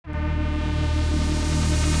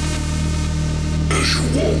As you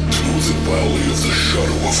walk through the valley of the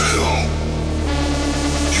shadow of hell,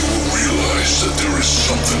 you will realize that there is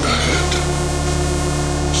something ahead.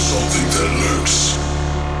 Something that lurks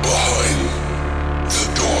behind the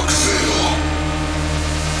dark veil.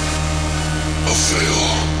 A veil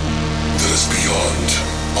that is beyond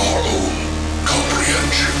our own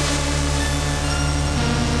comprehension.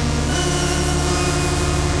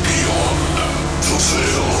 Beyond the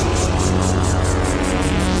veil.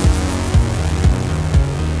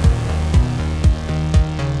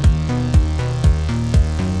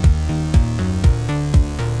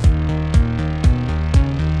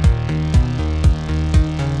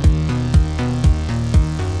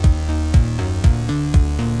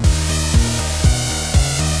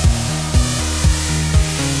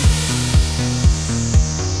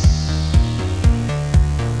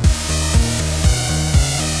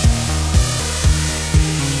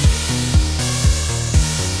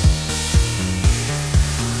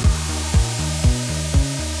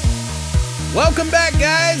 Welcome back,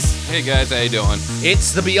 guys. Hey guys, how you doing?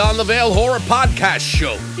 It's the Beyond the Veil Horror Podcast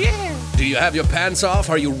Show. Yeah. Do you have your pants off?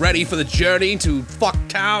 Are you ready for the journey to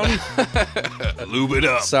Fucktown? Lube it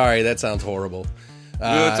up. Sorry, that sounds horrible.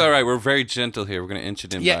 No, it's all right. We're very gentle here. We're going to inch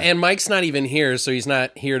it in. Yeah, and Mike's not even here, so he's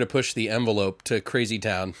not here to push the envelope to Crazy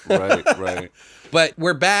Town. Right. But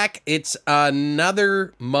we're back. It's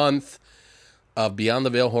another month of Beyond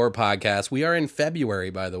the Veil Horror Podcast. We are in February,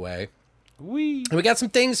 by the way. We got some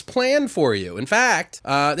things planned for you. In fact,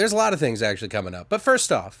 there's a lot of things actually coming up. But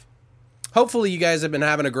first off, hopefully you guys have been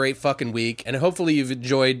having a great fucking week, and hopefully you've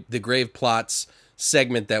enjoyed the Grave Plots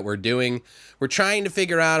segment that we're doing. We're trying to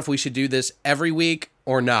figure out if we should do this every week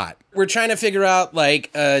or not. We're trying to figure out like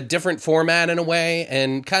a different format in a way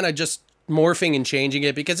and kind of just morphing and changing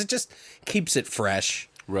it because it just keeps it fresh.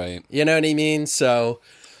 Right. You know what I mean? So,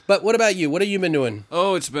 but what about you? What have you been doing?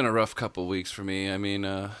 Oh, it's been a rough couple weeks for me. I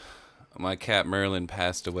mean, my cat Merlin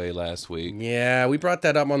passed away last week. Yeah, we brought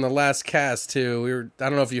that up on the last cast too. I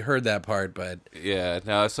don't know if you heard that part, but yeah,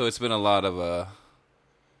 no. So it's been a lot of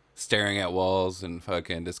staring at walls and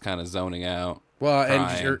fucking just kind of zoning out. Well, crying,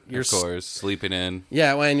 and you're of course sleeping in.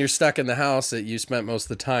 Yeah, well, and you're stuck in the house that you spent most of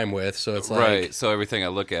the time with, so it's like right. So everything I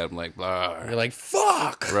look at, I'm like, blah. You're like,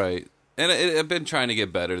 fuck. Right. And I've been trying to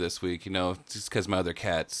get better this week, you know, just because my other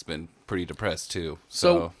cat's been pretty depressed too.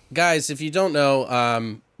 So, guys, if you don't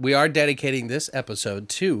know, we are dedicating this episode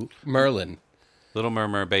to Merlin. Little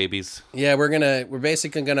Murmur babies. Yeah, we're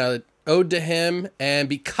basically gonna ode to him, and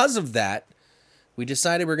because of that, we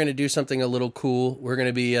decided we're gonna do something a little cool. We're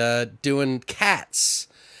gonna be doing cats.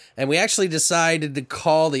 And we actually decided to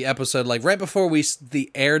call the episode, like, right before we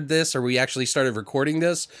aired this, or we actually started recording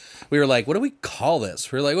this, we were like, what do we call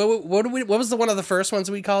this? We were like, what was the one of the first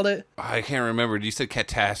ones we called it? I can't remember. You said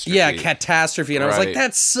catastrophe. Yeah, catastrophe. And I was like,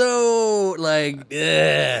 that's so, like, ugh.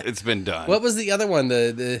 It's been done. What was the other one?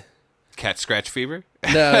 The cat scratch fever?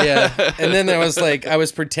 No, yeah. And then there was, like, I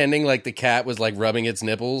was pretending like the cat was, like, rubbing its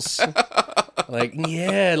nipples. Like,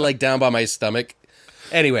 yeah, like, down by my stomach.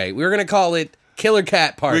 Anyway, we were going to call it Killer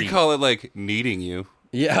Cat Party. We call it like kneading you.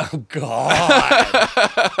 Yeah. Oh, God.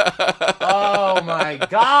 Oh, my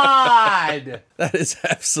God. That is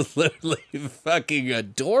absolutely fucking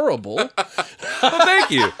adorable. Well, thank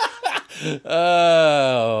you.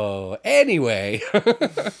 Oh, anyway.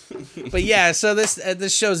 But yeah, so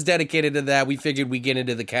this show's dedicated to that. We figured we'd get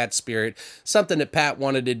into the cat spirit, something that Pat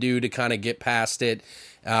wanted to do to kind of get past it.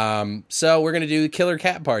 So we're going to do Killer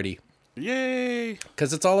Cat Party. Yay!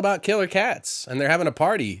 Because it's all about killer cats, and they're having a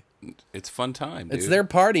party. It's fun time, dude. It's their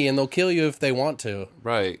party, and they'll kill you if they want to.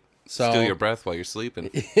 Right. So, steal your breath while you're sleeping.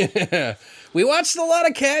 Yeah. We watched a lot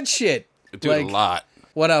of cat shit. Dude, a lot.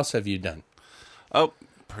 What else have you done? Oh,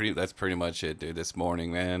 that's pretty much it, dude, this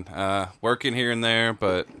morning, man. Working here and there,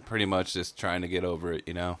 but pretty much just trying to get over it,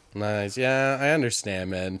 you know? Nice. Yeah, I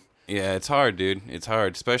understand, man. Yeah, it's hard, dude. It's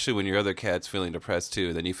hard, especially when your other cat's feeling depressed,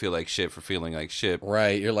 too. Then you feel like shit for feeling like shit.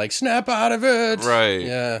 Right. You're like, snap out of it. Right.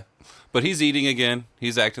 Yeah. But he's eating again.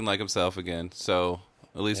 He's acting like himself again. So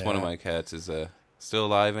at least one of my cats is still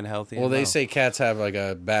alive and healthy. Well, they say cats have like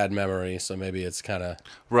a bad memory, so maybe it's kind of...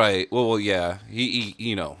 Right. Well, yeah.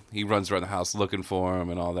 He runs around the house looking for him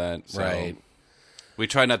and all that. So right. We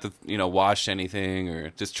try not to, wash anything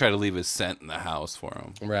or just try to leave his scent in the house for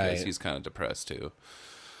him. Right. Because he's kind of depressed, too.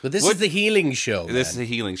 But this is the healing show, man. This is a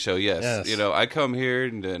healing show, yes. I come here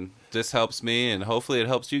and then this helps me, and hopefully it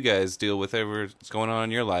helps you guys deal with whatever's going on in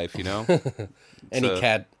your life, Any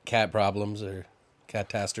cat problems or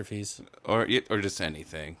catastrophes? Or just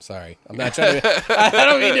anything. Sorry. I'm not trying to... I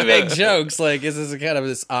don't mean to make jokes. Like, this is kind of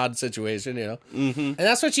this odd situation, Mm-hmm. And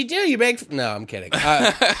that's what you do. You make... No, I'm kidding.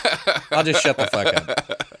 I'll just shut the fuck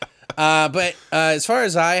But as far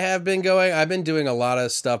as I have been going, I've been doing a lot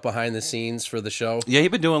of stuff behind the scenes for the show. Yeah,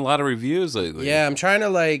 you've been doing a lot of reviews lately. Yeah, I'm trying to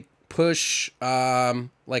like push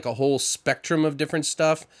like a whole spectrum of different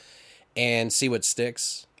stuff and see what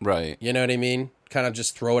sticks. Right. You know what I mean? Kind of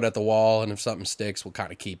just throw it at the wall, and if something sticks, we'll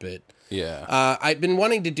kind of keep it. Yeah. I've been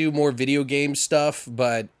wanting to do more video game stuff,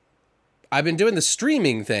 but I've been doing the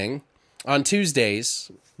streaming thing on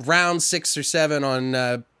Tuesdays, round 6 or 7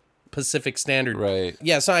 on Pacific Standard. Right.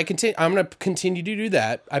 Yeah, so I'm going to continue to do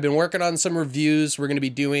that. I've been working on some reviews. We're going to be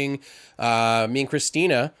doing, me and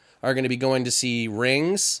Christina are going to be going to see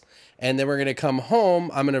Rings, and then we're going to come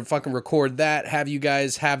home. I'm going to fucking record that, have you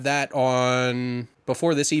guys have that on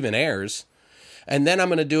before this even airs. And then I'm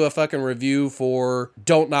going to do a fucking review for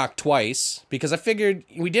Don't Knock Twice, because I figured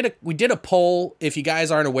we did a poll, if you guys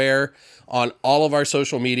aren't aware, on all of our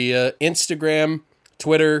social media, Instagram,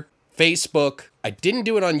 Twitter, Facebook. I didn't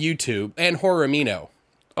do it on YouTube, and Horror Amino.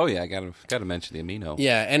 Oh yeah, I gotta mention the Amino.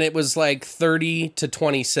 Yeah, and it was like 30 to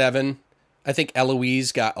 27. I think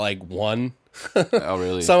Eloise got like 1. Oh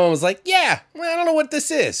really? Someone was like, yeah, well, I don't know what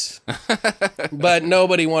this is. But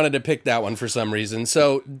nobody wanted to pick that one for some reason.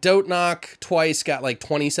 So Don't Knock Twice got like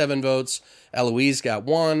 27 votes. Eloise got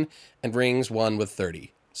 1, and Rings won with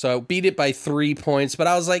 30. So beat it by 3 points. But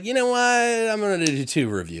I was like, you know what? I'm going to do 2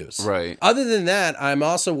 reviews. Right. Other than that, I'm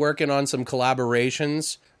also working on some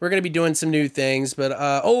collaborations. We're going to be doing some new things. But,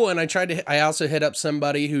 and I also hit up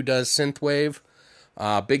somebody who does synthwave.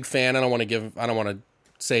 Big fan. I don't want to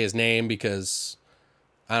say his name because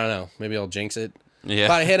I don't know, maybe I'll jinx it. Yeah.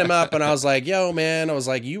 But I hit him up and I was like, yo man,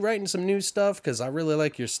 you writing some new stuff? Because I really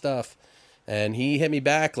like your stuff. And he hit me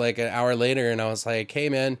back like an hour later and I was like, hey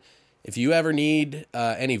man, if you ever need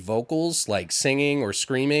any vocals like singing or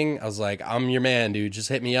screaming, I was like, I'm your man, dude, just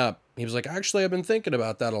hit me up. He was like, actually I've been thinking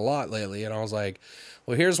about that a lot lately. And I was like,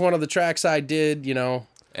 well, here's one of the tracks I did, you know.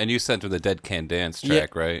 And you sent her the Dead Can Dance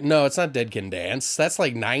track, right? No, it's not Dead Can Dance. That's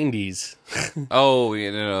like 90s. Oh, you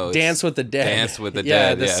know. Dance with the Dead. Dance with the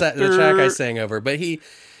Dead, the track I sang over. But he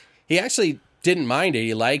actually didn't mind it.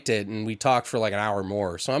 He liked it, and we talked for like an hour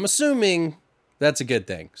more. So I'm assuming that's a good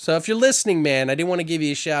thing. So if you're listening, man, I didn't want to give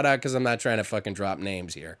you a shout-out because I'm not trying to fucking drop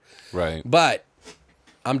names here. Right. But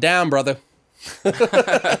I'm down, brother. What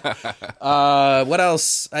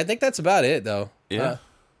else? I think that's about it, though. Yeah.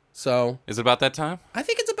 So Is it about that time? I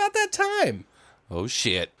think it's about that time. Oh,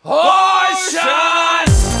 shit. Horse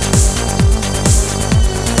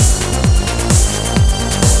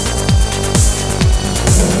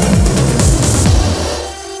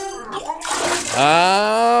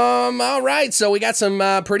all right, so we got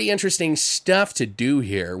some pretty interesting stuff to do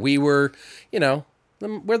here. We were,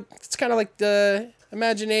 it's kind of like the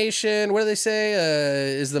imagination. What do they say?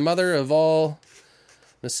 Is the mother of all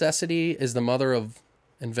necessity? Is the mother of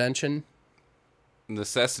invention?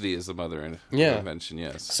 Necessity is the mother of invention,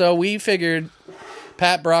 yes. So we figured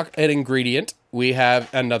Pat brought an ingredient. We have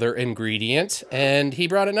another ingredient, and he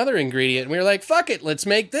brought another ingredient. And we were like, fuck it, let's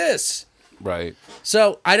make this. Right.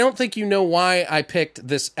 So I don't think you know why I picked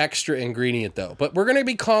this extra ingredient, though. But we're going to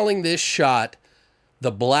be calling this shot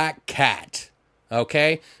the Black Cat,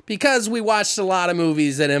 okay? Because we watched a lot of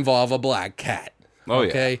movies that involve a black cat. Oh,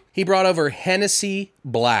 okay? yeah. He brought over Hennessy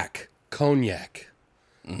Black Cognac,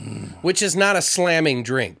 which is not a slamming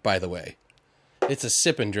drink, by the way. It's a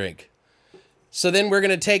sipping drink. So then we're going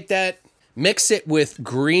to take that, mix it with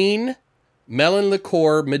green melon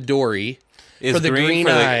liqueur Midori for the green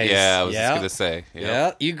eyes. Yeah, I was just going to say. Yep.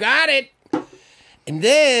 Yeah, you got it. And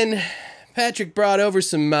then Patrick brought over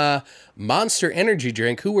some Monster Energy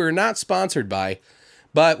drink, who we're not sponsored by.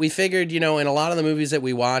 But we figured, in a lot of the movies that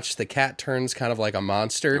we watch, the cat turns kind of like a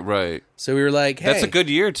monster. Right. So we were like, hey. That's a good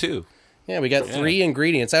year, too. Yeah, we got 3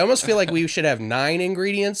 ingredients. I almost feel like we should have 9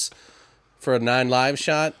 ingredients for a 9 live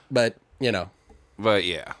shot, but, But,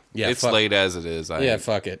 yeah. It's fuck. late as it is.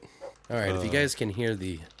 Fuck it. All right, if you guys can hear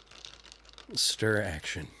the stir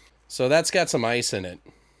action. So that's got some ice in it.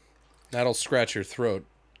 That'll scratch your throat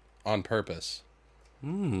on purpose.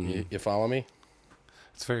 You follow me?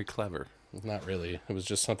 It's very clever. Not really. It was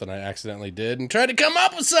just something I accidentally did and tried to come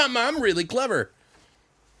up with something. I'm really clever.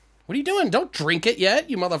 What are you doing? Don't drink it yet,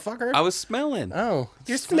 you motherfucker. I was smelling. Oh,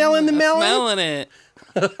 you're smelling the melon? Smelling it.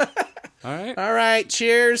 All right. All right,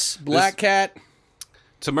 cheers. Black Cat.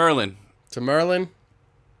 To Merlin. To Merlin.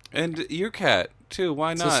 And your cat, too.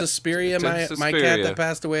 Why not? To Suspiria, To my Suspiria. cat that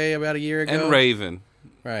passed away about a year ago. And Raven.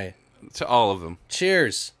 Right. To all of them.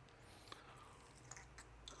 Cheers.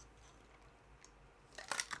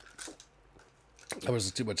 There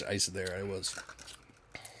was too much ice in there. It was.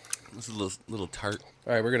 This is a little tart.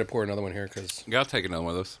 All right, we're going to pour another one here because... Yeah, I'll take another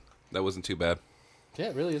one of those. That wasn't too bad. Yeah,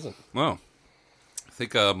 it really isn't. Well, I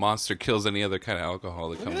think a Monster kills any other kind of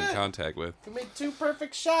alcohol it comes in contact with. We made 2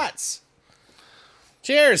 perfect shots.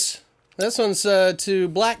 Cheers. This one's to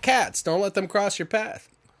black cats. Don't let them cross your path.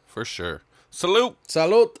 For sure. Salute.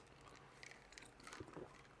 Salute.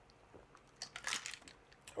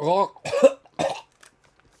 Oh.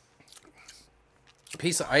 A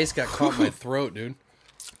piece of ice got caught in my throat, dude.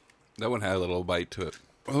 That one had a little bite to it.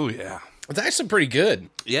 Oh, yeah. It's actually pretty good.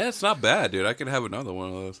 Yeah, it's not bad, dude. I could have another one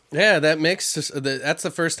of those. Yeah, that mix, that's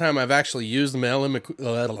the first time I've actually used melon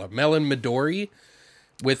Midori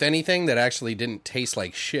with anything that actually didn't taste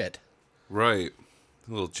like shit. Right.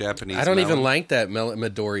 A little Japanese I don't melon. even like that melon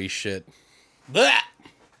Midori shit. Blah!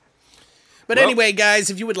 But anyway, guys,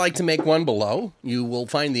 if you would like to make one below, you will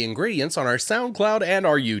find the ingredients on our SoundCloud and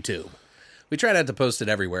our YouTube. We try not to post it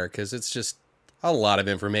everywhere because it's just a lot of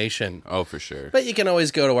information. Oh, for sure. But you can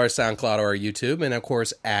always go to our SoundCloud or our YouTube and, of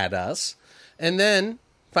course, add us. And then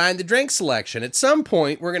find the drink selection. At some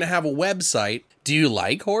point, we're going to have a website. Do you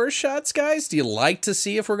like horror shots, guys? Do you like to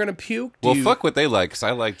see if we're going to puke? Fuck what they like, because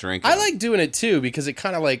I like drinking. I like doing it, too, because it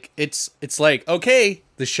kind of like, it's like, okay,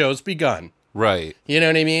 the show's begun. Right. You know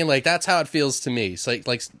what I mean? Like, that's how it feels to me. It's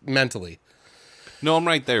like mentally. No, I'm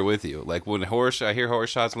right there with you. Like, when I hear horror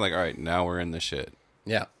shots, I'm like, all right, now we're in the shit.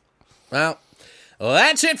 Yeah. Well,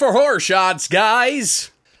 that's it for horror shots,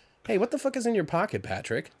 guys. Hey, what the fuck is in your pocket,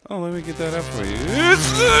 Patrick? Oh, let me get that up for you.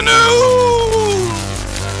 It's the news!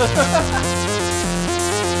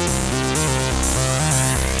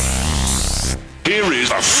 Here is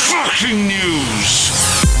the fucking news.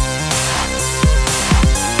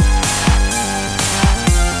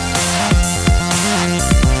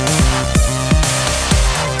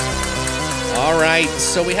 All right,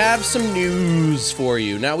 so we have some news for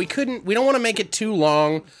you. Now, we don't want to make it too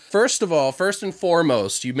long. First and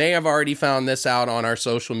foremost, you may have already found this out on our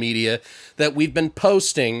social media that we've been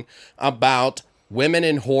posting about Women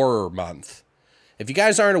in Horror Month. If you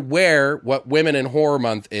guys aren't aware what Women in Horror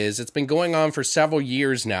Month is, it's been going on for several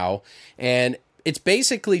years now, and it's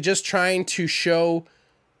basically just trying to show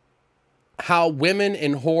how women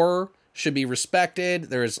in horror should be respected.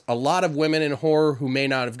 There's a lot of women in horror who may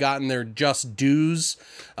not have gotten their just dues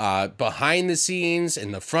behind the scenes,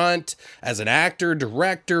 in the front, as an actor,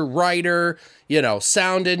 director, writer,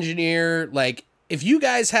 sound engineer. Like, if you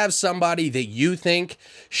guys have somebody that you think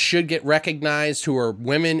should get recognized who are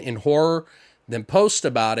women in horror, then post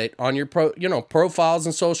about it on your profiles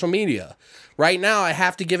and social media. Right now, I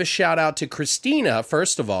have to give a shout out to Christina,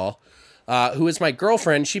 first of all, who is my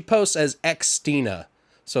girlfriend. She posts as Xtina.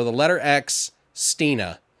 So the letter X,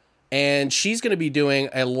 Stina. And she's going to be doing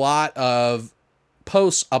a lot of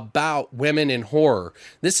posts about women in horror.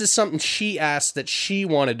 This is something she asked that she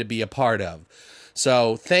wanted to be a part of.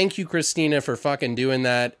 So thank you, Christina, for fucking doing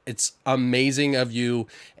that. It's amazing of you.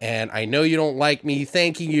 And I know you don't like me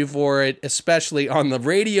thanking you for it, especially on the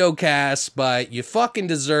radio cast, but you fucking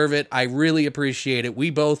deserve it. I really appreciate it.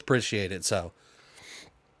 We both appreciate it. So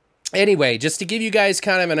anyway, just to give you guys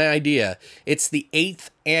kind of an idea, it's the 8th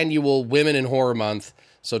annual Women in Horror Month,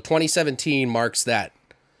 so 2017 marks that.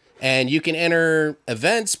 And you can enter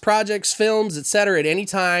events, projects, films, etc. at any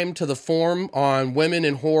time to the form on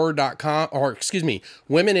womeninhorror.com,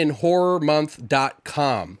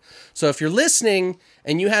 So if you're listening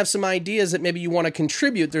and you have some ideas that maybe you want to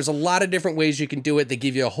contribute, there's a lot of different ways you can do it. They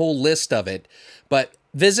give you a whole list of it. But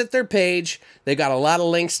visit their page. They got a lot of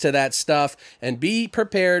links to that stuff. And be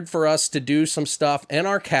prepared for us to do some stuff in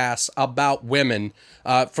our cast about women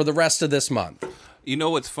for the rest of this month. You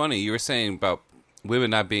know what's funny? You were saying about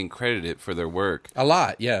women not being credited for their work. A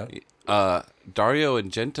lot, yeah. Dario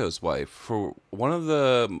Argento's wife, for one of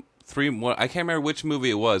the I can't remember which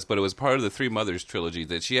movie it was, but it was part of the Three Mothers trilogy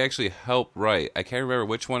that she actually helped write. I can't remember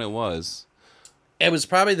which one it was. It was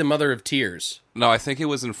probably The Mother of Tears. No, I think it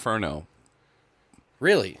was Inferno.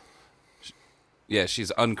 Really? Yeah,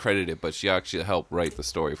 she's uncredited, but she actually helped write the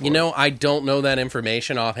story for it. I don't know that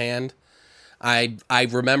information offhand. I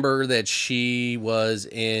remember that she was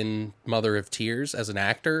in Mother of Tears as an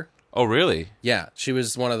actor. Oh, really? Yeah, she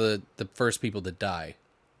was one of the first people to die.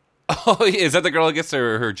 Oh, is that the girl that gets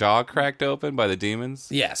her jaw cracked open by the demons?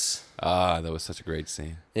 Yes. Ah, that was such a great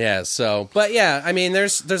scene. Yeah, but yeah, I mean,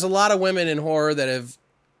 there's a lot of women in horror that have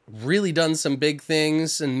really done some big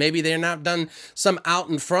things, and maybe they're not done some out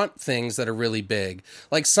in front things that are really big.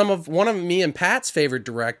 Like one of me and Pat's favorite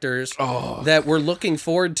directors that we're looking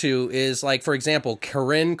forward to is, like, for example,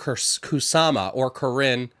 Karin Kusama, or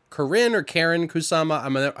Karin or Karen Kusama.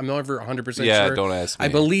 I'm never 100% sure. Yeah, don't ask me. I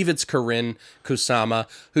believe it's Karin Kusama,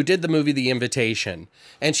 who did the movie The Invitation.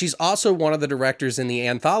 And she's also one of the directors in the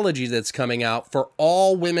anthology that's coming out for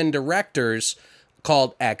all women directors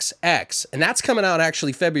called XX, and that's coming out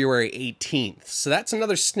actually February 18th. So that's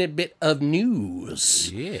another snippet of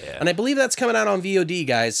news. Yeah. And I believe that's coming out on VOD,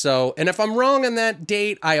 guys. So, and if I'm wrong on that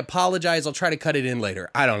date, I apologize. I'll try to cut it in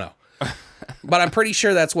later. I don't know. But I'm pretty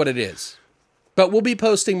sure that's what it is. But we'll be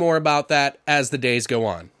posting more about that as the days go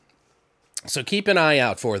on. So keep an eye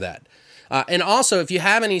out for that. And also, if you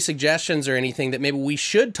have any suggestions or anything that maybe we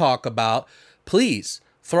should talk about, please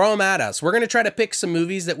throw them at us. We're going to try to pick some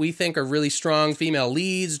movies that we think are really strong female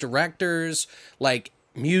leads, directors, like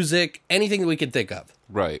music, anything that we can think of.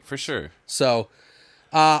 Right, for sure. So,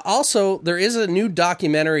 also, there is a new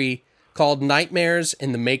documentary called Nightmares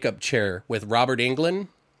in the Makeup Chair with Robert Englund.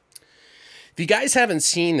 If you guys haven't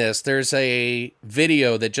seen this, there's a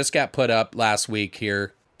video that just got put up last week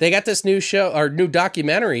here. They got this new show or new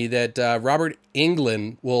documentary that Robert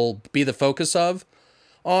Englund will be the focus of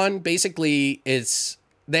on. Basically,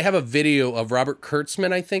 they have a video of Robert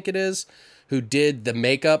Kurtzman, I think it is, who did the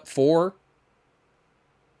makeup for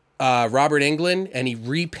Robert Englund, and he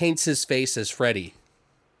repaints his face as Freddy.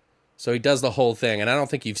 So he does the whole thing, and I don't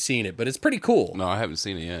think you've seen it, but it's pretty cool. No, I haven't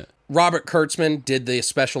seen it yet. Robert Kurtzman did the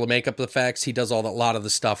special makeup effects. He does a lot of the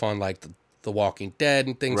stuff on like the Walking Dead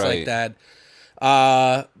and things like that.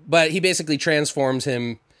 But he basically transforms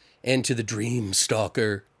him into the Dream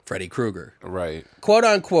Stalker, Freddy Krueger. Right. Quote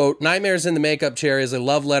unquote, Nightmares in the Makeup Chair is a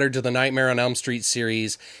love letter to the Nightmare on Elm Street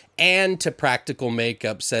series and to practical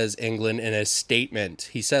makeup, says Englund in a statement.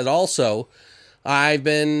 He said also,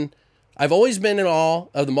 I've always been in awe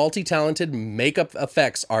of the multi-talented makeup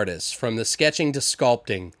effects artists, from the sketching to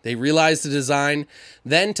sculpting. They realize the design,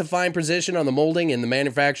 then to find precision on the molding and the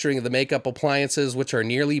manufacturing of the makeup appliances, which are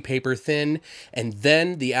nearly paper thin, and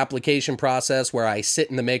then the application process where I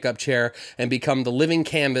sit in the makeup chair and become the living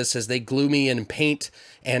canvas as they glue me in paint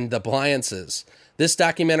and the appliances. This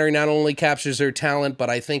documentary not only captures their talent, but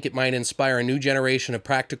I think it might inspire a new generation of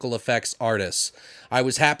practical effects artists. I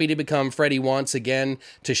was happy to become Freddy once again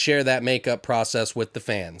to share that makeup process with the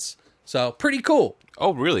fans. So, pretty cool.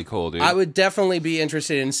 Oh, really cool, dude. I would definitely be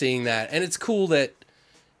interested in seeing that. And it's cool that,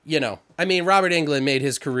 Robert Englund made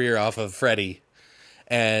his career off of Freddy.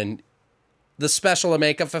 And the special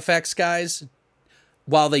makeup effects guys,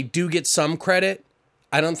 while they do get some credit,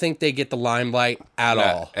 I don't think they get the limelight at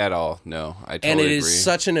all. At all, no. I totally agree. And it is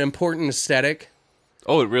such an important aesthetic.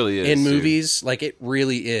 Oh, it really is. In movies, like it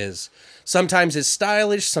really is. Sometimes it's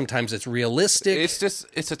stylish, sometimes it's realistic.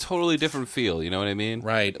 It's a totally different feel, you know what I mean?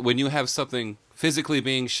 Right. When you have something physically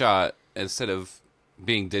being shot instead of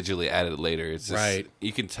being digitally added later, it's just, right.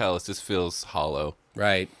 You can tell it just feels hollow.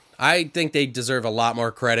 Right. I think they deserve a lot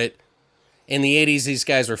more credit. In the 80s, these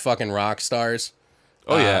guys were fucking rock stars.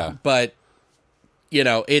 Oh, yeah. But,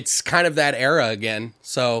 it's kind of that era again.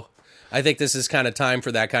 So I think this is kind of time for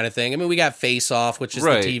that kind of thing. I mean, we got Face Off, which is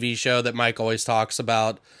right. the TV show that Mike always talks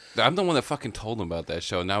about. I'm the one that fucking told him about that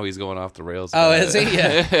show. Now he's going off the rails. Oh, is he?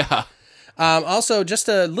 Yeah. Yeah. Also, just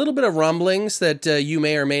a little bit of rumblings that you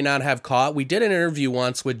may or may not have caught. We did an interview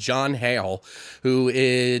once with John Hale,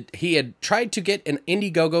 he had tried to get an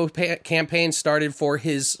Indiegogo campaign started for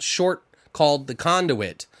his short called The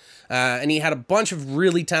Conduit. And he had a bunch of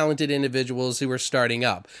really talented individuals who were starting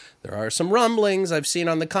up. There are some rumblings I've seen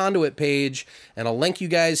on the Conduit page, and I'll link you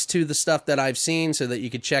guys to the stuff that I've seen so that you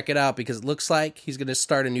can check it out, because it looks like he's going to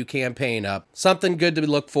start a new campaign up. Something good to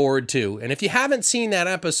look forward to. And if you haven't seen that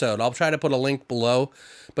episode, I'll try to put a link below,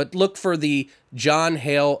 but look for the John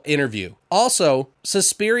Hale interview. Also,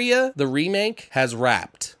 Suspiria, the remake, has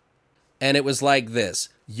wrapped. And it was like this.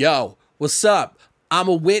 Yo, what's up? I'm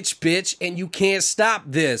a witch, bitch, and you can't stop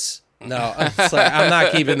this. No, I'm sorry. I'm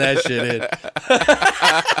not keeping that shit in.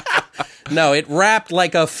 No, it wrapped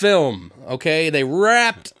like a film, okay? They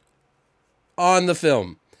wrapped on the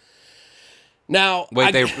film. Now...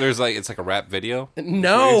 Wait, it's like a rap video?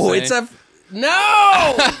 No, it's a...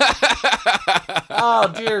 No!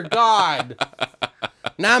 Oh, dear God.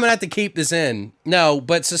 Now I'm going to have to keep this in. No,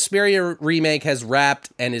 but Suspiria remake has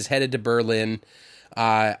wrapped and is headed to Berlin.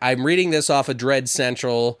 I'm reading this off of Dread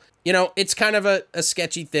Central. It's kind of a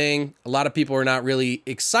sketchy thing. A lot of people are not really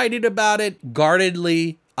excited about it.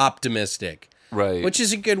 Guardedly optimistic. Right. Which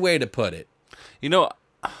is a good way to put it.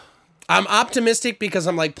 I'm optimistic because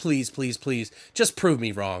I'm like, please, please, please, just prove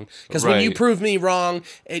me wrong. Because right. when you prove me wrong,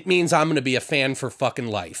 it means I'm going to be a fan for fucking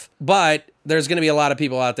life. But there's going to be a lot of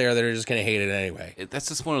people out there that are just going to hate it anyway. That's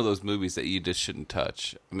just one of those movies that you just shouldn't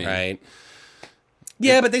touch. I mean, right.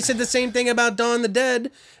 Yeah, but they said the same thing about Dawn of the Dead,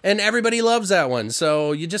 and everybody loves that one,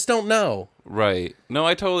 so you just don't know. Right. No,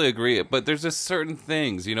 I totally agree. But there's just certain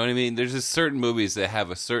things, you know what I mean? There's just certain movies that have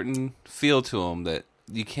a certain feel to them that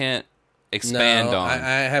you can't expand on.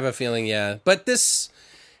 I have a feeling, yeah. But this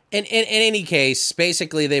In any case,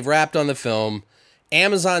 basically they've wrapped on the film.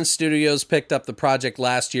 Amazon Studios picked up the project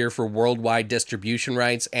last year for worldwide distribution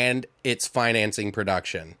rights and its financing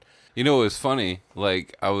production. You know, it was funny.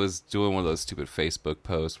 Like, I was doing one of those stupid Facebook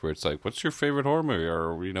posts where it's like, what's your favorite horror movie?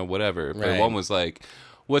 Or, you know, whatever. But Right. one was like,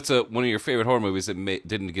 what's one of your favorite horror movies that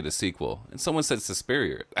didn't get a sequel? And someone said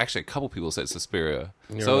Suspiria. Actually, a couple people said Suspiria.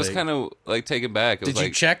 So I was like- kind of, like, taken back. It was Did you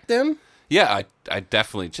like, check them? Yeah, I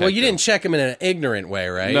definitely checked Well, you them. didn't check them in an ignorant way,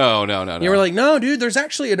 right? No. You were like, no, dude, there's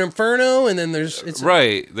actually an Inferno, and then it's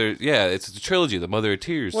Right. Yeah, it's a trilogy, the Mother of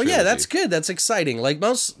Tears Well, trilogy. yeah, that's good. That's exciting. Like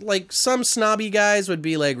some snobby guys would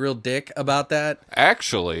be like real dick about that.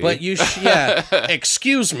 Actually. But yeah,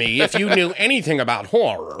 excuse me, if you knew anything about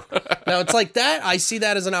horror. Now, it's like that. I see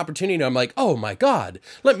that as an opportunity. And I'm like, oh my God,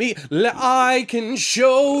 I can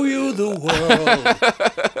show you the world.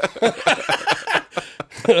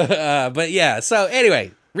 But yeah, so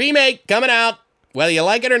anyway, remake coming out. Whether you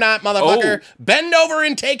like it or not, motherfucker, bend over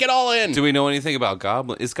and take it all in. Do we know anything about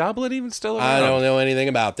Goblin? Is Goblin even still around? I don't know anything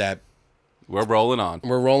about that. We're rolling on.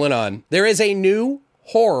 We're rolling on. There is a new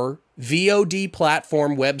horror VOD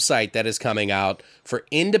platform website that is coming out for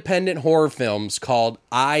independent horror films called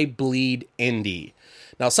I Bleed Indie.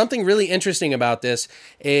 Now, something really interesting about this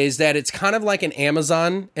is that it's kind of like an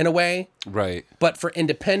Amazon in a way, Right. but for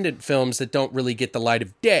independent films that don't really get the light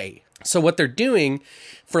of day. So what they're doing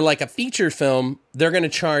for like a feature film, they're going to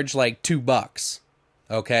charge like $2,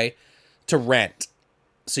 okay, to rent.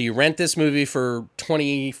 So you rent this movie for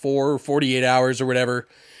 24 or 48 hours or whatever,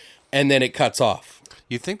 and then it cuts off.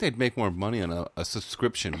 You'd think they'd make more money on a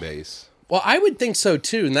subscription base. Well, I would think so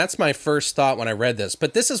too, and that's my first thought when I read this.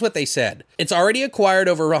 But this is what they said. It's already acquired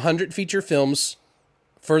over 100 feature films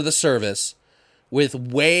for the service, with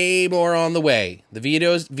way more on the way. The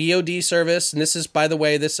VOD service, and this is, by the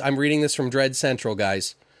way, I'm reading this from Dread Central,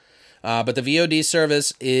 guys. But the VOD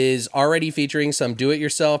service is already featuring some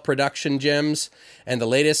do-it-yourself production gems and the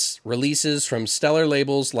latest releases from stellar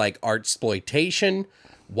labels like Artsploitation,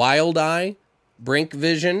 Wild Eye, Brink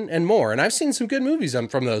Vision, and more. And I've seen some good movies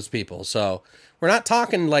from those people. So we're not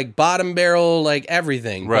talking like bottom barrel, like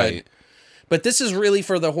everything. Right. But this is really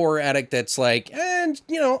for the horror addict that's like, I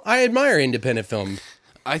admire independent film.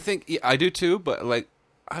 I think I do too, but like,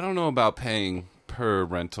 I don't know about paying per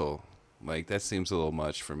rental. Like, that seems a little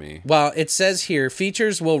much for me. Well, it says here,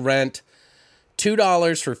 features will rent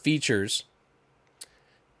 $2 for features,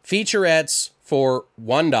 featurettes for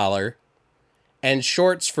 $1, and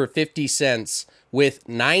shorts for 50 cents, with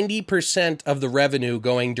 90% of the revenue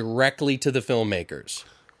going directly to the filmmakers.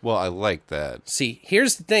 Well, I like that. See,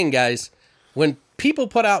 here's the thing, guys. When people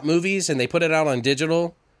put out movies and they put it out on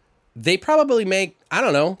digital, they probably make,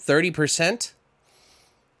 30%,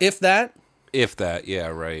 if that. If that, yeah,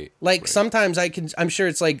 right. Like, sometimes I'm sure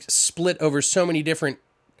it's like split over so many different,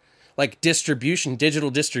 like, digital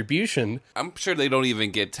distribution. I'm sure they don't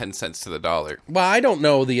even get 10 cents to the dollar. Well, I don't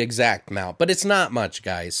know the exact amount, but it's not much,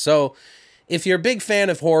 guys. So if you're a big fan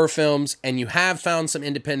of horror films and you have found some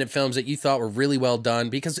independent films that you thought were really well done,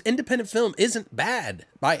 because independent film isn't bad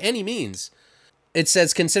by any means. It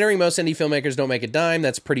says, considering most indie filmmakers don't make a dime,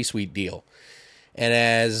 that's a pretty sweet deal. And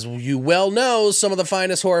as you well know, some of the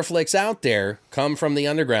finest horror flicks out there come from the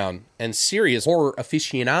underground, and serious horror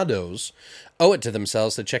aficionados owe it to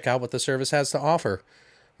themselves to check out what the service has to offer.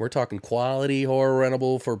 We're talking quality horror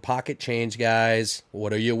rentable for pocket change, guys.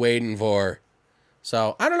 What are you waiting for?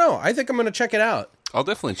 So, I don't know. I think I'm going to check it out. I'll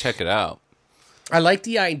definitely check it out. I like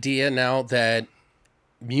the idea now that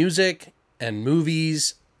music and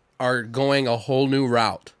movies are going a whole new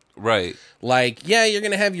route. Right. Like, yeah, you're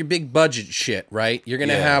going to have your big budget shit, right? You're going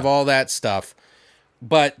to Yeah. have all that stuff.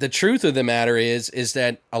 But the truth of the matter is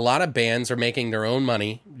that a lot of bands are making their own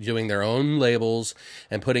money, doing their own labels,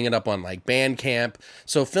 and putting it up on, like, Bandcamp.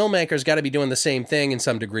 So filmmakers got to be doing the same thing in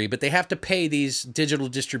some degree, but they have to pay these digital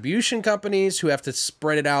distribution companies who have to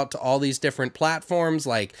spread it out to all these different platforms,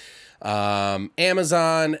 like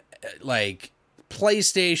Amazon, like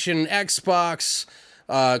PlayStation, Xbox,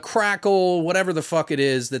 Crackle, whatever the fuck it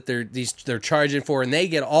is that they're charging for, and they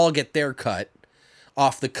get their cut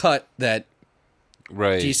off the cut that.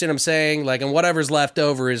 Right. Do you see what I'm saying? Like, and whatever's left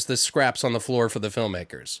over is the scraps on the floor for the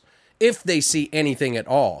filmmakers, if they see anything at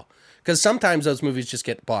all. Because sometimes those movies just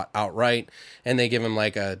get bought outright, and they give them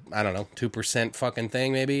like a 2% fucking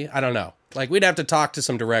thing, maybe. I don't know. Like, we'd have to talk to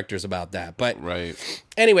some directors about that. But Right.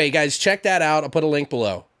 anyway, guys, check that out. I'll put a link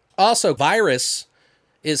below. Also, Virus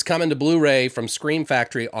is coming to Blu-ray from Scream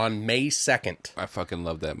Factory on May 2nd. I fucking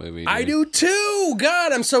love that movie. I do too.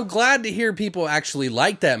 God, I'm so glad to hear people actually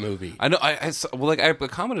like that movie. I know. I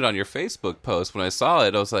commented on your Facebook post when I saw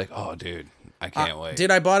it. I was like, oh, dude, I can't wait.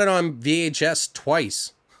 Dude, I bought it on VHS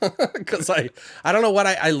twice. because I don't know what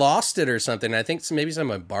I lost it or something. I think maybe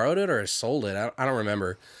someone borrowed it or sold it. I don't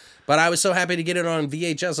remember. But I was so happy to get it on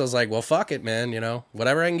VHS. I was like, well, fuck it, man.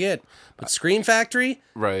 Whatever I can get. But Scream Factory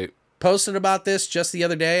Right. posted about this just the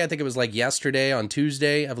other day. I think it was like yesterday on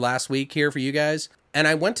Tuesday of last week here for you guys. And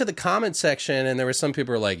I went to the comment section and there were some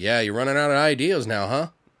people who were like, yeah, you're running out of ideas now, huh?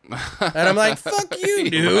 And I'm like, fuck you,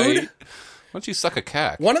 dude. Right? Why don't you suck a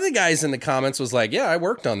cack? One of the guys in the comments was like, yeah, I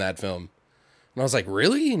worked on that film. And I was like,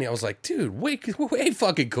 really? And I was like, dude, way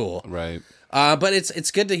fucking cool. Right. But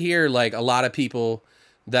it's good to hear like a lot of people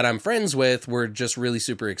that I'm friends with were just really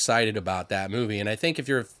super excited about that movie. And I think if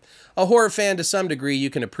you're a horror fan to some degree, you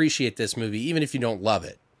can appreciate this movie, even if you don't love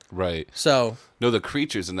it. Right. So No, the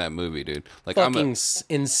creatures in that movie, dude. Like fucking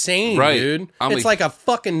insane, Right. dude. It's like a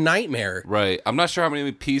fucking nightmare. Right. I'm not sure how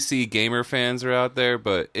many PC gamer fans are out there,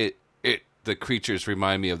 but the creatures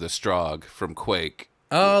remind me of the Strogg from Quake.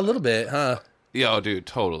 Oh, a little bit, huh? Yeah, dude,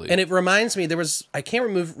 totally. And it reminds me, I can't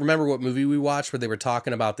remember what movie we watched where they were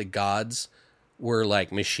talking about the gods were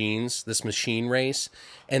like machines, this machine race,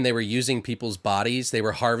 and they were using people's bodies. They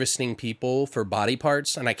were harvesting people for body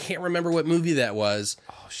parts, and I can't remember what movie that was.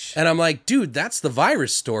 Oh, shit. And I'm like, dude, that's the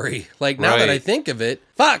virus story. Like, now that Right. I think of it,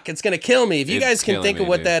 fuck, it's going to kill me. If you It's guys can killing think of me,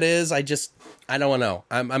 what dude. that is, I don't know.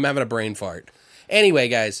 I'm having a brain fart. Anyway,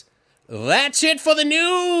 guys, that's it for the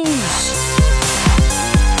news.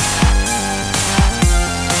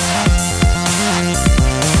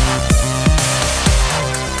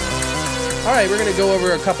 All right, we're going to go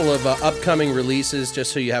over a couple of upcoming releases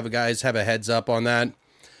just so you guys have a heads up on that.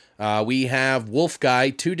 We have Wolf Guy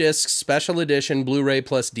 2-disc special edition Blu-ray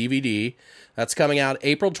plus DVD. That's coming out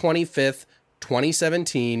April 25th,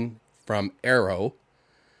 2017 from Arrow.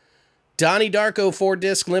 Donnie Darko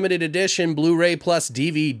 4-disc limited edition Blu-ray plus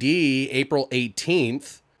DVD April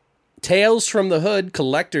 18th. Tales from the Hood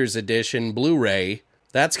collector's edition Blu-ray.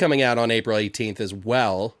 That's coming out on April 18th as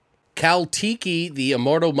well. Kaltiki, the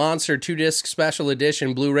Immortal Monster 2-disc special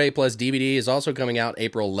edition Blu-ray plus DVD is also coming out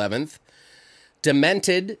April 11th.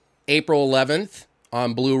 Demented, April 11th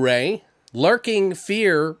on Blu-ray. Lurking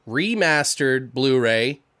Fear remastered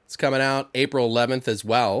Blu-ray. It's coming out April 11th as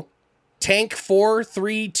well. Tank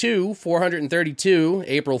 432,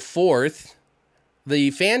 April 4th.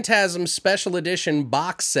 The Phantasm special edition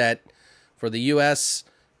box set for the U.S.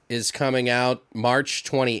 is coming out March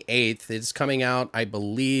 28th. It's coming out, I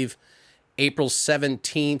believe, April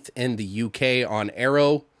 17th in the UK on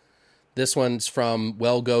Arrow. This one's from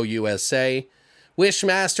Well Go USA.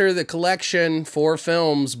 Wishmaster, the collection, 4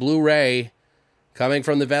 films, Blu-ray, coming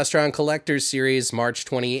from the Vestron Collectors Series, March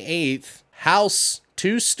 28th. House,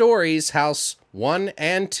 2 stories, House 1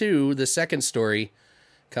 and 2, the second story,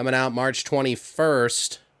 coming out March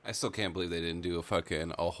 21st. I still can't believe they didn't do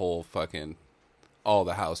a whole all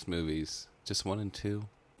the House movies. Just 1 and 2.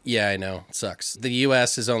 Yeah, I know. It sucks. The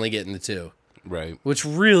U.S. is only getting the 2. Right. Which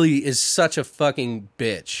really is such a fucking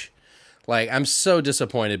bitch. Like, I'm so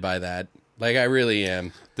disappointed by that. Like, I really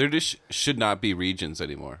am. There just should not be regions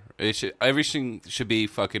anymore. Everything should be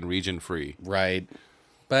fucking region free. Right.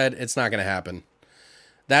 But it's not going to happen.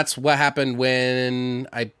 That's what happened when,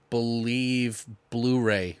 I believe,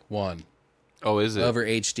 Blu-ray won. Oh, is it? Over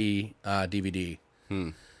HD DVD.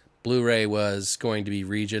 Blu-ray was going to be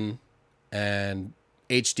region, and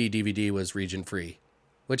HD DVD was region free,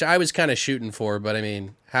 which I was kind of shooting for, but I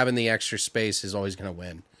mean, having the extra space is always going to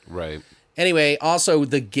win. Right. Anyway, also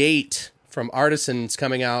The Gate from Artisans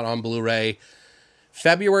coming out on Blu-ray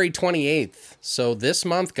February 28th. So this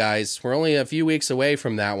month, guys, we're only a few weeks away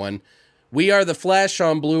from that one. We Are the Flesh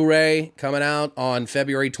on Blu-ray coming out on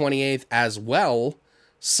February 28th as well.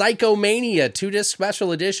 Psychomania 2-disc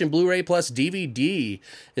special edition Blu-ray plus DVD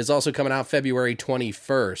is also coming out February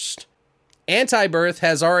 21st. Anti-Birth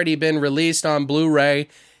has already been released on Blu-ray,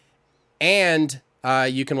 and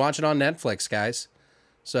you can watch it on Netflix, guys.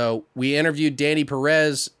 So we interviewed Danny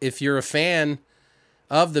Perez. If you're a fan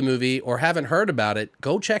of the movie or haven't heard about it,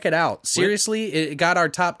 go check it out. Seriously, it got our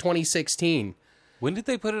top 2016. When did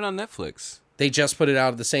they put it on Netflix? They just put it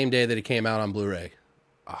out the same day that it came out on Blu-ray.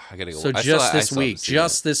 Oh, I gotta go. So I just still this haven't week, seen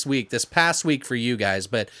it. this past week for you guys.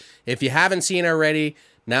 But if you haven't seen it already,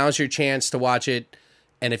 now's your chance to watch it.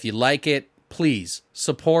 And if you like it, please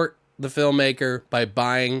support the filmmaker by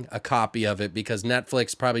buying a copy of it, because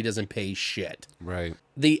Netflix probably doesn't pay shit. Right.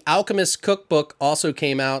 The Alchemist Cookbook also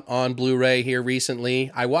came out on Blu-ray here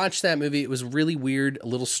recently. I watched that movie. It was really weird, a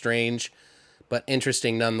little strange, but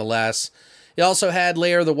interesting nonetheless. It also had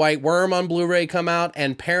Lair of the White Worm on Blu-ray come out,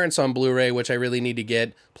 and Parents on Blu-ray, which I really need to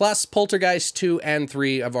get. Plus, Poltergeist 2 and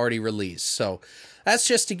 3 have already released. So that's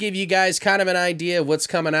just to give you guys kind of an idea of what's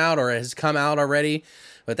coming out or has come out already.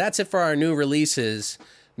 But that's it for our new releases.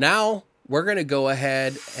 Now, we're going to go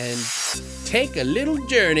ahead and take a little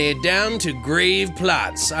journey down to Grave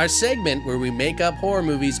Plots, our segment where we make up horror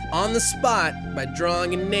movies on the spot by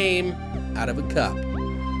drawing a name out of a cup.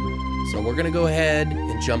 So we're going to go ahead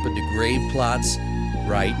and jump into Grave Plots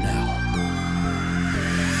right now.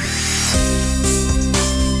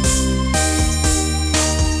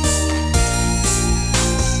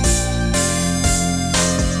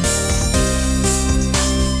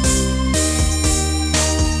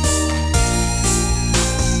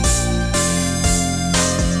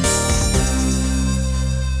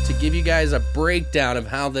 Give you guys a breakdown of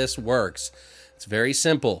how this works. It's very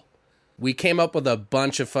simple. We came up with a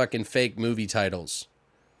bunch of fucking fake movie titles.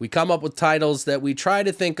 We come up with titles that we try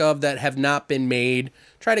to think of that have not been made.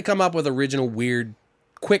 Try to come up with original, weird,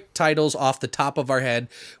 quick titles off the top of our head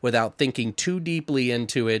without thinking too deeply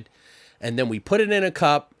into it. And then we put it in a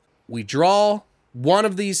cup. We draw one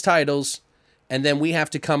of these titles. And then we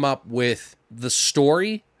have to come up with the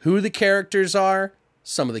story, who the characters are,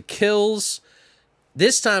 some of the kills.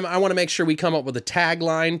 This time, I want to make sure we come up with a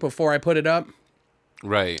tagline before I put it up.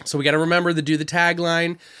 Right. So we got to remember to do the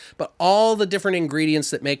tagline, but all the different ingredients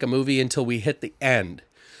that make a movie until we hit the end.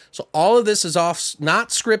 So all of this is not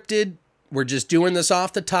scripted. We're just doing this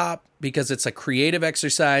off the top because it's a creative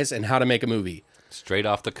exercise in how to make a movie. Straight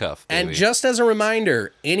off the cuff, baby. And just as a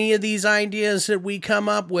reminder, any of these ideas that we come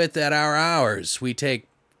up with at our hours, we take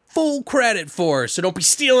full credit for. So don't be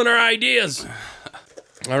stealing our ideas.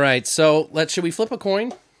 All right, so should we flip a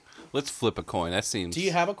coin? Let's flip a coin. That seems... Do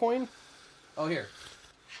you have a coin? Oh, here.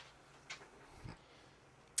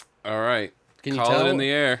 All right. Can you Call tell? It in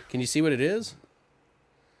the air. Can you see what it is?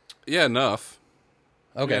 Yeah, enough.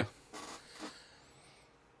 Okay. Yeah.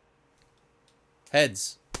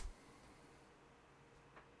 Heads.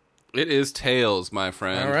 It is tails, my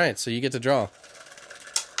friend. All right, so you get to draw.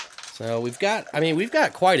 So we've got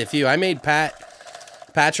quite a few. I made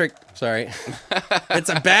Patrick, sorry. It's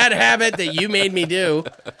a bad habit that you made me do.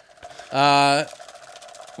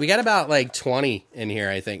 We got about like 20 in here,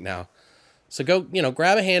 I think, now. So go,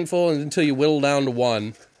 grab a handful until you whittle down to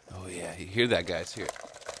one. Oh, yeah. You hear that, guys? Here.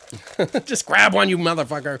 Just grab one, you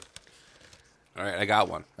motherfucker. All right, I got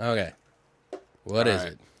one. Okay. What is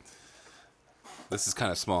it? This is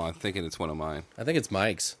kind of small. I'm thinking it's one of mine. I think it's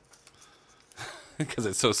Mike's. Because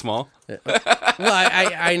it's so small? Well,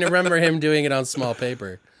 I remember him doing it on small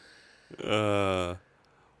paper.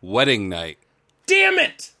 Wedding night. Damn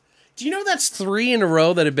it! Do you know that's 3 in a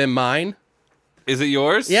row that have been mine? Is it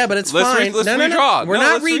yours? Yeah, but it's let's fine. Let's no, redraw. We're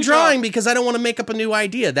not redrawing because I don't want to make up a new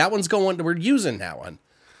idea. That one's going. We're using that one.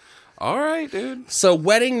 All right, dude. So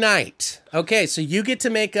wedding night. Okay, so you get to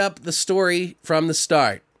make up the story from the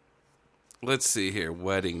start. Let's see here.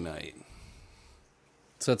 Wedding night.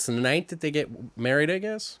 So it's the night that they get married, I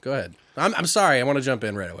guess? Go ahead. I'm sorry. I want to jump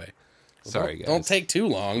in right away. Sorry, guys. Don't take too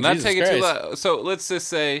long. Not Jesus taking Christ. too long. So let's just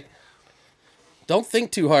say... Don't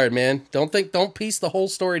think too hard, man. Don't piece the whole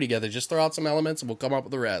story together. Just throw out some elements and we'll come up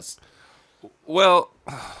with the rest. Well,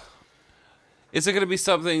 is it going to be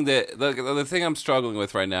something that... The thing I'm struggling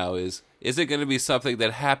with right now is it going to be something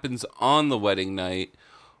that happens on the wedding night,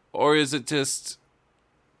 or is it just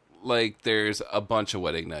like there's a bunch of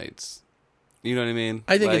wedding nights? You know what I mean?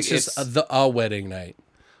 I think it's just a wedding night.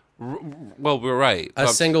 Well, we're right. A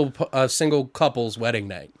single couple's wedding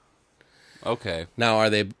night. Okay. Now,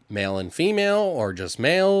 are they male and female, or just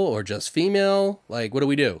male, or just female? Like, what do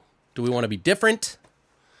we do? Do we want to be different?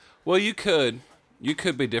 Well, you could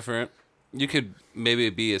be different. You could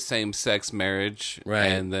maybe be a same-sex marriage, right?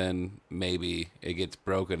 And then maybe it gets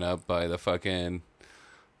broken up by the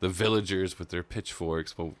villagers with their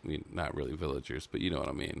pitchforks. Well, I mean, not really villagers, but you know what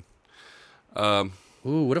I mean.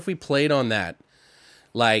 Ooh, what if we played on that?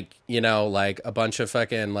 Like, like a bunch of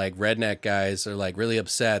fucking like redneck guys are like really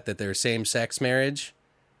upset that they're same-sex marriage.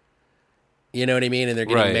 You know what I mean? And they're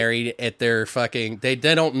getting married at their fucking... They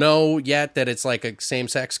don't know yet that it's like a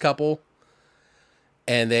same-sex couple.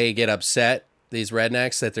 And they get upset, these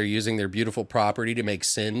rednecks, that they're using their beautiful property to make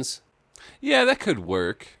sins. Yeah, that could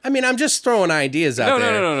work. I mean, I'm just throwing ideas out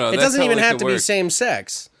there. No. It doesn't even have to be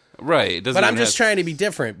same-sex. Right. But I'm just trying to be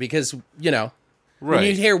different because, when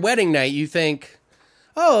you hear wedding night, you think...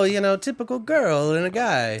 Oh, typical girl and a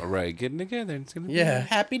guy. Right, getting together. It's gonna be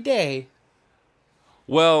happy day.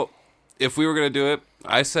 Well, if we were going to do it,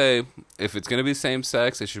 I say if it's going to be same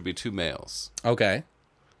sex, it should be 2 males. Okay.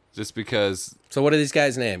 Just because... So what are these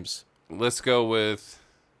guys' names? Let's go with...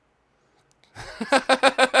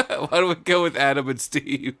 Why don't we go with Adam and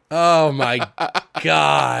Steve? Oh, my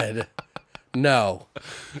God. No.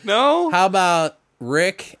 No? How about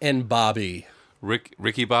Rick and Bobby?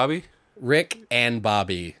 Ricky Bobby? Rick and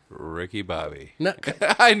Bobby. Ricky Bobby. No,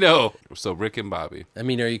 I know. So Rick and Bobby. I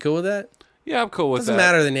mean, are you cool with that? Yeah, I'm cool with Doesn't that.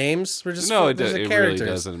 matter the names. We're just No, it there's the really characters.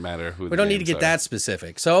 doesn't matter who. We don't need to get that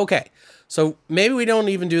specific. So okay, so maybe we don't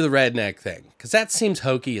even do the redneck thing because that seems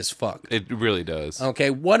hokey as fuck. It really does. Okay,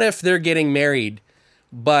 what if they're getting married,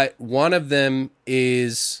 but one of them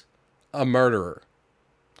is a murderer?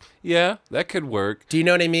 Yeah, that could work. Do you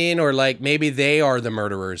know what I mean? Or like maybe they are the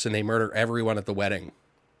murderers and they murder everyone at the wedding.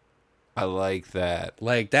 I like that.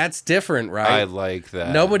 Like that's different, right? I like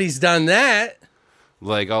that. Nobody's done that.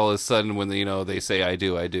 Like all of a sudden when they say I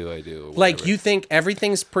do. Or Like whatever. you think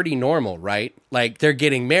everything's pretty normal, right? Like they're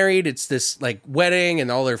getting married, it's this like wedding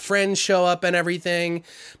and all their friends show up and everything,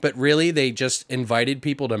 but really they just invited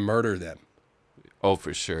people to murder them. Oh,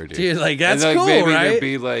 for sure, dude. Dude, like that's and, like, cool, maybe right? there'd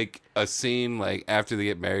be like a scene like after they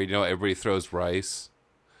get married, everybody throws rice.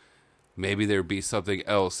 Maybe there'd be something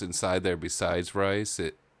else inside there besides rice.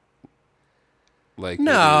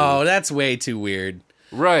 No, that's way too weird.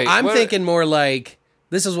 Right. I'm What- thinking more like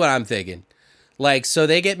this is what I'm thinking. Like so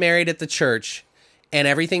they get married at the church and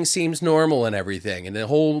everything seems normal and everything. And the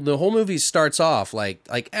whole movie starts off like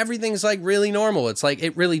everything's like really normal. It's like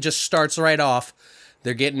it really just starts right off.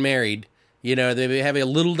 They're getting married. They have a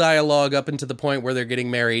little dialogue up into the point where they're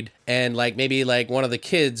getting married and like maybe like one of the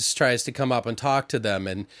kids tries to come up and talk to them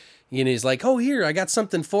and he's like, "Oh, here, I got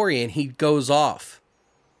something for you." And he goes off.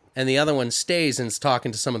 And the other one stays and is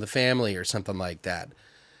talking to some of the family or something like that.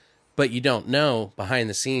 But you don't know behind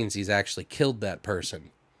the scenes he's actually killed that person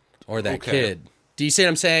or that kid. Do you see what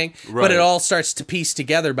I'm saying? Right. But it all starts to piece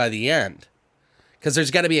together by the end. Because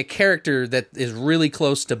there's got to be a character that is really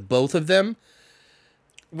close to both of them.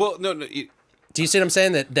 Well, no. Do you see what I'm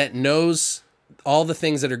saying? That knows all the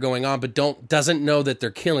things that are going on, but doesn't know that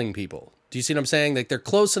they're killing people. Do you see what I'm saying? Like they're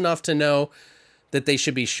close enough to know that they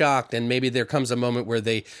should be shocked, and maybe there comes a moment where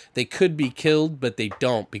they could be killed, but they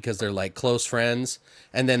don't because they're like close friends,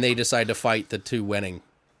 and then they decide to fight the two wedding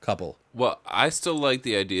couple. Well, I still like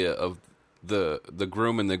the idea of the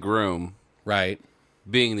groom and the groom Right.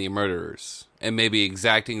 being the murderers and maybe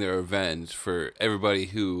exacting their revenge for everybody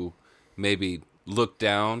who maybe looked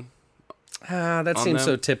down. That On seems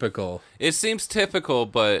them. so typical. It seems typical,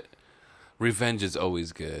 but revenge is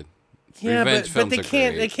always good. Yeah, Revenge but films they are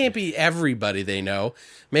can't great. they can't be everybody they know.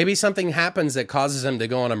 Maybe something happens that causes them to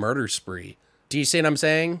go on a murder spree. Do you see what I'm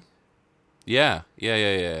saying? Yeah.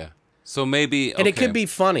 So maybe, And it could be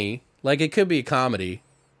funny, like it could be a comedy,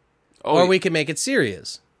 or we could make it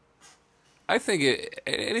serious. I think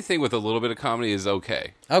anything with a little bit of comedy is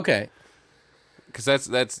okay, Okay. because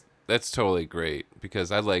that's totally great.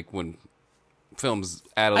 Because I like when films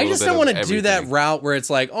add a I little just bit don't of want to do that everything. route where it's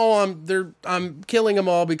like, oh, I'm killing them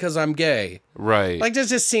all because I'm gay. Right. Like this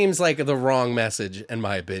just seems like the wrong message, in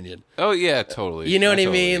my opinion. Oh yeah, totally. You know what I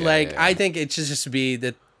Totally, mean? yeah, Like yeah. I think it should just be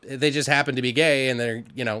that they just happen to be gay and they're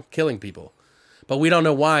killing people, but we don't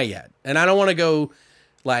know why yet. And I don't want to go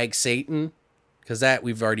like Satan because that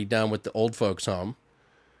we've already done with the old folks home.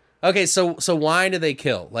 Okay, so why do they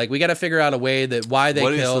kill? Like we got to figure out a way that why they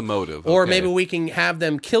What is kill. the motive? Or Okay. maybe we can have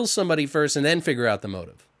them kill somebody first and then figure out the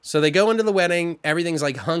motive. So they go into the wedding, everything's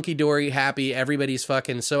like hunky dory, happy, everybody's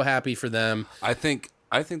fucking so happy for them. I think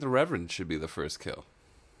the Reverend should be the first kill.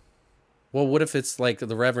 Well, what if it's like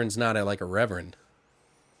the Reverend's not like a reverend?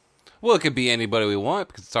 Well, it could be anybody we want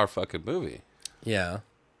because it's our fucking movie. Yeah.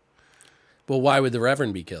 Well, why would the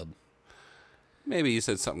Reverend be killed? Maybe you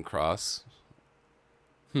said something cross.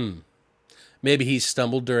 Maybe he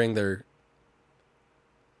stumbled during their...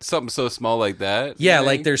 Something so small like that. Yeah, you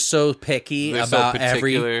like think? they're so picky They're so about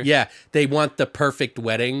particular. every... Yeah, they want the perfect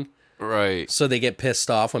wedding, Right. so they get pissed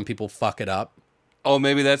off when people fuck it up. Oh,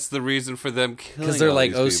 maybe that's the reason for them killing. Because they're all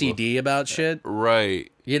like these people. OCD about shit.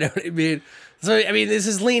 Right. You know what I mean? So, I mean, this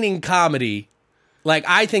is leaning comedy. Like,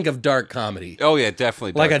 I think of dark comedy. Oh yeah,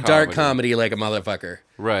 definitely. Like a dark comedy, like a motherfucker.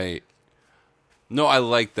 Right. No, I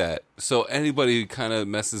like that. So anybody who kind of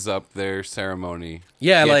messes up their ceremony,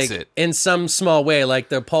 Yeah, gets like it. in some small way, like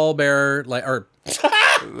the pallbearer, like or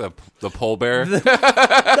The pole bear.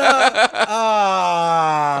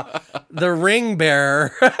 the ring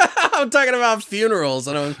bearer. I'm talking about funerals,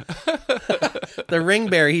 and the ring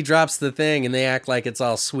bearer. He drops the thing, and they act like it's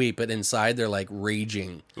all sweet, but inside they're like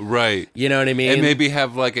raging. Right. You know what I mean? And maybe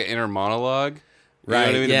have like an inner monologue. You know Right,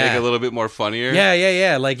 what I mean? yeah. To make it a little bit more funnier.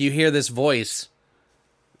 Yeah. Like you hear this voice.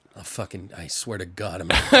 I swear to God,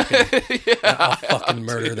 I'll fucking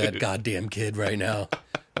murder that goddamn kid right now.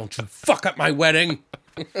 Don't you fuck up my wedding.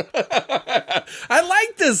 I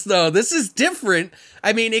like this though. This is different.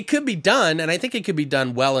 I mean, it could be done, and I think it could be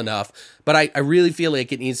done well enough, but I really feel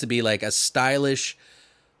like it needs to be like a stylish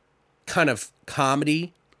kind of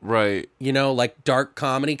comedy Right. You know, like dark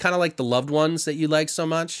comedy, kind of like The Loved Ones that you like so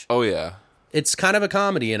much. Oh, yeah. It's kind of a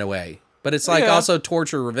comedy in a way, but it's like Yeah. also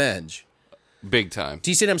torture revenge. Big time.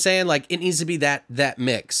 Do you see what I'm saying? Like it needs to be that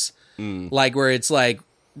mix, like where it's like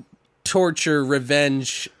torture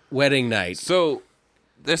revenge wedding night. So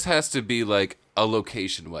this has to be like a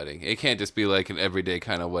location wedding. It can't just be like an everyday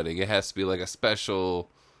kind of wedding. It has to be like a special.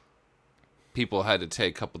 People had to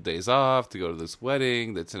take a couple days off to go to this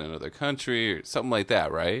wedding that's in another country or something like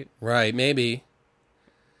that, right? Right? Maybe.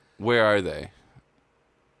 Where are they?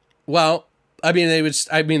 Well, I mean,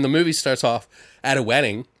 the movie starts off at a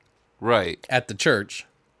wedding Right. at the church.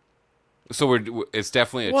 So it's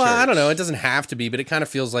definitely a Well, church. I don't know. It doesn't have to be, but it kind of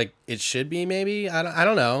feels like it should be. Maybe I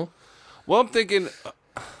don't know. Well, I'm thinking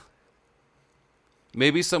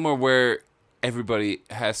maybe somewhere where everybody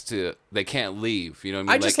they can't leave. You know what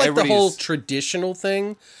I mean? I just like the whole everybody's- traditional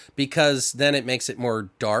thing because then it makes it more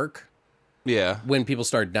dark Yeah. when people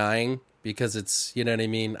start dying because it's, you know what I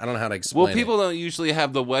mean? I don't know how to explain Well, people don't usually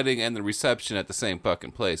have the wedding and the reception at the same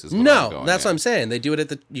fucking place. Is what I'm No, going that's at. what I'm saying. They do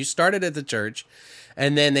it you start it at the church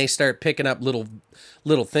and then they start picking up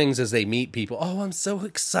little things as they meet people. Oh, I'm so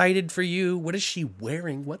excited for you. What is she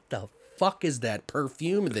wearing? What the fuck is that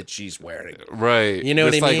perfume that she's wearing? Right. You know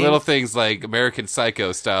what Just I like mean? little things like American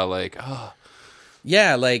Psycho style, like, oh,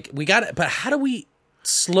 Yeah, like we got it, but how do we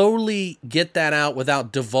slowly get that out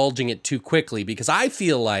without divulging it too quickly? Because I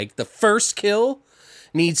feel like the first kill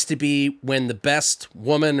needs to be when the best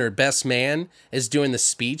woman or best man is doing the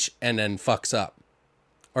speech and then fucks up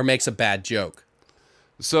or makes a bad joke.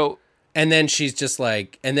 so And then she's just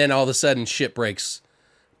like, and then all of a sudden shit breaks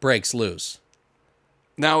loose.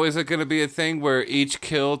 now is it going to be a thing where each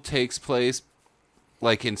kill takes place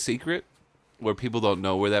like in secret, where people don't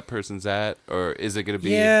know where that person's at, or is it going to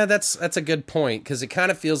be? Yeah, that's a good point because it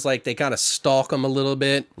kind of feels like they kind of stalk them a little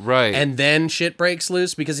bit, Right. And then shit breaks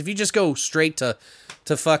loose. Because if you just go straight to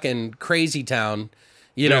fucking Crazy Town,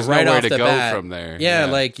 you There's know, right nowhere off to the go bat, from there. Yeah,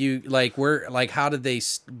 Yeah. how did they?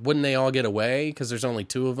 Wouldn't they all get away? Because there's only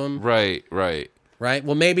two of them, Right. right?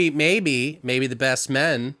 Well, maybe the best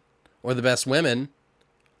men or the best women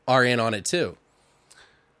are in on it too.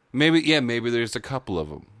 Maybe there's a couple of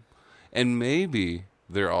them, and maybe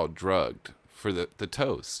they're all drugged for the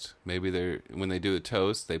toast. Maybe when they do the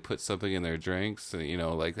toast, they put something in their drinks, and you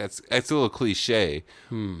know, like that's a little cliche.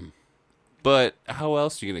 But how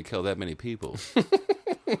else are you going to kill that many people? You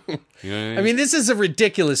know what I mean? I mean, this is a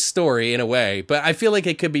ridiculous story in a way, but I feel like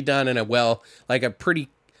it could be done in a pretty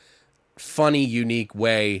funny, unique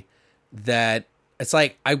way that it's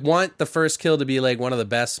like, I want the first kill to be like one of the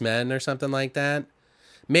best men or something like that.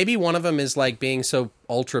 Maybe one of them is like being so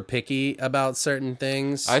ultra picky about certain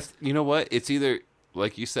things. You know what? It's either,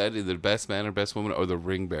 like you said, either the best man or best woman or the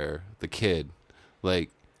ring bearer, the kid. Like,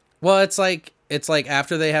 Well, it's like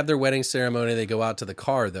after they have their wedding ceremony, they go out to the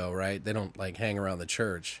car though, right? They don't like hang around the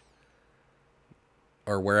church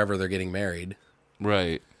or wherever they're getting married.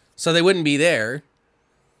 right. So they wouldn't be there.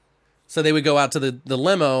 So they would go out to the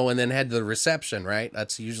limo and then head to the reception, right?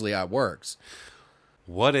 That's usually how it works.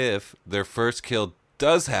 What if their first kill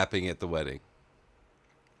does happen at the wedding?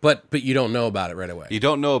 But you don't know about it right away. You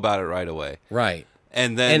don't know about it right away. Right.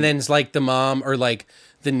 And then It's like the mom or like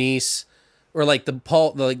the niece or like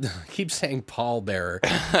I keep saying pallbearer.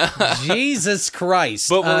 Jesus Christ.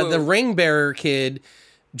 But- the ring bearer kid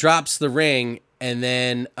drops the ring and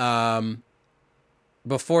then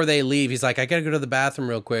before they leave, he's like, I gotta go to the bathroom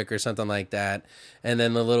real quick or something like that. And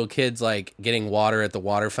then the little kid's like getting water at the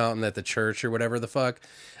water fountain at the church or whatever the fuck.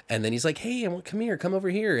 And then he's like, hey, come over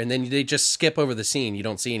here. And then they just skip over the scene. You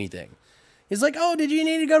don't see anything. He's like, oh, did you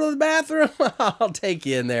need to go to the bathroom? I'll take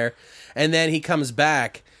you in there. And then he comes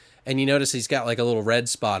back and you notice he's got like a little red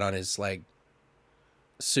spot on his like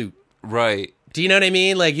suit. right. Do you know what I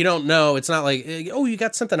mean? Like, you don't know. It's not like, oh, you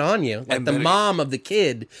got something on you. Like, And the then- mom of the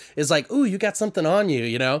kid is like, oh, you got something on you,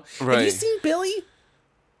 you know? Have you Right. seen Billy?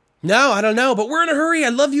 No, I don't know, but we're in a hurry. I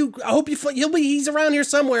love you. I hope he's around here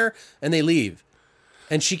somewhere. And they leave.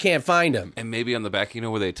 And she can't find him. And maybe on the back, you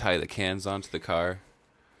know where they tie the cans onto the car?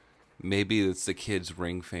 Maybe it's the kid's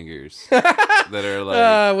ring fingers that are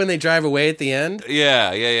like, When they drive away at the end,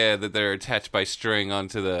 yeah, that they're attached by string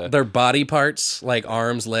onto the. their body parts, like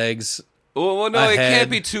arms, legs. Well, no, it head. can't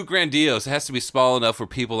be too grandiose. It has to be small enough where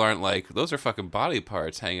people aren't like, those are fucking body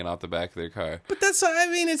parts hanging off the back of their car. But that's, I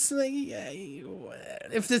mean, it's like,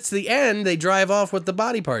 if it's the end, they drive off with the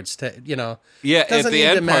body parts, you know. Yeah, at Doesn't the need to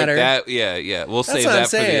end part, matter. yeah. We'll save what I'm that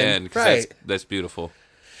for the saying. end because Right. that's beautiful.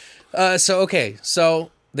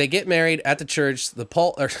 So they get married at the church.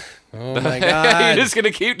 Oh my God. You're just going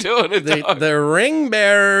to keep doing it, dog. The ring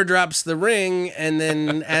bearer drops the ring, and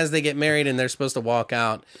then as they get married and they're supposed to walk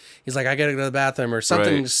out, he's like, I gotta go to the bathroom, or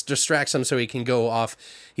something distracts him so he can go off.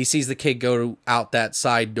 He sees the kid go out that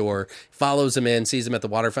side door, follows him in, sees him at the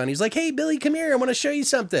water fountain. He's like, hey, Billy, come here. I want to show you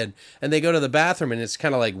something. And they go to the bathroom, and it's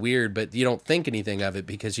kind of like weird, but you don't think anything of it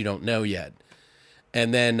because you don't know yet.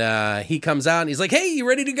 And then he comes out, and he's like, hey, you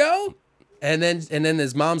ready to go? And then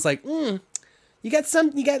his mom's like, you got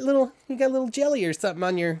little jelly or something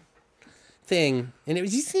on your thing. And it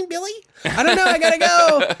was, you seen Billy? I don't know, I gotta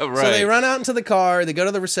go. Right. So they run out into the car, they go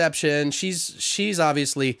to the reception. She's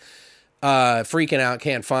obviously freaking out,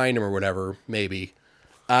 can't find him or whatever, maybe.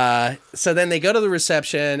 So then they go to the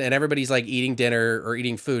reception, and everybody's like eating dinner or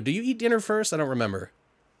eating food. Do you eat dinner first? I don't remember.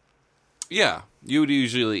 Yeah, you would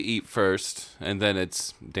usually eat first, and then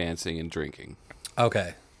it's dancing and drinking.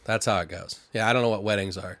 Okay, that's how it goes. Yeah, I don't know what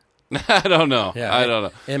weddings are. I don't know. Yeah, I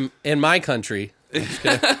don't know. In my country.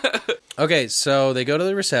 Okay, so they go to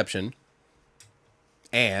the reception,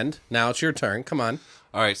 and now it's your turn. Come on.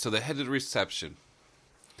 All right, so they head to the reception.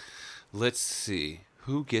 Let's see.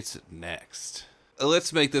 Who gets it next?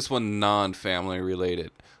 Let's make this one non-family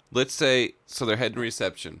related. Let's say, so they're heading to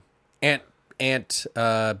reception. Aunt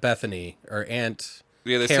Bethany or Aunt...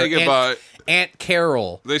 Yeah, they say goodbye. Aunt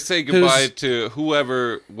Carol. They say goodbye to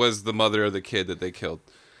whoever was the mother of the kid that they killed.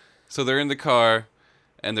 So they're in the car,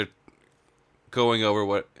 and they're going over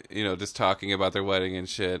what, just talking about their wedding and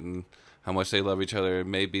shit, and how much they love each other. And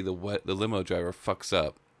maybe the limo driver fucks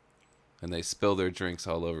up, and they spill their drinks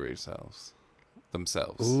all over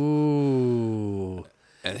themselves. Ooh.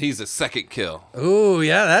 And he's a second kill. Ooh,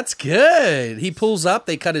 yeah, that's good. He pulls up,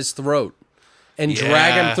 they cut his throat, and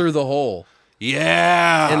drag him through the hole.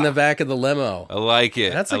 Yeah. In the back of the limo. I like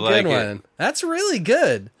it. That's a good one. That's really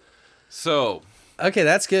good. So. Okay,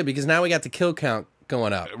 that's good, because now we got the kill count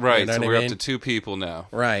going up. Right, You know so what we're I mean? up to 2 people now.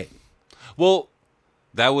 Right. Well,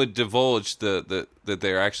 that would divulge that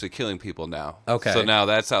they're actually killing people now. Okay. So now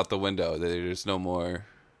that's out the window. There's no more,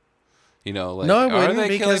 like, No, it are wouldn't,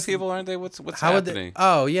 they killing because people? Aren't they? What's How would happening?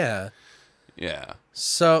 oh, yeah. Yeah.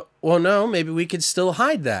 So, well, no, maybe we could still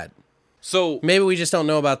hide that. So Maybe we just don't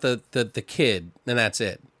know about the kid, and that's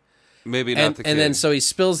it. maybe not the kid. And then so he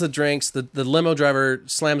spills the drinks. The limo driver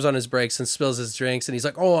slams on his brakes and spills his drinks. And he's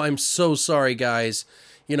like, oh, I'm so sorry, guys.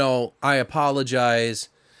 I apologize.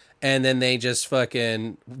 And then they just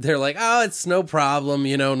they're like, oh, it's no problem.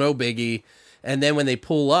 No biggie. And then when they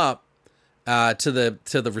pull up to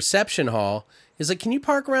the reception hall, he's like, can you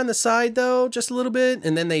park around the side, though, just a little bit?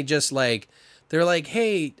 And then they just they're like,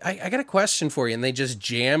 hey, I got a question for you. And they just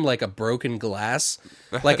jam like a broken glass,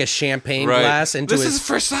 like a champagne glass into this his... is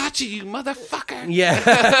Versace, you motherfucker.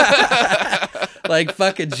 Yeah. Like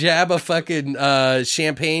jab a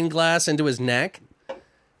champagne glass into his neck.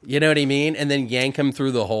 You know what I mean? And then yank him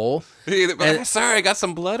through the hole. Sorry, I got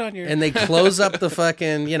some blood on your... And they close up the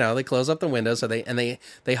they close up the window, so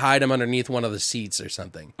they hide him underneath one of the seats or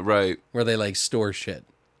something. Right. Where they store shit.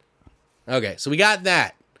 Okay, so we got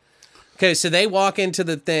that. Okay, so they walk into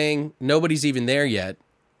the thing. Nobody's even there yet.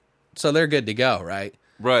 So they're good to go, right?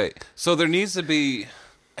 Right. So there needs to be...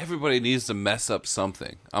 Everybody needs to mess up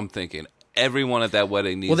something, I'm thinking. Everyone at that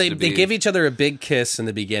wedding needs to be... Well, they give each other a big kiss in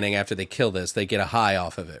the beginning after they kill this. They get a high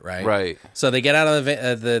off of it, right? Right. So they get out of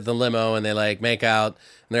the limo, and they, make out,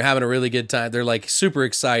 and they're having a really good time. They're, super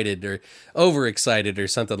excited or overexcited or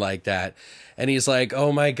something like that. And he's like,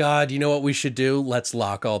 oh, my God, you know what we should do? Let's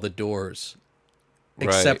lock all the doors.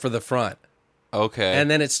 Except for the front. Okay. And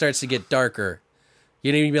then it starts to get darker.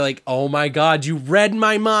 You'd be like, oh my God, you read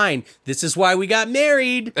my mind. This is why we got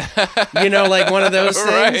married. Like one of those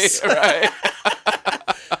things. Right.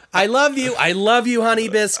 I love you, honey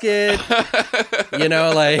biscuit.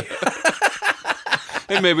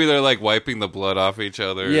 And maybe they're wiping the blood off each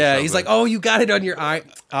other. Yeah, he's like, oh, you got it on your eye.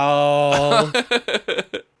 Oh.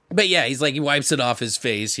 But yeah, he's like, he wipes it off his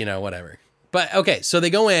face, whatever. But okay, so they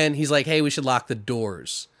go in. He's like, hey, we should lock the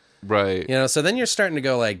doors. Right. So then you're starting to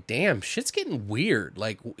go damn, shit's getting weird.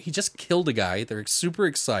 He just killed a guy. They're super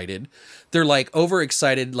excited. They're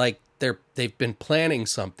overexcited. They've been planning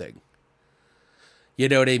something. You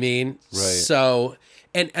know what I mean? Right. So,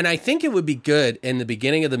 and I think it would be good in the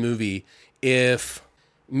beginning of the movie if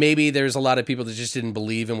maybe there's a lot of people that just didn't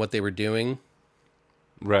believe in what they were doing.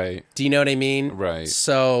 Right. Do you know what I mean? Right.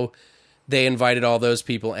 So they invited all those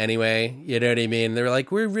people anyway. You know what I mean? They're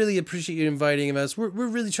like, we really appreciate you inviting us. We're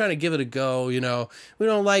really trying to give it a go. We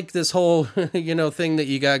don't like this whole, thing that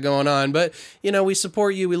you got going on, but, we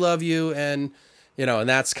support you. We love you. And, and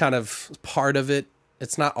that's kind of part of it.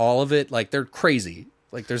 It's not all of it. They're crazy.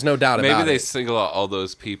 Like, there's no doubt Maybe about they it. single out all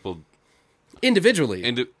those people. Individually.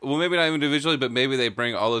 Well, maybe not individually, but maybe they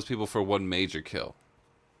bring all those people for one major kill.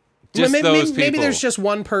 Well, Just those people. maybe there's just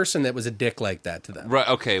one person that was a dick like that to them. Right,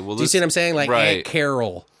 okay. Well, Do you see what I'm saying? Like right. Aunt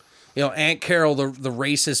Carol. You know, Aunt Carol, the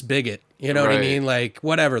racist bigot. You know what I Right. mean? Like,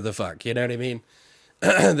 whatever the fuck. You know what I mean?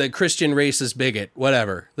 The Christian racist bigot.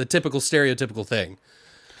 Whatever. The typical stereotypical thing.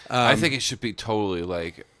 I think it should be totally,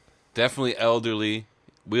 like, definitely elderly,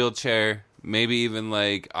 wheelchair, maybe even,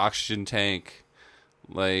 like, oxygen tank,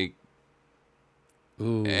 like,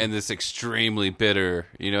 Ooh. and this extremely bitter,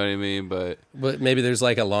 you know what I mean? But Maybe there's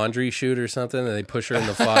like a laundry chute or something, and they push her in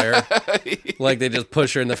the fire. Like, they just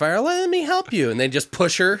push her in the fire. Let me help you. And they just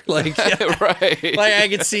push her. Like, yeah. right. Like, I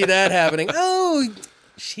could see that happening. Oh,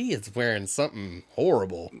 she is wearing something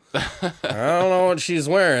horrible. I don't know what she's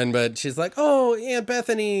wearing, but she's like, oh, Aunt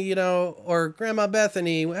Bethany, you know, or Grandma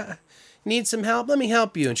Bethany, need some help? Let me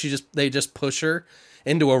help you. And they just push her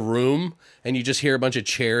into a room, and you just hear a bunch of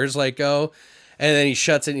chairs, like, go. And then he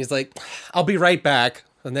shuts it, and he's like, I'll be right back.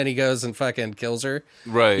 And then he goes and fucking kills her.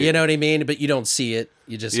 Right. You know what I mean? But you don't see it.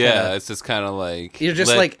 You just It's just kind of like... you're just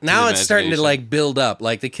led like, to now the it's starting to, imagination. like, build up.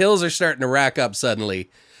 Like, the kills are starting to rack up suddenly.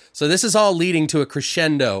 So this is all leading to a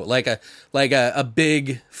crescendo, like a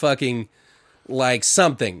big fucking, like,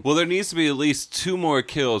 something. Well, there needs to be at least 2 more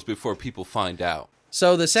kills before people find out.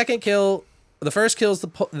 So the first kill's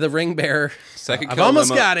the ring bearer. Second I've kill, almost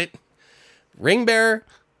limo- got it. Ring bearer,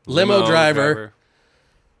 limo driver,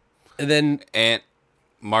 and then Aunt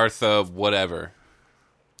Martha, whatever.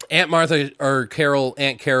 Aunt Martha or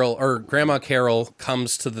Aunt Carol or Grandma Carol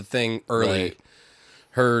comes to the thing early. Right.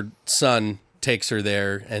 Her son takes her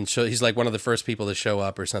there, and he's like one of the first people to show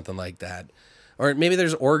up or something like that. Or maybe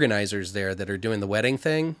there's organizers there that are doing the wedding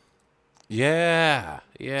thing. Yeah.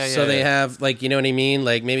 So they have, like, you know what I mean?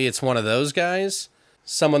 Like, maybe it's one of those guys,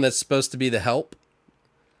 someone that's supposed to be the help,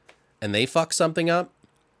 and they fuck something up.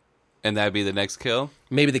 And that'd be the next kill?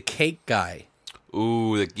 Maybe the cake guy.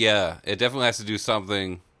 Ooh, yeah. It definitely has to do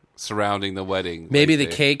something surrounding the wedding. Maybe right the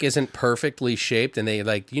there. cake isn't perfectly shaped, and they,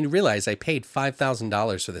 like, you realize I paid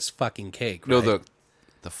 $5,000 for this fucking cake, right? No,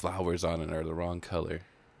 the flowers on it are the wrong color.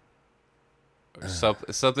 Or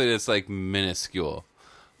something that's, like, minuscule.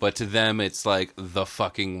 But to them, it's, like, the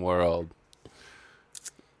fucking world.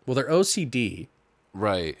 Well, they're OCD,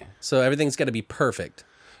 Right. so everything's got to be perfect.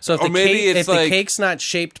 So if, Or maybe it's if the like- cake's not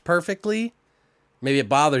shaped perfectly, maybe it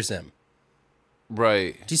bothers him.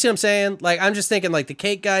 Right. Do you see what I'm saying? Like, I'm just thinking, like, the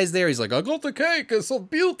cake guy's there. He's like, I got the cake. It's a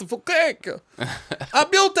beautiful cake. A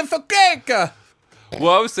beautiful cake. Well,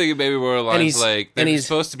 I was thinking maybe more lines he's- like, and they're he's-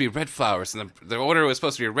 supposed to be red flowers, and the order was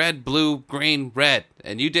supposed to be red, blue, green, red.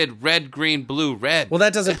 And you did red, green, blue, red. Well,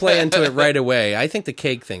 that doesn't play into it right away. I think the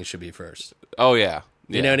cake thing should be first. Oh, yeah.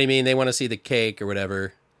 You know what I mean? They want to see the cake or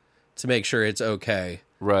whatever to make sure it's okay.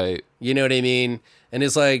 Right. You know what I mean? And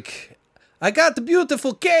it's like, I got the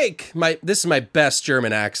beautiful cake. This is my best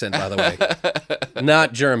German accent, by the way.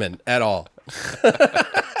 Not German at all.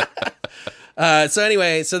 So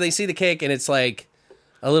anyway, so they see the cake and it's like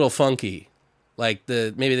a little funky. Like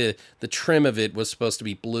maybe the trim of it was supposed to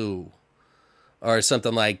be blue or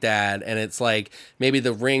something like that. And it's like maybe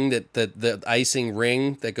the ring the icing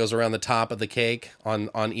ring that goes around the top of the cake on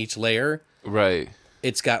each layer, Right.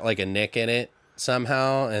 it's got like a nick in it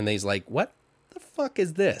somehow. And he's like, what the fuck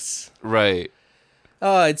is this? Right.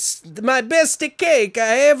 Oh, it's my best cake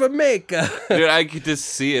I ever make. Dude, I could just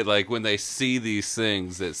see it, like, when they see these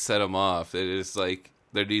things that set them off. It is like,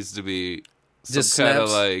 there needs to be some Just kind of,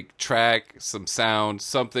 snaps. like, track, some sound,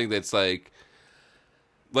 something that's, like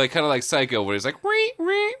kind of like Psycho, where it's like, ree,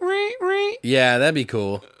 ree, ree, ree. Yeah, that'd be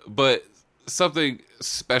cool. But something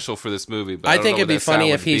special for this movie. But I don't think know it'd what be that sound funny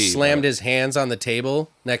if would he be, slammed but- his hands on the table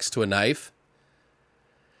next to a knife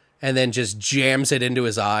and then just jams it into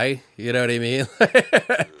his eye. You know what I mean?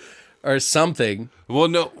 Or something. Well,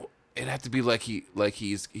 no, it'd have to be like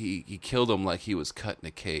he killed him like he was cutting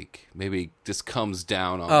a cake. Maybe he just comes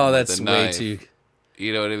down on him Oh, with that's a way knife. too.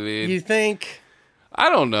 You know what I mean? You think? I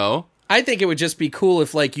don't know. I think it would just be cool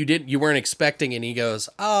if, like, you weren't expecting, and he goes,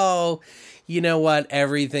 "Oh, you know what?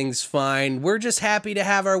 Everything's fine. We're just happy to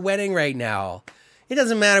have our wedding right now. It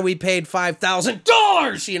doesn't matter. We paid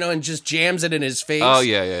 $5,000, you know," and just jams it in his face. Oh,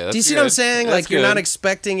 yeah. Do you That's see what I'm good. saying? That's Like, you're not good.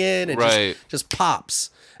 expecting it. It Right. just pops,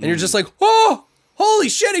 and you're just like, "Oh, holy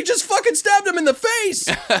shit! He just fucking stabbed him in the face."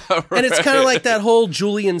 And it's kind of like that whole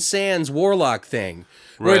Julian Sands warlock thing,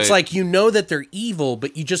 where it's Right. like, you know that they're evil,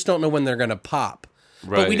 but you just don't know when they're gonna pop.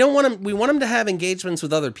 But we Right. don't want them. We want them to have engagements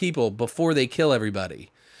with other people before they kill everybody.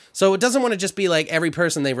 So it doesn't want to just be like every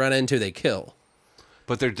person they run into they kill.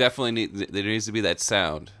 But there needs to be that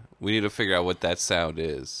sound. We need to figure out what that sound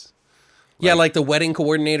is. Yeah, like the wedding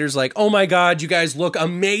coordinator's like, oh my God, you guys look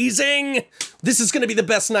amazing. This is going to be the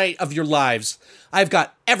best night of your lives. I've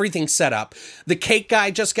got everything set up. The cake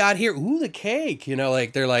guy just got here. Ooh, the cake. You know,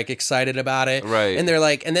 like they're like excited about it. Right. And they're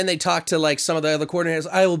like, and then they talk to like some of the other coordinators.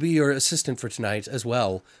 I will be your assistant for tonight as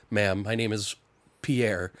well, ma'am. My name is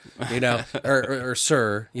Pierre, you know, or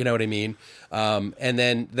sir, you know what I mean? And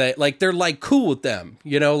then they're like cool with them,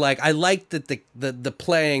 you know, like I like that the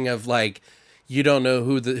playing of like, you don't know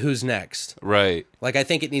who's next. Right. Like, I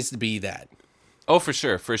think it needs to be that. Oh, for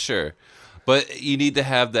sure. But you need to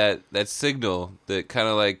have that signal that kind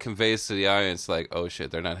of like conveys to the audience, like, oh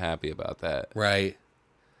shit, they're not happy about that. Right.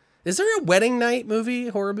 Is there a wedding night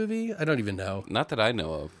horror movie? I don't even know. Not that I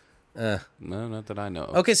know of. No, not that I know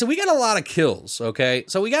of. Okay, so we got a lot of kills, okay?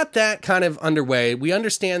 So we got that kind of underway. We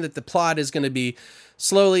understand that the plot is going to be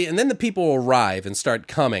slowly, and then the people will arrive and start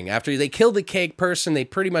coming. After they kill the cake person, they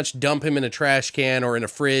pretty much dump him in a trash can or in a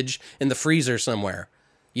fridge, in the freezer somewhere.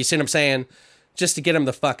 You see what I'm saying? Just to get him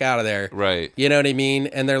the fuck out of there. Right. You know what I mean?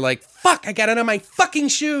 And they're like, fuck, I got it on my fucking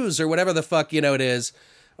shoes, or whatever the fuck, you know, it is.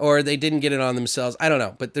 Or they didn't get it on themselves. I don't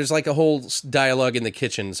know. But there's like a whole dialogue in the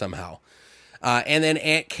kitchen somehow. And then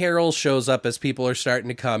Aunt Carol shows up as people are starting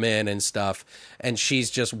to come in and stuff. And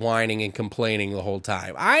she's just whining and complaining the whole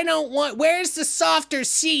time. Where's the softer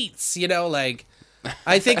seats? You know, like,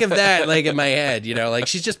 I think of that like in my head, you know, like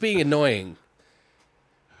she's just being annoying.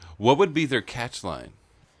 What would be their catch line?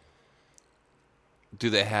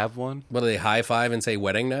 Do they have one? What do they high five and say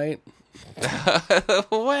wedding night?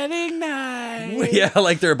 Wedding night. Yeah,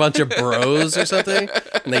 like they're a bunch of bros or something.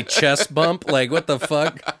 And they chest bump. Like, what the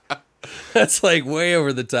fuck? That's like way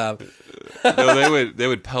over the top. No, they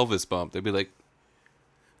would pelvis bump. They'd be like,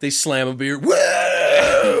 they slam a beer. Woo!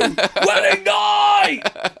 Wedding night!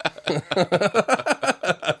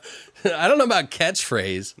 I don't know about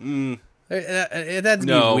catchphrase. That'd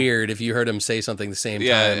be weird if you heard him say something the same time.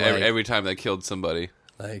 Yeah, like, every time they killed somebody.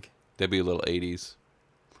 Like, they'd be a little 80s.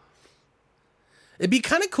 It'd be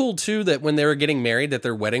kind of cool, too, that when they were getting married, that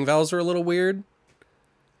their wedding vows were a little weird.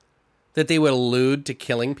 That they would allude to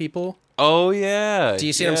killing people. Oh, yeah. Do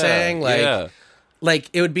you see what I'm saying? Like,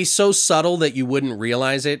 it would be so subtle that you wouldn't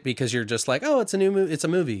realize it because you're just like, oh, it's a new movie. It's a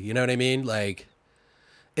movie. You know what I mean? Like,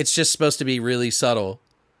 it's just supposed to be really subtle.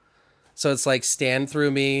 So it's like, stand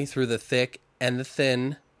through me, through the thick and the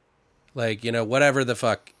thin. Like, you know, whatever the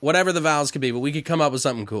vows could be, but we could come up with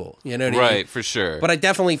something cool. You know what I mean? Right, for sure. But I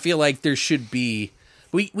definitely feel like there should be,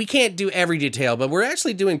 we can't do every detail, but we're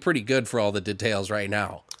actually doing pretty good for all the details right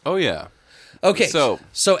now. Oh, yeah. Okay, so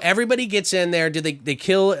everybody gets in there. They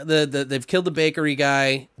kill they've killed the bakery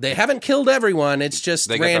guy. They haven't killed everyone. It's just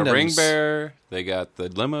they randoms. got the ring bearer. They got the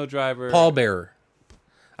limo driver. Pallbearer.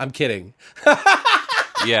 I'm kidding.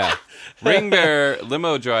 Yeah. Ring bearer,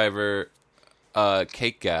 limo driver,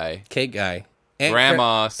 cake guy.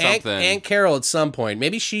 Grandma, something. Aunt Carol at some point.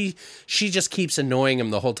 Maybe she just keeps annoying him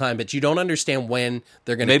the whole time, but you don't understand when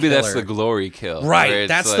they're going to kill her. Maybe that's the glory kill. Right.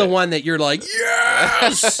 That's like, the one that you're like,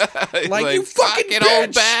 yes! like, you fucking bitch!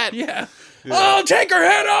 Old bat. Yeah. Oh, take her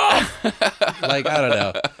head off! Like, I don't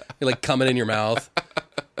know. You're like coming in your mouth.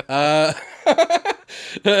 Well,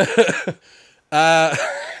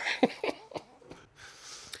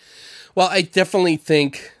 I definitely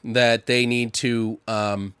think that they need to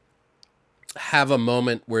have a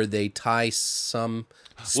moment where they tie some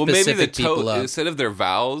specific people up. Instead of their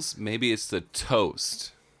vows, maybe it's the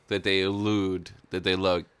toast that they allude that they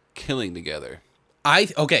love killing together.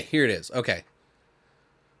 Okay, here it is. Okay.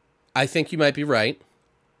 I think you might be right,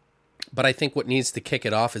 but I think what needs to kick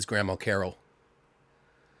it off is Grandma Carol.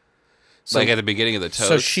 So, like at the beginning of the toast?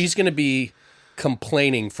 So she's going to be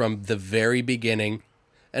complaining from the very beginning.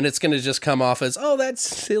 And it's going to just come off as, oh, that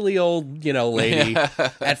silly old, lady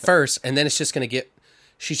at first. And then it's just going to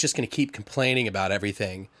she's just going to keep complaining about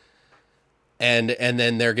everything. And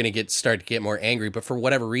then they're going to start to get more angry. But for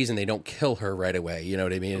whatever reason, they don't kill her right away. You know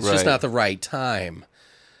what I mean? It's just not the right time.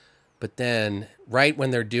 But then right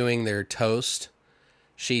when they're doing their toast,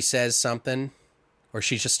 she says something, or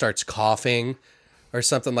she just starts coughing or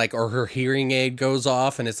something like, or her hearing aid goes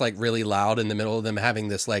off and it's like really loud in the middle of them having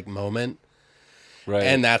this like moment. Right.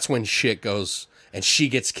 And that's when shit goes, and she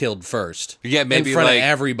gets killed first. Yeah, maybe in front like of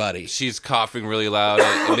everybody. She's coughing really loud,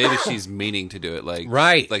 and maybe she's meaning to do it,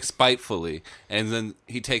 like spitefully. And then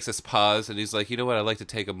he takes this pause, and he's like, "You know what? I'd like to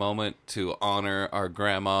take a moment to honor our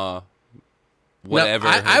grandma." Whatever.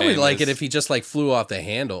 No, I would like it if he just like flew off the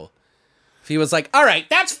handle. If he was like, "All right,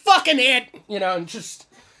 that's fucking it," and just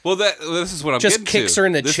this is what I'm just getting kicks to. her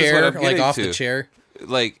in the This chair, like off the chair.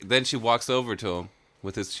 Like then she walks over to him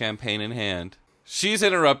with his champagne in hand. she's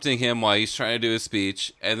interrupting him while he's trying to do his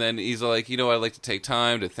speech, and then he's like, you know, I'd like to take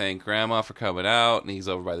time to thank Grandma for coming out, and he's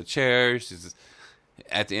over by the chair. She's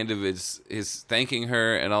at the end of his thanking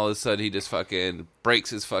her, and all of a sudden he just fucking breaks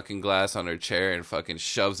his fucking glass on her chair and fucking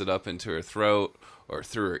shoves it up into her throat or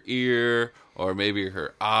through her ear or maybe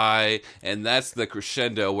her eye, and that's the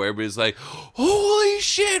crescendo where everybody's like, holy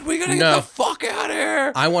shit, we gotta get the fuck out of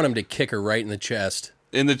here. I want him to kick her right in the chest.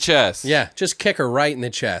 In the chest. Yeah, just kick her right in the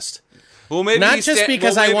chest. Well, maybe not just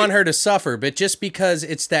because I want her to suffer, but just because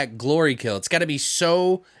it's that glory kill. It's got to be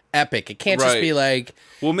so epic. It can't just be like,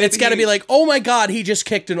 it's got to be like, oh my God, he just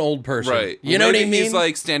kicked an old person. Right. You know what I mean? He's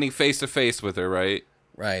like standing face to face with her, right?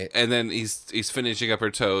 Right. And then he's finishing up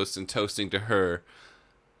her toast and toasting to her.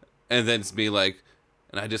 And then it's me like,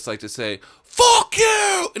 and I just like to say, fuck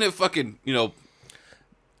you! And it fucking, you know.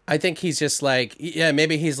 I think he's just like, yeah,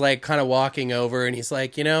 maybe he's like kind of walking over and he's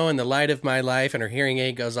like, you know, in the light of my life, and her hearing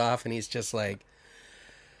aid goes off and he's just like,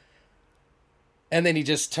 and then he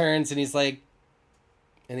just turns and he's like,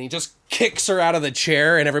 and he just kicks her out of the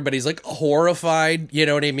chair and everybody's like horrified. You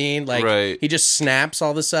know what I mean? Like he just snaps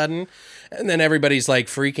all of a sudden and then everybody's like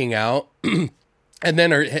freaking out. And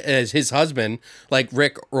then his husband, like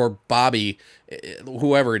Rick or Bobby,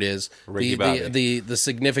 whoever it is, the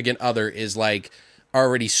significant other is like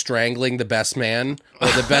already strangling the best man or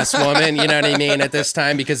the best woman, you know what I mean, at this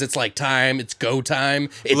time, because it's like time, it's go time,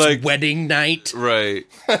 it's like, wedding night. Right.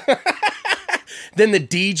 Then the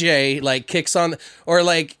DJ like kicks on, or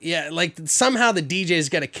like, yeah, like somehow the DJ's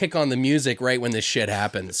got to kick on the music right when this shit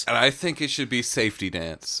happens. And I think it should be Safety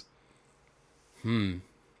Dance.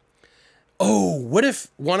 Oh, what if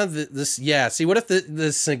one of what if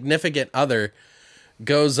the significant other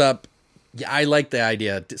goes up? Yeah, I like the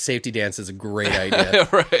idea. Safety Dance is a great idea.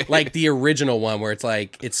 Right. Like the original one where it's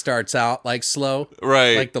like, it starts out like slow.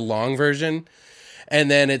 Right. Like the long version. And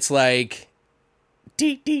then it's like,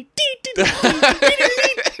 like,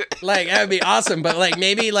 that would be awesome. But like,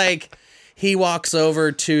 maybe like he walks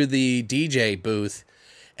over to the DJ booth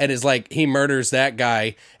and is like, he murders that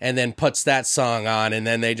guy and then puts that song on and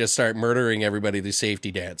then they just start murdering everybody through Safety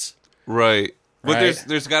Dance. Right. But right?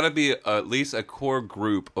 there's got to be at least a core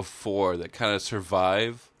group of 4 that kind of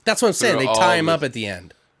survive. That's what I'm saying. They tie him up at the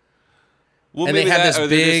end. Well, and they have this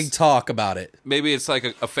big talk about it. Maybe it's like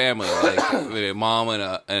a family, like a mom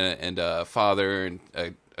and a father and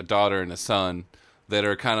a daughter and a son that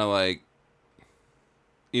are kind of like,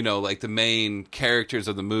 you know, like the main characters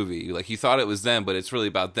of the movie. Like you thought it was them, but it's really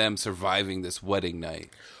about them surviving this wedding night.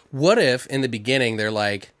 What if in the beginning they're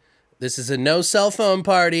like, this is a no cell phone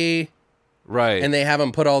party. Right. And they have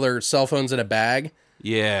them put all their cell phones in a bag.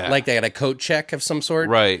 Yeah. Like they got a coat check of some sort.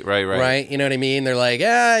 Right. Right? You know what I mean? They're like,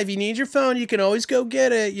 if you need your phone, you can always go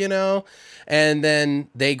get it, you know? And then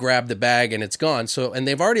they grab the bag and it's gone. So, and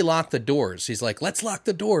they've already locked the doors. He's like, let's lock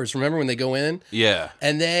the doors. Remember when they go in? Yeah.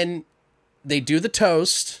 And then they do the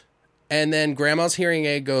toast. And then Grandma's hearing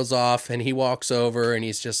aid goes off and he walks over and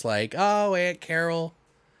he's just like, oh, Aunt Carol.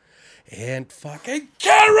 Aunt fucking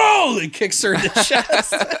Carol! He kicks her in the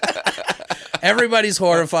chest. Everybody's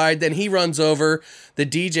horrified. Then he runs over. The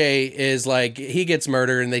DJ is like, he gets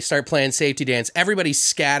murdered and they start playing Safety Dance. Everybody's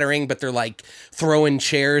scattering, but they're like throwing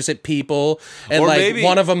chairs at people. And or like maybe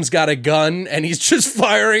one of them's got a gun and he's just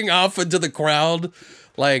firing off into the crowd.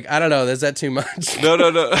 Like, I don't know. Is that too much?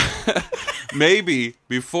 No. Maybe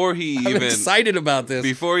before he I'm excited about this.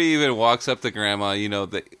 Before he even walks up to Grandma, you know,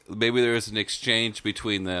 maybe there was an exchange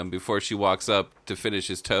between them before she walks up to finish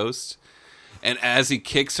his toast. And as he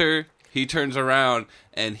kicks her, he turns around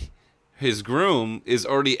and his groom is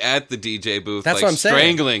already at the DJ booth. That's like what I'm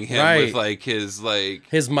strangling saying. him Right. with like his mic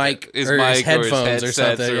his or his headphones or or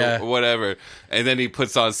something, or whatever. And then he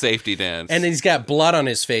puts on Safety Dance. And he's got blood on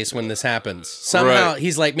his face when this happens. Somehow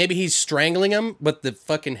he's like, maybe he's strangling him with the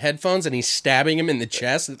fucking headphones and he's stabbing him in the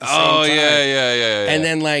chest at the same time. Yeah. And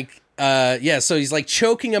then like, so he's like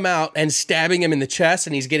choking him out and stabbing him in the chest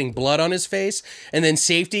and he's getting blood on his face. And then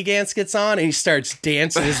Safety Dance gets on and he starts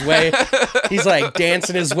dancing his way. He's like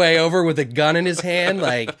dancing his way over with a gun in his hand.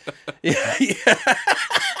 Like, yeah.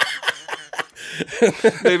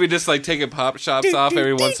 Maybe just like taking pop shops off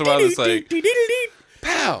every once in a while. It's like,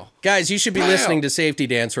 pow. Guys, you should be listening to Safety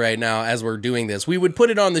Dance right now as we're doing this. We would put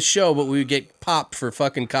it on the show, but we would get popped for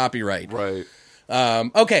fucking copyright. Right.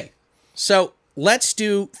 Okay, so let's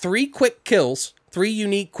do 3 quick kills, 3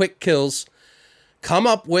 unique quick kills. Come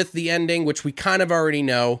up with the ending, which we kind of already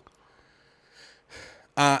know.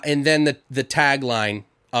 And then the tagline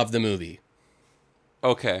of the movie.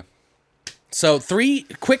 Okay. So 3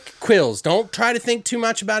 quick kills. Don't try to think too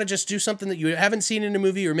much about it. Just do something that you haven't seen in a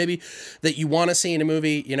movie or maybe that you want to see in a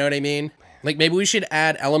movie. You know what I mean? Like maybe we should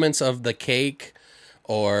add elements of the cake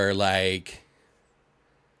or like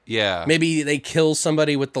Yeah. maybe they kill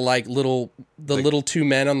somebody with the little two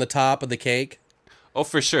men on the top of the cake. Oh,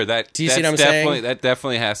 for sure. Do you see what I'm saying? That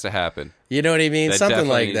definitely has to happen. You know what I mean? That Something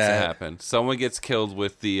definitely like needs that. to happen. Someone gets killed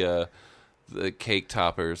with the cake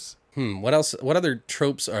toppers. What else? What other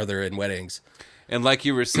tropes are there in weddings? And like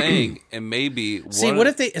you were saying, and maybe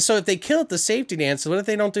if they kill at the safety dance, what if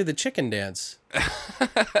they don't do the chicken dance?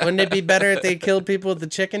 Wouldn't it be better if they killed people with the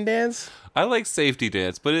chicken dance? I like safety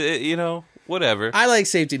dance, but whatever. I like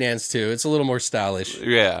safety dance too. It's a little more stylish.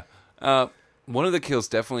 Yeah. One of the kills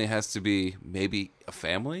definitely has to be maybe a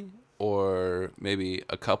family or maybe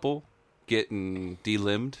a couple getting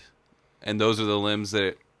delimbed. And those are the limbs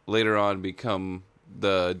that later on become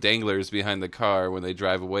the danglers behind the car when they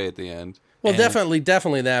drive away at the end. Well, definitely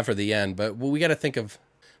that for the end. But we got to think of,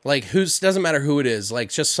 like, doesn't matter who it is. Like,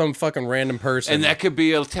 just some fucking random person. And that could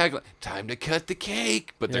be a tagline, time to cut the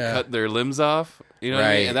cake. But they're cutting their limbs off. You know what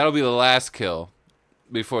I mean? And that'll be the last kill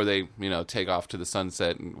before they, take off to the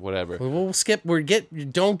sunset and whatever. We'll skip.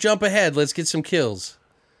 Don't jump ahead. Let's get some kills.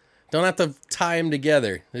 Don't have to tie them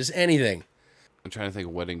together. There's anything. I'm trying to think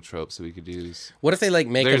of wedding tropes that we could use. What if they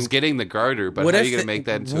make? There's getting the garter, but how are you going to make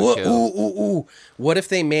that into a kill? Ooh. What if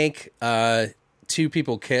they make two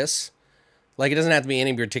people kiss? Like, it doesn't have to be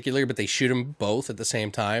any particular, but they shoot them both at the same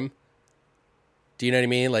time. Do you know what I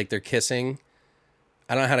mean? Like, they're kissing.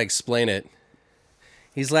 I don't know how to explain it.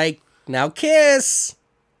 He's like, now kiss.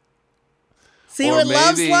 See what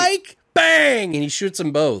love's like? Bang! And he shoots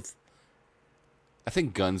them both. I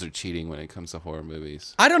think guns are cheating when it comes to horror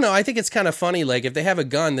movies. I don't know. I think it's kind of funny. Like, if they have a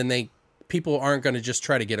gun, then people aren't going to just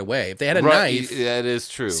try to get away. If they had a knife... That is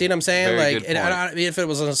true. See what I'm saying? Very like, if it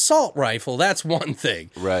was an assault rifle, that's one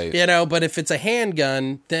thing. Right. But if it's a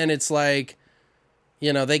handgun, then it's like,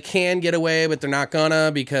 they can get away, but they're not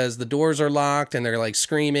gonna because the doors are locked and they're, like,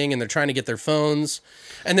 screaming and they're trying to get their phones.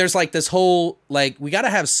 And there's, like, this whole, like, we got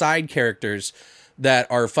to have side characters that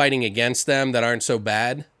are fighting against them that aren't so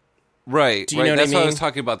bad. Right. Do you know what I mean? That's why I was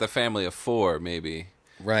talking about the family of four, maybe.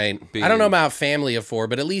 Right. I don't know about family of four,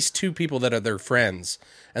 but at least two people that are their friends.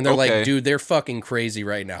 And they're like, dude, they're fucking crazy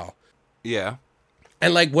right now. Yeah.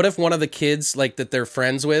 And, like, what if one of the kids, like, that they're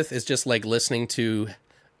friends with is just, like, listening to,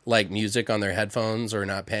 like, music on their headphones or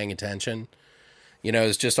not paying attention?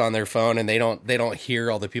 It's just on their phone and they don't hear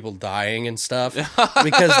all the people dying and stuff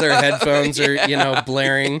because their headphones are,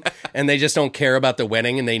 blaring and they just don't care about the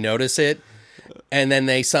wedding and they notice it. And then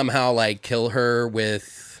they somehow, like, kill her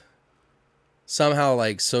with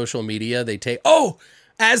social media. They take... Oh!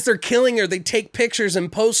 As they're killing her, they take pictures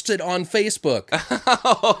and post it on Facebook.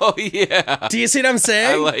 Oh, yeah. Do you see what I'm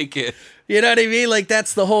saying? I like it. You know what I mean? Like,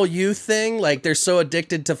 that's the whole youth thing. Like, they're so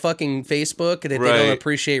addicted to fucking Facebook and they don't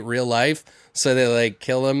appreciate real life. So they, like,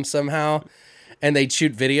 kill them somehow. And they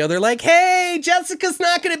shoot video. They're like, hey, Jessica's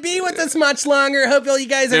not going to be with us much longer. Hope all you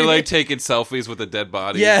guys are... They're, like, taking selfies with a dead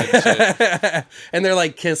body. Yeah. And shit. And they're,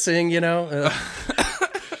 like, kissing,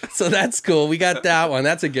 So that's cool. We got that one.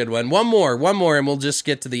 That's a good one. One more, and we'll just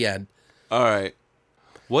get to the end. All right.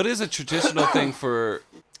 What is a traditional thing for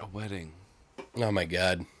a wedding? Oh, my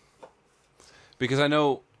God. Because I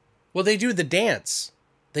know... Well, they do the dance.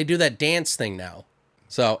 They do that dance thing now.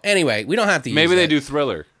 So, anyway, we don't have to use Maybe they that. do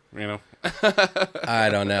Thriller, I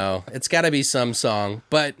don't know. It's got to be some song.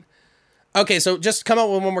 But, okay, so just come up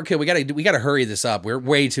with one more kill. We gotta hurry this up. We're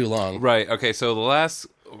way too long. Right. Okay, so the last...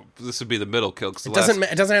 This would be the middle kill. It doesn't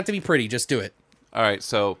have to be pretty. Just do it. All right,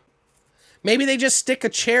 so... Maybe they just stick a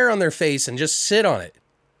chair on their face and just sit on it.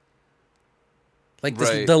 Like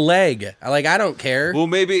the leg. Like, I don't care. Well,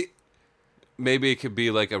 maybe it could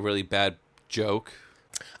be like a really bad joke.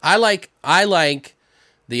 I like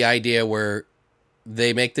the idea where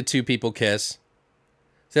they make the two people kiss.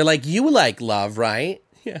 They're like, you like love, right?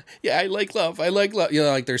 Yeah, I like love. Like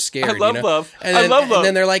they're scared. I love love. And then, I love love. And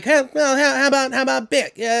then they're like, hey, well, how about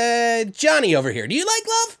Bick? Johnny over here. Do you like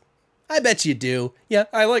love? I bet you do. Yeah,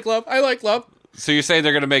 I like love. So you're saying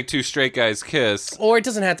they're going to make two straight guys kiss? Or it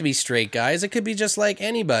doesn't have to be straight guys. It could be just like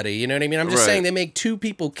anybody. You know what I mean? I'm just saying they make two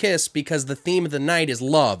people kiss because the theme of the night is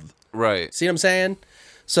love. Right. See what I'm saying?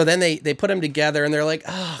 So then they put them together and they're like,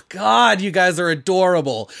 oh, God, you guys are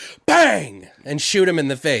adorable. Bang! And shoot him in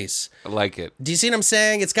the face. I like it. Do you see what I'm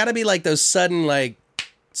saying? It's got to be like those sudden, like,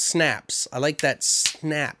 snaps. I like that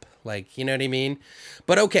snap. Like, you know what I mean?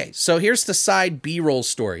 But okay, so here's the side B-roll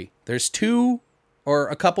story. There's two or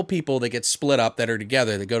a couple people that get split up that are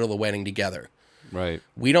together, that go to the wedding together. Right.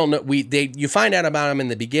 We don't know. You find out about them in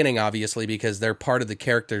the beginning, obviously, because they're part of the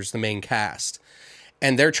characters, the main cast.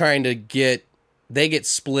 And they're trying to they get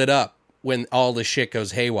split up when all the shit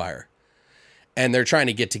goes haywire. And they're trying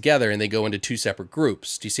to get together and they go into two separate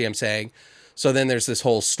groups. Do you see what I'm saying? So then there's this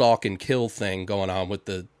whole stalk and kill thing going on with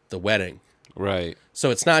the wedding. Right.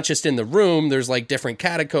 So it's not just in the room. There's like different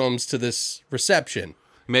catacombs to this reception.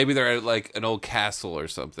 Maybe they're at like an old castle or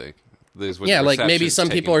something. Yeah, like maybe some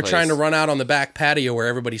people are trying to run out on the back patio where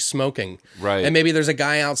everybody's smoking. Right. And maybe there's a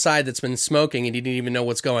guy outside that's been smoking and he didn't even know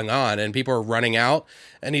what's going on. And people are running out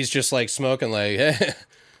and he's just like smoking like, hey,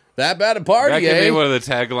 that bad a party, That could eh? be one of the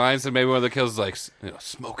taglines, and maybe one of the kills is like,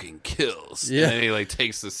 smoking kills. Yeah. And then he like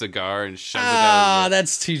takes the cigar and shoves it Ah, down.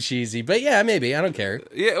 that's too cheesy. But yeah, maybe. I don't care.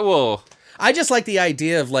 Yeah, well, I just like the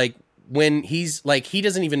idea of like when he's like, he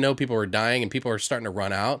doesn't even know people are dying and people are starting to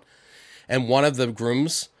run out. And one of the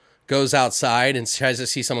grooms goes outside and tries to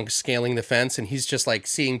see someone scaling the fence. And he's just like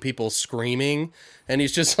seeing people screaming. And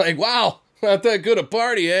he's just like, wow, not that good a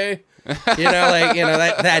party, eh?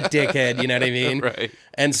 That dickhead, you know what I mean? Right.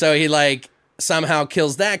 And so he like somehow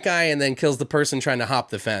kills that guy and then kills the person trying to hop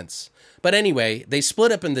the fence. But anyway, they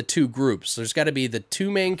split up into two groups. There's got to be the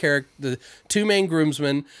two main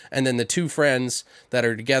groomsmen, and then the two friends that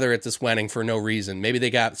are together at this wedding for no reason. Maybe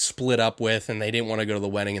they got split up with, and they didn't want to go to the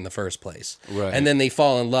wedding in the first place. Right. And then they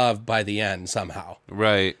fall in love by the end somehow.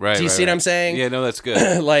 right. Do you see what I'm saying? Yeah, no, that's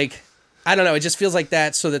good. Like, I don't know. It just feels like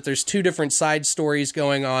that, so that there's two different side stories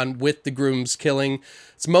going on with the grooms killing.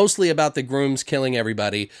 It's mostly about the grooms killing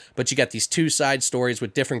everybody, but you got these two side stories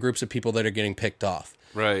with different groups of people that are getting picked off.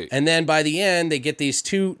 Right. And then by the end, they get these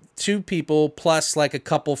two people plus like a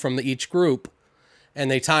couple from each group,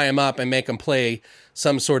 and they tie them up and make them play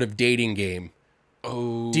some sort of dating game.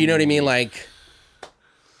 Oh. Do you know what I mean? Like,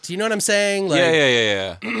 do you know what I'm saying? Like,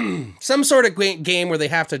 Yeah. some sort of game where they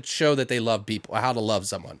have to show that they love people, how to love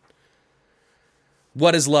someone.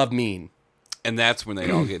 What does love mean? And that's when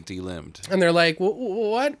they all get delimbed. And they're like,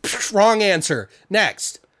 what? Wrong answer.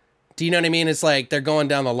 Next. Do you know what I mean? It's like they're going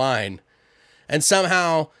down the line. And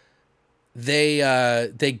somehow they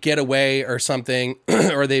get away or something,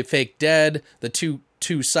 or they fake dead, the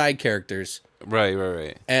two side characters.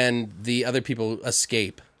 Right. And the other people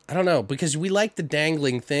escape. I don't know, because we like the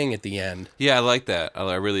dangling thing at the end. Yeah, I like that.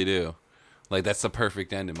 I really do. Like, that's the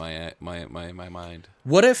perfect end in my mind.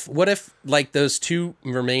 What if like those two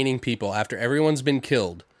remaining people, after everyone's been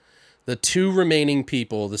killed, the two remaining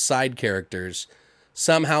people, the side characters,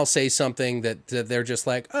 somehow say something that they're just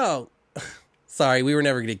like, oh, sorry, we were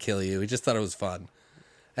never going to kill you. We just thought it was fun.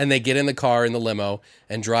 And they get in the car, in the limo,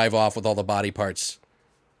 and drive off with all the body parts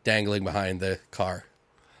dangling behind the car.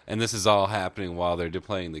 And this is all happening while they're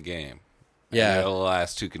playing the game. Yeah. And the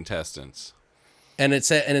last two contestants. And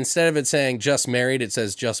instead of it saying just married, it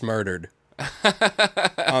says just murdered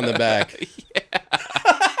on the back.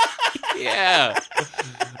 Yeah.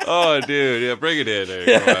 Oh, dude. Yeah, bring it in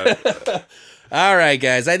there. Come on. All right,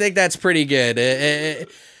 guys. I think that's pretty good.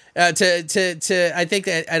 I think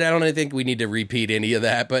that I don't think we need to repeat any of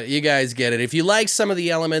that, but you guys get it. If you like some of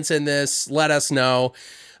the elements in this, let us know.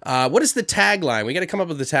 What is the tagline? We got to come up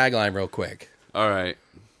with the tagline real quick. All right.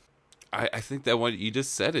 I think that one, you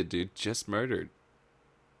just said it, dude. Just murdered.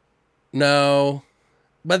 No,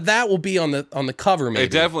 but that will be on the cover. Maybe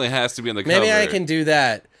It definitely has to be on the cover. maybe I can do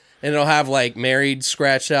that, and it'll have like married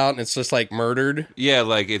scratched out, and it's just like murdered. Yeah,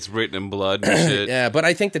 like it's written in blood and shit. Yeah, but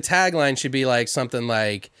I think the tagline should be like something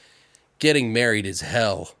like "Getting married is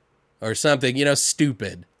hell," or something.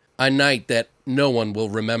 Stupid. A night that no one will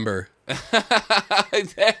remember.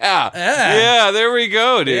 Yeah, there we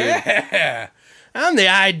go, dude. Yeah. I'm the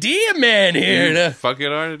idea man here. You To fucking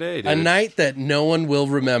are today, dude. a night that no one will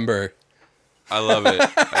remember. I love it.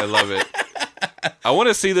 I love it. I want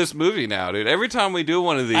to see this movie now, dude. Every time we do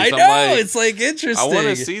one of these, I I'm know, like, it's like interesting. I want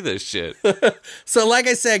to see this shit. So like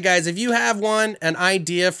I said, guys, if you have an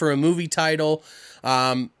idea for a movie title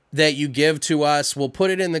that you give to us, we'll put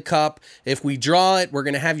it in the cup. If we draw it, we're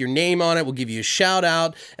going to have your name on it. We'll give you a shout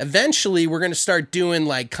out. Eventually, we're going to start doing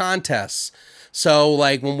like contests. So,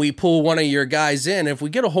 like, when we pull one of your guys in, if we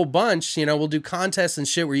get a whole bunch, we'll do contests and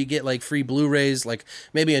shit where you get, like, free Blu-rays, like,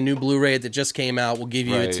 maybe a new Blu-ray that just came out, we'll give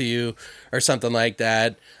it to you, or something like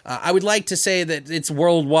that. I would like to say that it's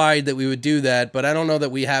worldwide that we would do that, but I don't know that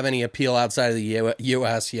we have any appeal outside of the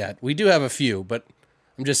U.S. yet. We do have a few, but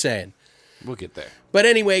I'm just saying. We'll get there. But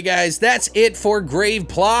anyway, guys, that's it for Grave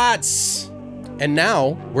Plots. And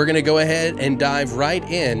now, we're going to go ahead and dive right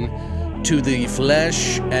in to the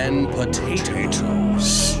flesh and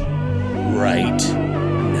potatoes right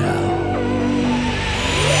now.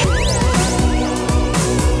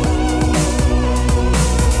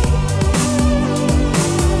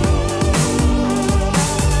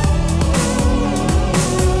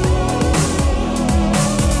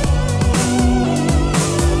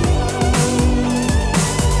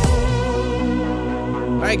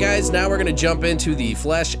 right, guys, now we're going to jump into the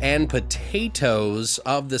flesh and potatoes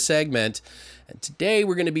of the segment. And today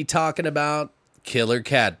we're going to be talking about Killer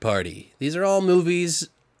Cat Party. These are all movies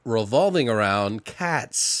revolving around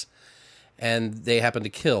cats. And they happen to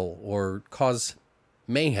kill or cause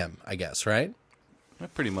mayhem, I guess, right?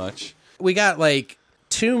 Pretty much. We got like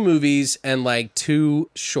 2 movies and like 2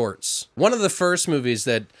 shorts. One of the first movies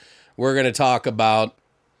that we're going to talk about,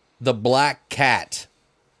 The Black Cat,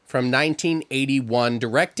 from 1981,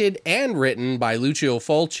 directed and written by Lucio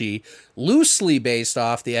Fulci, loosely based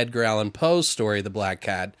off the Edgar Allan Poe story, The Black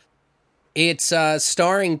Cat. It's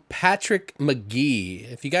starring Patrick Magee.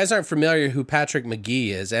 If you guys aren't familiar who Patrick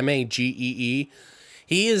Magee is, Magee,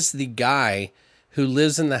 he is the guy who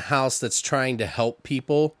lives in the house that's trying to help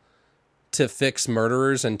people to fix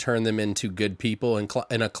murderers and turn them into good people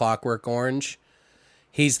in A Clockwork Orange.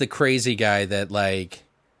 He's the crazy guy that, like,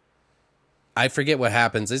 I forget what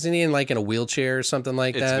happens. Isn't he in like in a wheelchair or something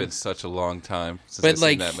like that? It's been such a long time since I've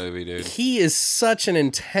seen that movie, dude. He is such an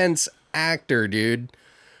intense actor, dude.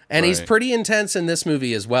 And he's pretty intense in this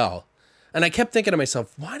movie as well. And I kept thinking to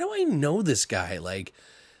myself, why do I know this guy? Like,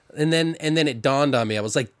 and then it dawned on me. I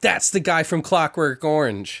was like, that's the guy from Clockwork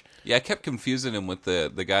Orange. Yeah, I kept confusing him with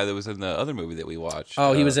the guy that was in the other movie that we watched.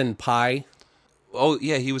 Oh, he was in Pi. Oh,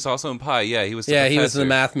 yeah, he was also in Pi. Yeah, he was the he was professor. the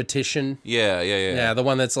mathematician. Yeah. Yeah, the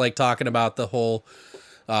one that's like talking about the whole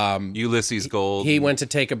Ulysses Gold. He went to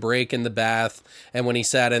take a break in the bath, and when he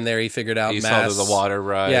sat in there, he figured out he mass. saw the water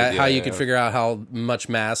ride. Yeah, how you could figure out how much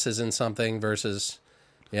mass is in something versus,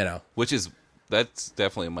 That's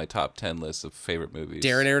definitely in my top 10 list of favorite movies.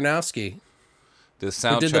 Darren Aronofsky, the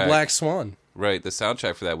soundtrack, who did The Black Swan. Right, the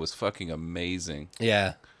soundtrack for that was fucking amazing.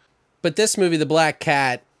 Yeah. But this movie, The Black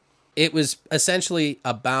Cat, it was essentially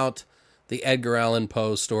about the Edgar Allan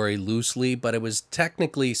Poe story loosely, but it was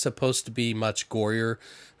technically supposed to be much gorier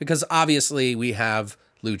because obviously we have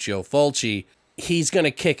Lucio Fulci. He's going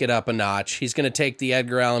to kick it up a notch. He's going to take the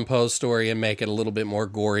Edgar Allan Poe story and make it a little bit more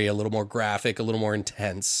gory, a little more graphic, a little more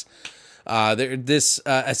intense.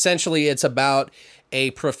 Essentially, it's about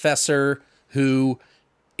a professor who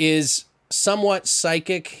is somewhat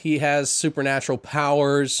psychic. He has supernatural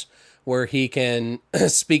powers where he can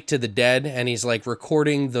speak to the dead, and he's like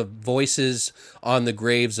recording the voices on the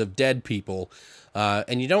graves of dead people.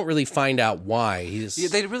 And you don't really find out why.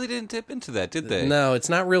 They really didn't dip into that, did they? No, it's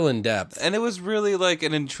not real in depth. And it was really like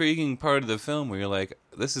an intriguing part of the film where you're like,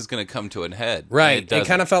 this is going to come to an head. Right. It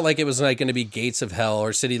kind of felt like it was like going to be Gates of Hell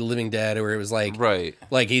or City of the Living Dead, where it was like,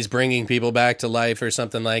 like he's bringing people back to life or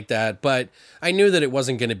something like that. But I knew that it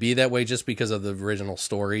wasn't going to be that way just because of the original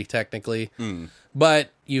story, technically. But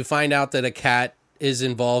you find out that a cat is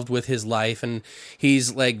involved with his life, and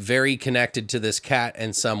he's like very connected to this cat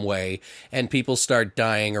in some way, and people start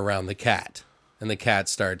dying around the cat, and the cat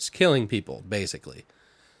starts killing people, basically.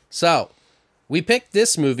 So we picked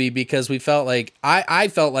this movie because we felt like I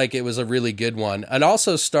felt like it was a really good one. It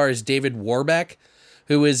also stars David Warbeck,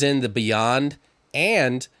 who is in The Beyond,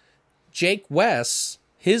 and Jake West's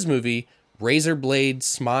his movie Razorblade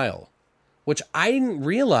Smile, which I didn't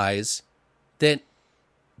realize that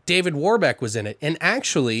David Warbeck was in it. And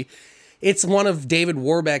actually, it's one of David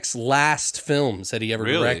Warbeck's last films that he ever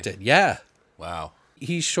directed. Yeah. Wow.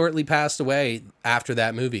 He shortly passed away after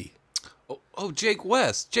that movie. Oh, Jake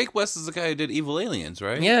West. Jake West is the guy who did Evil Aliens,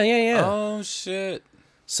 right? Yeah. Oh, shit.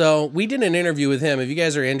 So we did an interview with him. If you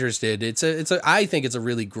guys are interested, I think it's a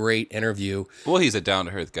really great interview. Well, he's a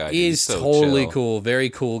down-to-earth guy. He's so totally chill. cool. Very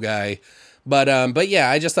cool guy. But yeah,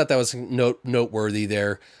 I just thought that was noteworthy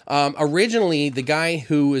there. Originally, the guy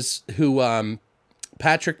who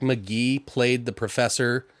Patrick Magee played the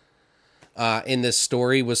professor in this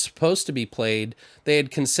story was supposed to be played. They had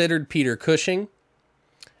considered Peter Cushing,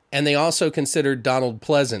 and they also considered Donald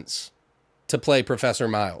Pleasance to play Professor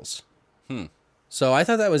Miles. So I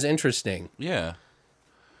thought that was interesting. Yeah.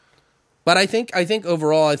 But I think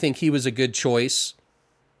overall, I think he was a good choice.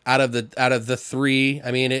 Out of the three, I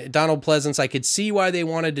mean, Donald Pleasance, I could see why they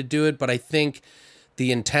wanted to do it, but I think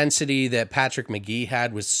the intensity that Patrick Magee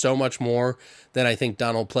had was so much more than I think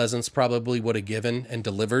Donald Pleasance probably would have given and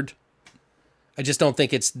delivered. I just don't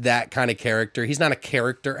think it's that kind of character. He's not a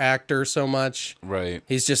character actor so much. Right.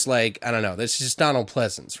 He's just like, I don't know, that's just Donald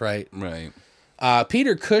Pleasance, right? Right.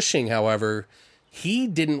 Peter Cushing, however, he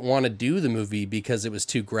didn't want to do the movie because it was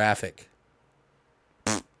too graphic.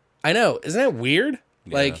 I know, isn't that weird?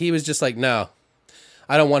 Yeah. Like, he was just like, no,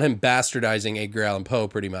 I don't want him bastardizing Edgar Allan Poe,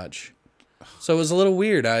 pretty much. So it was a little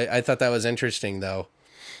weird. I thought that was interesting, though.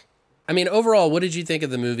 I mean, overall, what did you think of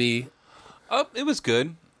the movie? Oh, it was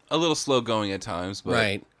good. A little slow going at times, but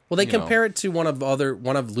right. Well, they compare it to one of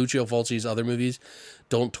Lucio Fulci's other movies,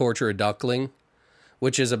 Don't Torture a Duckling,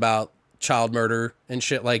 which is about child murder and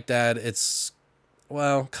shit like that. It's,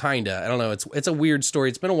 well, kinda. I don't know. It's a weird story.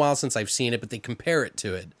 It's been a while since I've seen it, but they compare it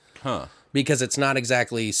to it. Huh. Because it's not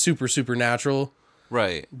exactly supernatural,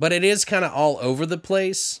 Right. but it is kind of all over the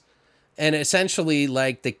place. And essentially,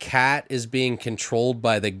 like, the cat is being controlled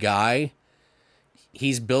by the guy.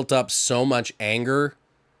 He's built up so much anger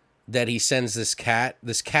that he sends this cat.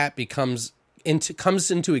 This cat comes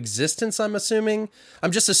into existence, I'm assuming.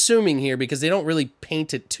 I'm just assuming here because they don't really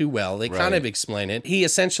paint it too well. They kind of explain it. He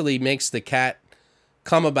essentially makes the cat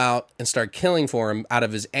come about and start killing for him out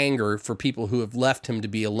of his anger for people who have left him to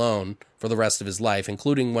be alone for the rest of his life,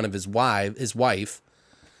 including one of his wife.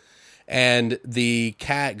 And the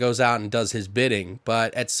cat goes out and does his bidding.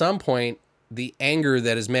 But at some point, the anger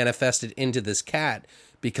that is manifested into this cat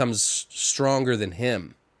becomes stronger than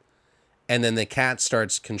him. And then the cat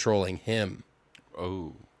starts controlling him.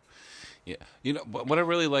 Oh. Yeah. You know, what I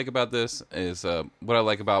really like about this is what I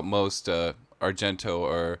like about most Argento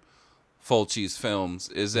or Fulci's films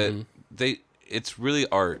is that it's really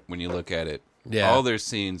art when you look at it. Yeah. All their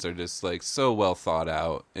scenes are just like so well thought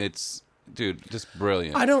out. It's, dude, just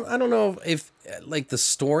brilliant. I don't know if like the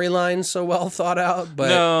storyline's so well thought out, but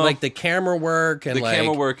No. like the camera work and The like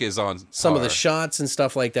camera work is on some of par. the shots and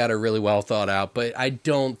stuff like that are really well thought out, but I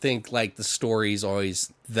don't think like the story's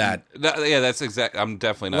always that. That's exact. I'm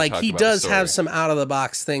definitely not Like talking he about the does story. have some out of the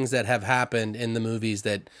box things that have happened in the movies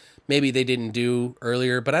that maybe they didn't do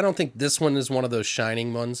earlier, but I don't think this one is one of those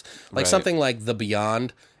shining ones. Like Right. something like The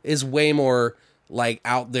Beyond is way more like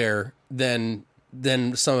out there than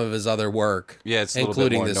some of his other work. Yeah, it's a little bit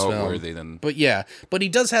including more this noteworthy film. than. But yeah, but he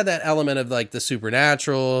does have that element of like the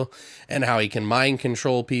supernatural and how he can mind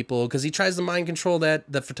control people because he tries to mind control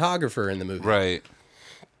the photographer in the movie. Right.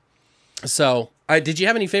 So, did you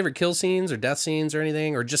have any favorite kill scenes or death scenes or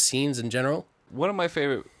anything, or just scenes in general? One of my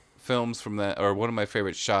favorite films from that, or one of my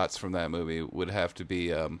favorite shots from that movie, would have to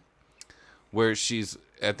be where she's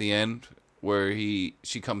at the end, where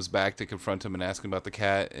she comes back to confront him and ask him about the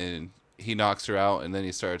cat, and he knocks her out, and then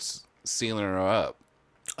he starts sealing her up.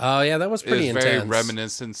 Oh yeah, that was pretty It was intense. very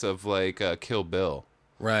reminiscent of like Kill Bill,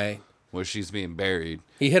 Right. where she's being buried.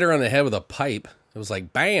 He hit her on the head with a pipe. It was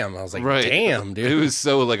like bam. I was like, Right. damn, dude. It was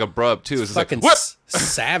so like abrupt too. It was just fucking like,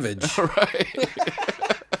 savage. right.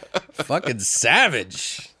 Fucking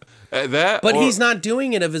savage. That, But or- he's not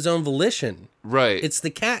doing it of his own volition. right. It's the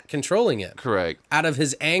cat controlling it. Correct. Out of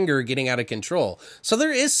his anger getting out of control. So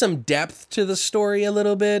there is some depth to the story a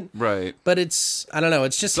little bit. Right. But it's, I don't know,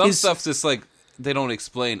 it's just Some his... stuff's just like they don't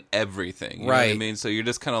explain everything. You know what I Right. mean? So you're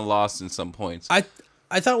just kind of lost in some points.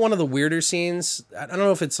 I thought one of the weirder scenes, I don't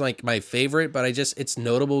know if it's like my favorite, but it's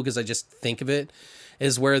notable because I just think of it,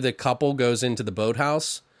 is where the couple goes into the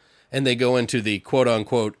boathouse and they go into the quote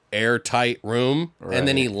unquote airtight room. Right. And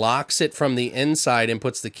then he locks it from the inside and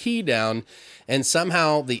puts the key down. And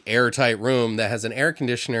somehow the airtight room that has an air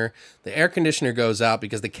conditioner, the air conditioner goes out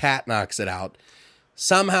because the cat knocks it out,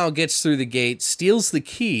 somehow gets through the gate, steals the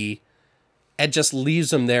key, and just leaves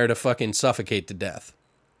them there to fucking suffocate to death.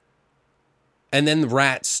 And then the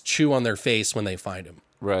rats chew on their face when they find him.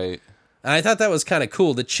 right. And I thought that was kind of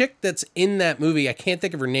cool. The chick that's in that movie, I can't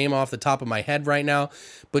think of her name off the top of my head right now,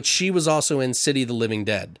 but she was also in City of the Living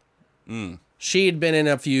Dead. She had been in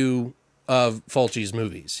a few of Fulci's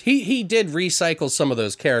movies. He did recycle some of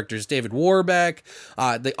those characters. David Warbeck,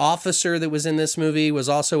 the officer that was in this movie was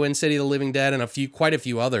also in City of the Living Dead, and quite a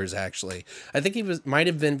few others actually. I think he might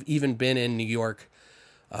have been in New York,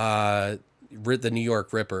 the New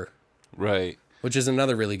York Ripper, Right. which is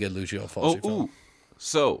another really good Lucio Fulci film. Ooh.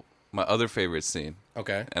 So my other favorite scene,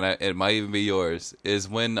 Okay. and it might even be yours, is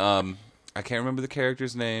when I can't remember the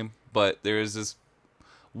character's name, but there is this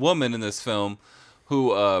woman in this film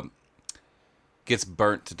who gets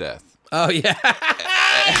burnt to death. Oh yeah.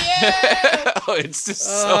 Oh, it's just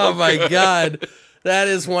Oh so my good. god. That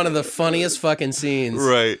is one of the funniest fucking scenes.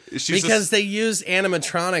 Right. She's Because they use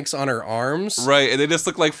animatronics on her arms. right, and they just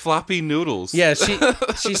look like floppy noodles. Yeah,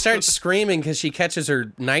 she starts screaming because she catches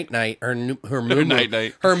her night-night, her muumuu.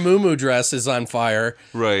 night-night. Her muumuu dress is on fire.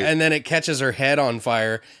 Right. And then it catches her head on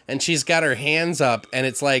fire, and she's got her hands up, and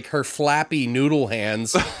it's like her flappy noodle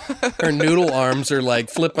hands. Her noodle arms are like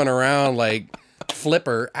flipping around like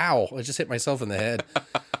Flipper. Ow, I just hit myself in the head.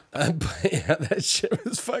 But yeah, that shit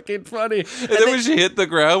was fucking funny. And then when she hit the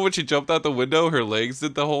ground, when she jumped out the window, her legs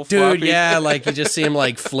did the whole Dude, floppy. yeah, like you just see him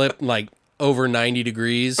like flip like over 90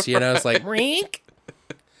 degrees, you know, it's like rink.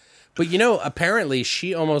 But you know, apparently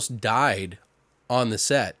she almost died on the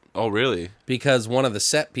set Oh, really? because one of the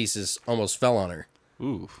set pieces almost fell on her.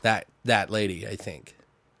 Ooh, That lady, I think.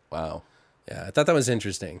 wow. Yeah, I thought that was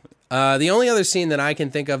interesting. The only other scene that I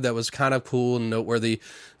can think of that was kind of cool and noteworthy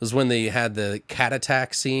was when they had the cat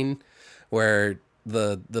attack scene where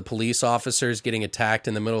the police officer's getting attacked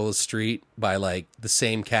in the middle of the street by like the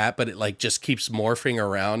same cat, but it like just keeps morphing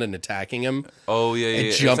around and attacking him. Oh, yeah, yeah.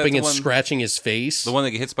 And jumping and scratching his face. The one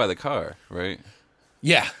that gets hits by the car, right?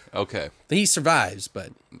 Yeah. Okay. He survives,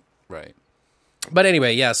 but... Right. But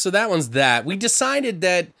anyway, yeah, so that one's that. We decided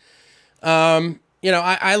that,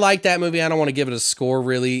 I like that movie. I don't want to give it a score,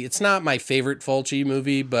 really. It's not my favorite Fulci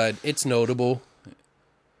movie, but it's notable.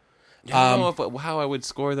 I don't know how I would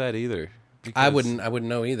score that either. I wouldn't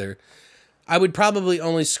know either. I would probably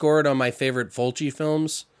only score it on my favorite Fulci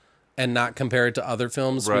films and not compare it to other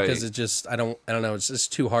films because it just, I don't know, it's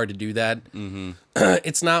just too hard to do that. Mm-hmm.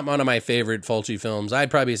 It's not one of my favorite Fulci films. I'd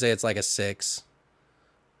probably say it's like a 6.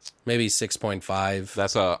 Maybe 6.5.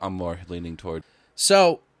 That's I'm more leaning toward.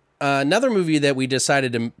 So, another movie that we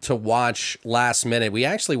decided to watch last minute, we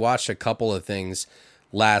actually watched a couple of things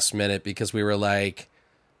last minute because we were like,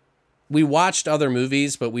 we watched other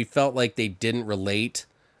movies, but we felt like they didn't relate.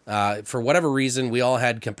 For whatever reason, we all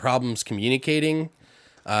had problems communicating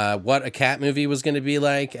what a cat movie was going to be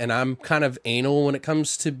like, and I'm kind of anal when it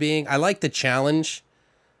comes to I like the challenge.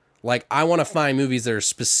 Like, I want to find movies that are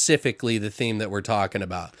specifically the theme that we're talking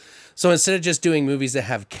about. So instead of just doing movies that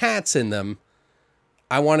have cats in them,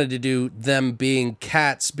 I wanted to do them being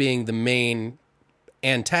cats being the main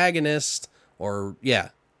antagonist, or, yeah.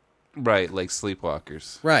 Right, like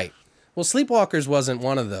Sleepwalkers. Right. Well, Sleepwalkers wasn't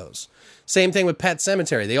one of those. Same thing with Pet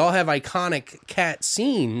Sematary. They all have iconic cat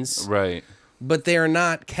scenes. Right. But they're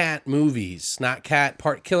not cat movies, not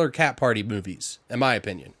killer cat party movies, in my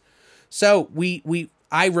opinion. So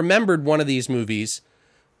I remembered one of these movies,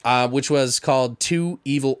 which was called Two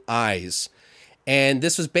Evil Eyes. And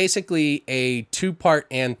this was basically a 2-part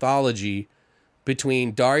anthology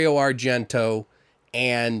between Dario Argento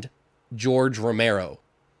and George Romero.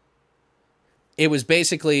 It was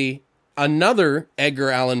basically another Edgar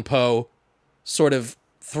Allan Poe sort of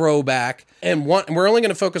throwback. And we're only going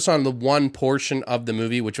to focus on the one portion of the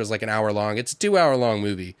movie, which was like an hour long. It's a 2-hour-long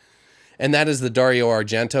movie. And that is the Dario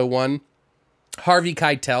Argento one. Harvey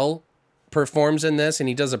Keitel performs in this, and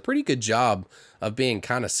he does a pretty good job of being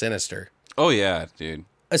kind of sinister. Oh, yeah, dude.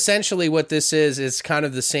 Essentially, what this is kind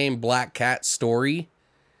of the same Black Cat story.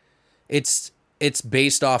 It's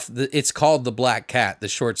based off, it's called The Black Cat, the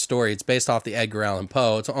short story. It's based off the Edgar Allan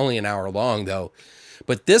Poe. It's only an hour long, though.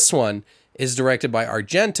 But this one is directed by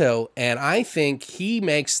Argento, and I think he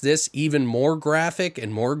makes this even more graphic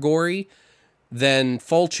and more gory than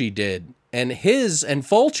Fulci did. And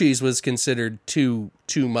Fulci's was considered too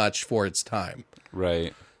much for its time.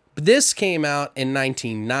 Right. But this came out in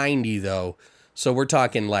 1990, though, so we're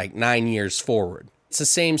talking like 9 years forward. It's the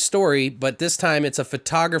same story, but this time it's a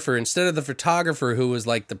photographer. Instead of the photographer who was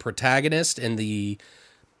like the protagonist in the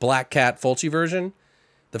Black Cat Fulci version,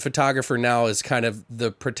 the photographer now is kind of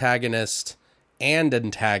the protagonist and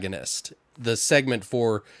antagonist. The segment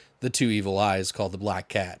for the Two Evil Eyes called The Black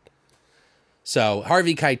Cat. So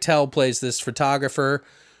Harvey Keitel plays this photographer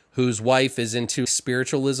whose wife is into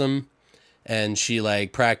spiritualism, and she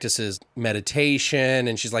like practices meditation,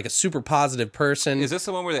 and she's like a super positive person. Is this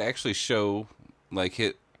the one where they actually show like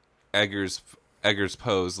hit Edgar's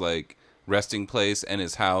Poe's like resting place and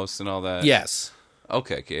his house and all that? Yes.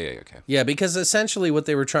 Okay. Okay. Yeah, because essentially what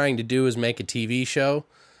they were trying to do is make a TV show.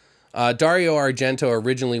 Dario Argento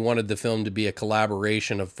originally wanted the film to be a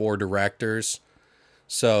collaboration of 4 directors.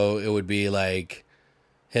 So it would be like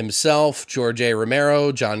himself, George A.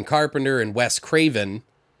 Romero, John Carpenter, and Wes Craven.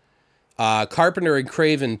 Carpenter and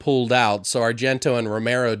Craven pulled out, so Argento and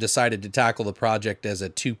Romero decided to tackle the project as a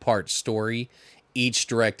 2-part story, each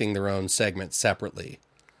directing their own segment separately.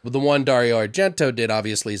 But the one Dario Argento did,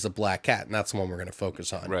 obviously, is The Black Cat, and that's the one we're going to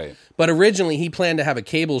focus on. Right. But originally, he planned to have a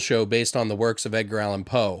cable show based on the works of Edgar Allan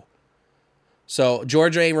Poe. So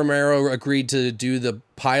George A. Romero agreed to do the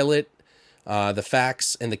pilot, The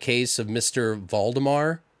Facts and the Case of Mr.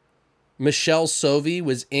 Valdemar. Michelle Sovi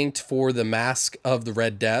was inked for The Mask of the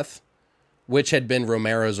Red Death, which had been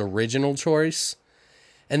Romero's original choice.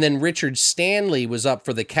 And then Richard Stanley was up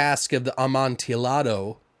for The Cask of the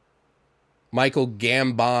Amontillado. Michael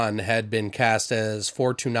Gambon had been cast as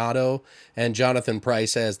Fortunato, and Jonathan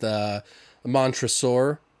Pryce as the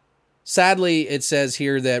Montresor. Sadly, it says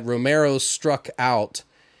here that Romero struck out,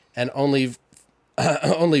 and only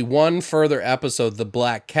one further episode, The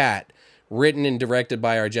Black Cat, written and directed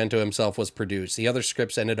by Argento himself, was produced. The other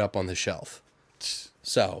scripts ended up on the shelf.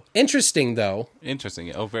 So, interesting, though.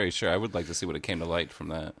 Interesting. Oh, very sure. I would like to see what it came to light from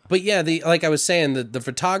that. But yeah, like I was saying, the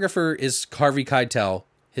photographer is Harvey Keitel.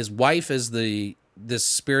 His wife is the this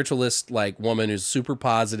spiritualist like woman who's super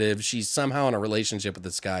positive. She's somehow in a relationship with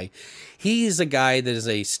this guy. He's a guy that is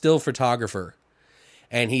a still photographer,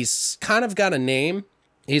 and he's kind of got a name.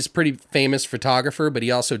 He's a pretty famous photographer, but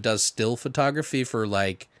he also does still photography for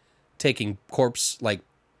like taking corpse, like,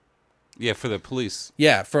 Yeah, for the police.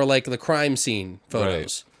 yeah, for like the crime scene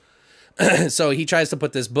photos. Right. So he tries to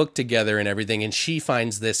put this book together and everything, and she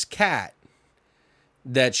finds this cat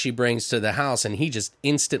that she brings to the house, and he just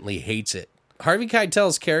instantly hates it. Harvey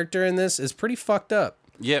Keitel's character in this is pretty fucked up.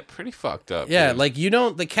 Yeah, pretty fucked up. Yeah, dude. like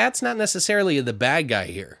the cat's not necessarily the bad guy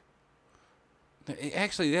here.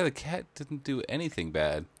 Actually, yeah, the cat didn't do anything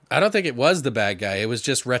bad. I don't think it was the bad guy. It was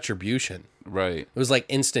just retribution. Right. It was like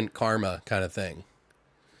instant karma kind of thing.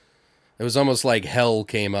 It was almost like hell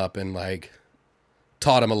came up and like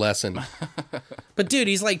taught him a lesson. But dude,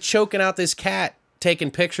 he's like choking out this cat,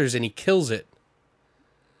 taking pictures, and he kills it.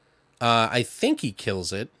 I think he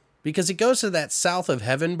kills it because he goes to that South of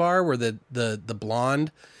Heaven bar where the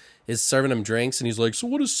blonde is serving him drinks, and he's like, "So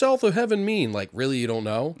what does South of Heaven mean?" Like, really, you don't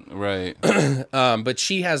know? Right. But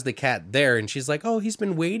she has the cat there, and she's like, "Oh, he's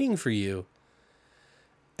been waiting for you."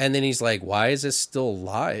 And then he's like, "Why is this still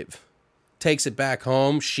alive?" Takes it back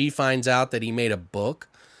home. She finds out that he made a book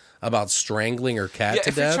about strangling her cat Yeah, to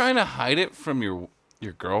if death. you're trying to hide it from your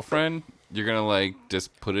girlfriend, you're gonna like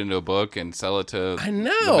just put it into a book and sell it to I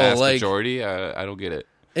know, the vast like- majority. I don't get it.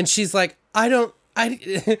 And she's like,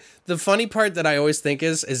 the funny part that I always think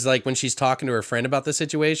is like when she's talking to her friend about the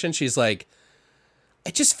situation, she's like, "I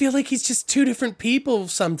just feel like he's just two different people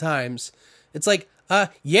sometimes." It's like,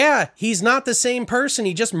 yeah, he's not the same person.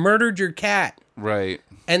 He just murdered your cat Right.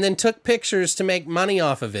 and then took pictures to make money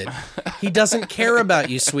off of it. He doesn't care about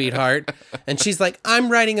you, sweetheart. And she's like, "I'm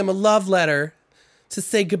writing him a love letter to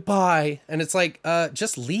say goodbye." And it's like,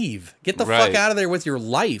 just leave. Get the fuck Right. out of there with your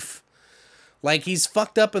life. Like, he's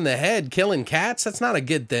fucked up in the head killing cats. That's not a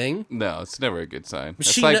good thing. No, it's never a good sign.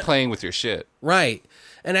 It's She like kn- playing with your shit. Right.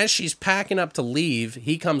 And as she's packing up to leave,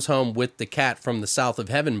 he comes home with the cat from the South of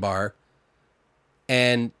Heaven bar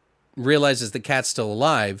and realizes the cat's still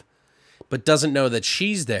alive, but doesn't know that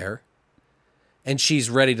she's there. And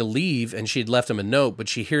she's ready to leave, and she'd left him a note, but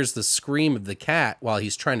she hears the scream of the cat while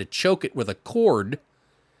he's trying to choke it with a cord.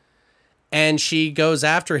 And she goes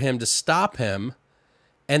after him to stop him.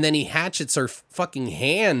 And then he hatchets her fucking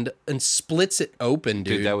hand and splits it open,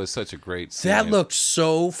 dude. Dude, that was such a great scene. That looked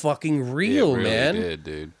so fucking real, it really man. did,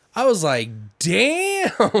 dude. I was like,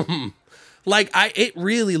 damn. It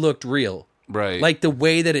really looked real. Right. Like the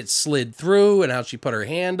way that it slid through and how she put her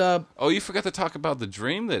hand up. Oh, you forgot to talk about the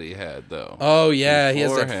dream that he had, though. Oh, yeah. He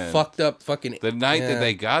has that Beforehand. fucked up fucking... The night yeah. that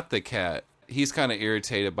they got the cat, he's kind of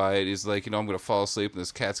irritated by it. He's like, I'm going to fall asleep, and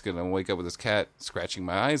this cat's going to wake up with this cat scratching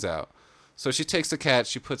my eyes out. So she takes the cat,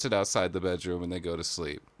 she puts it outside the bedroom, and they go to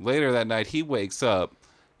sleep. Later that night, he wakes up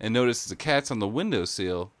and notices the cat's on the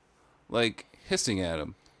windowsill, like, hissing at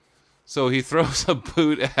him. So he throws a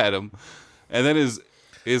boot at him, and then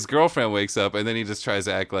his girlfriend wakes up, and then he just tries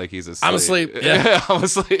to act like he's asleep. I'm asleep. Yeah. I'm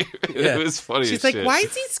asleep. Yeah. It was funny She's as like, shit. why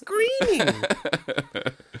is he screaming?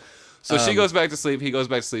 So she goes back to sleep. He goes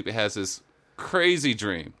back to sleep. He has this crazy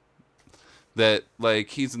dream that, like,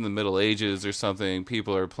 he's in the Middle Ages or something.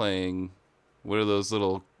 People are playing, what are those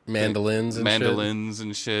little Mandolins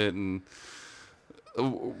and shit, and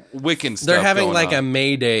Wiccan stuff. They're having going like on. a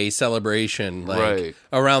May Day celebration, like Right.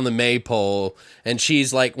 around the maypole, and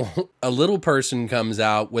she's like, a little person comes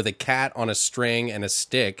out with a cat on a string and a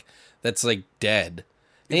stick that's like dead.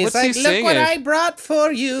 And he's What's like, he "Look what singing?" I brought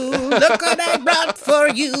for you! Look what I brought for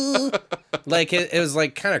you!" Like it was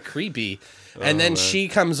like kind of creepy. And then she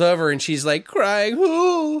comes over and she's like crying,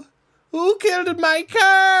 "Who killed my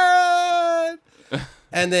cat?"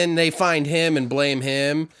 And then they find him and blame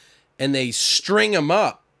him. And they string him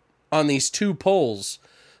up on these two poles.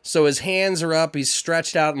 So his hands are up, he's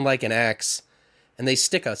stretched out in like an X. And they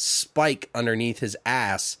stick a spike underneath his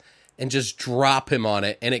ass and just drop him on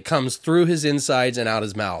it. And it comes through his insides and out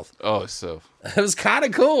his mouth. Oh, so It was kind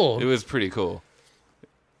of cool. it was pretty cool.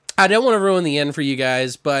 I don't want to ruin the end for you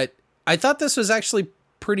guys, but I thought this was actually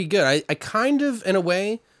pretty good. I kind of, in a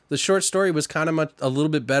way, the short story was kind of a little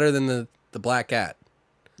bit better than the Black Cat.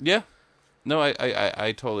 Yeah. No,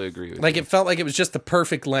 I totally agree with Like, you. it felt like it was just the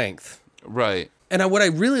perfect length. Right. And what I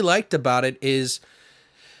really liked about it is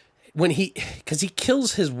when because he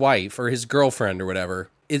kills his wife or his girlfriend or whatever,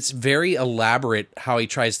 it's very elaborate how he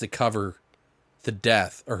tries to cover the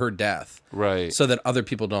death or her death. Right. So that other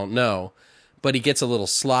people don't know. But he gets a little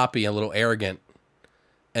sloppy, a little arrogant,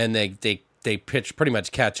 and they pretty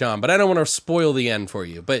much catch on. But I don't want to spoil the end for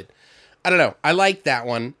you. But I don't know. I like that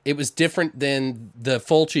one. It was different than the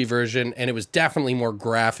Fulci version, and it was definitely more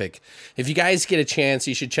graphic. If you guys get a chance,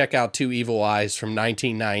 you should check out Two Evil Eyes from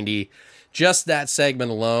 1990. Just that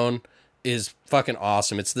segment alone is fucking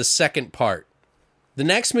awesome. It's the second part. The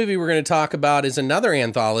next movie we're going to talk about is another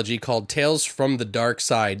anthology called Tales from the Dark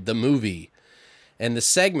Side, the movie. And the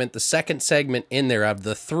second segment in there of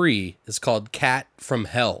the 3 is called Cat from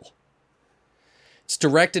Hell. It's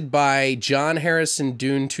directed by John Harrison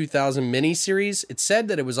Dune 2000 miniseries. It said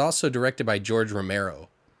that it was also directed by George Romero.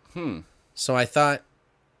 So I thought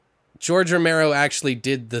George Romero actually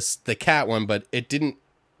did the cat one, but it didn't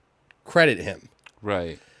credit him.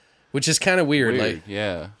 Right. Which is kind of weird. Like,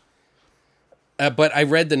 yeah. But I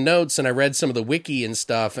read the notes and I read some of the wiki and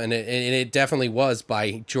stuff, and it definitely was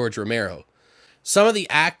by George Romero. Some of the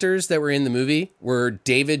actors that were in the movie were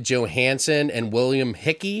David Johansen and William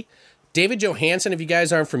Hickey. David Johansen, if you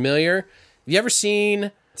guys aren't familiar, have you ever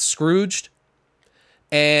seen Scrooged?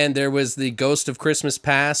 And there was the ghost of Christmas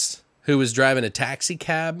Past who was driving a taxi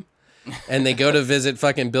cab, and they go to visit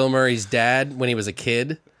fucking Bill Murray's dad when he was a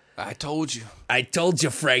kid. I told you. I told you,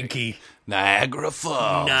 Frankie. Niagara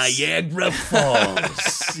Falls. Niagara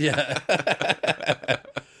Falls. Yeah.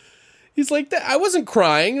 He's like, that. I wasn't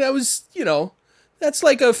crying. That was, that's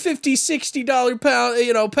like a $50, $60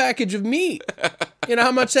 pound, package of meat. You know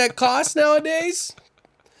how much that costs nowadays?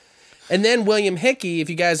 And then William Hickey, if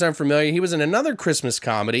you guys aren't familiar, he was in another Christmas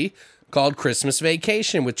comedy called Christmas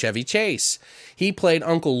Vacation with Chevy Chase. He played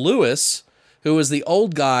Uncle Lewis, who was the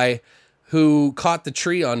old guy who caught the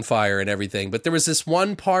tree on fire and everything. But there was this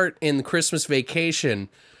one part in Christmas Vacation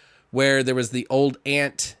where there was the old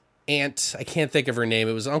aunt, I can't think of her name.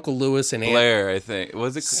 It was Uncle Lewis and Blair, I think.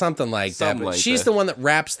 Was it something like something that? But like she's that. the one that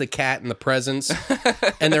wraps the cat in the presents,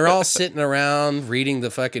 and they're all sitting around reading the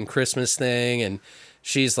fucking Christmas thing, and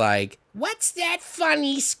she's like, "What's that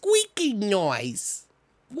funny squeaky noise?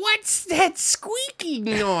 What's that squeaky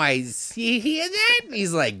noise? You hear that?" And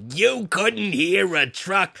he's like, "You couldn't hear a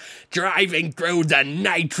truck driving through the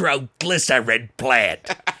nitroglycerin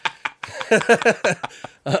plant."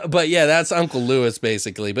 But yeah, that's Uncle Lewis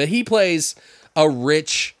basically. But he plays a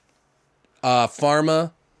rich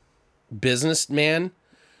pharma businessman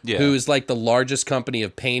who is like the largest company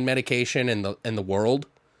of pain medication in the world,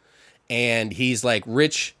 and he's like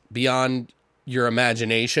rich beyond your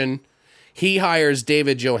imagination. He hires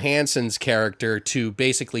David Johansen's character to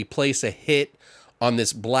basically place a hit on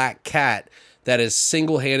this black cat that has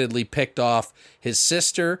single-handedly picked off his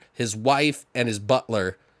sister, his wife, and his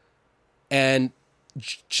butler. And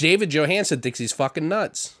David Johansen thinks he's fucking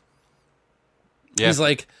nuts. Yeah. He's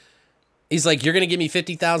like, "You're going to give me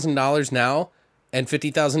 $50,000 now and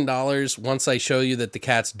 $50,000 once I show you that the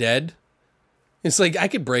cat's dead?" It's like, I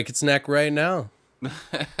could break its neck right now.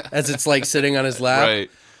 As it's like sitting on his lap. Right.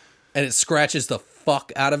 And it scratches the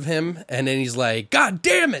fuck out of him. And then he's like, "God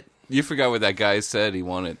damn it." You forgot what that guy said he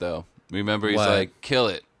wanted, though. Remember, he's like, "Kill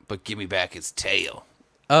it, but give me back his tail."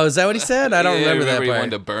 Oh, is that what he said? I don't remember that part. He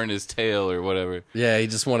wanted to burn his tail or whatever. Yeah, he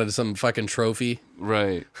just wanted some fucking trophy.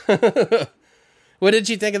 Right. What did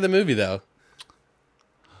you think of the movie, though?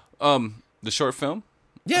 The short film?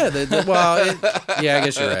 Yeah, I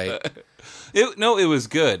guess you're right. It was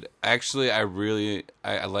good. Actually, I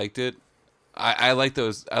liked it. I like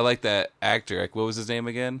that actor. Like, what was his name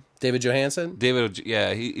again? David Johansen?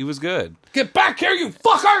 Yeah, he was good. Get back here, you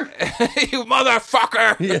fucker! You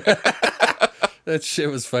motherfucker! Yeah. That shit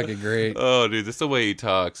was fucking great. Oh, dude, that's the way he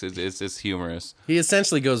talks. It's humorous. He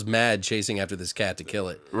essentially goes mad chasing after this cat to kill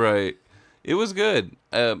it. Right. It was good.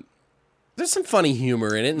 There's some funny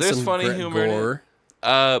humor in it. And there's some funny humor gore.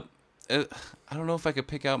 in it. I don't know if I could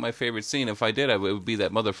pick out my favorite scene. If I did, it would be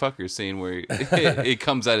that motherfucker scene where it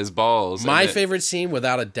comes at his balls. My favorite scene,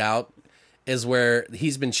 without a doubt, is where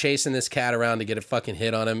he's been chasing this cat around to get a fucking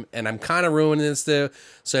hit on him. And I'm kind of ruining this, too.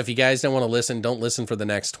 So if you guys don't want to listen, don't listen for the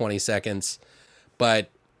next 20 seconds.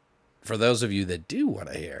 But for those of you that do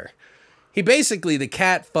want to hear, the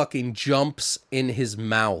cat fucking jumps in his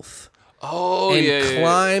mouth. Oh, and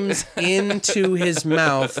climbs into his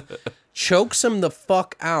mouth, chokes him the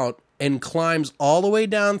fuck out, and climbs all the way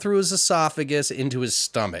down through his esophagus into his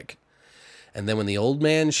stomach. And then when the old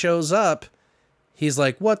man shows up, he's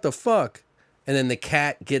like, "What the fuck?" And then the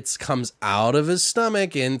cat comes out of his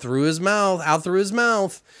stomach and out through his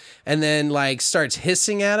mouth, and then like starts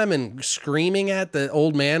hissing at him and screaming at the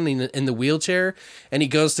old man in the wheelchair. And he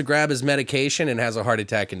goes to grab his medication and has a heart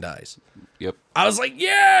attack and dies. Yep. I was like,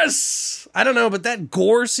 yes! I don't know, but that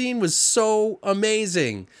gore scene was so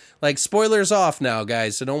amazing. Like, spoilers off now,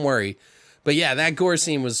 guys, so don't worry. But yeah, that gore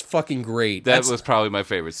scene was fucking great. That was probably my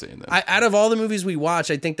favorite scene, though. Out of all the movies we watch,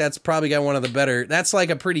 I think that's probably got one of the better. That's like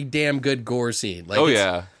a pretty damn good gore scene. Like,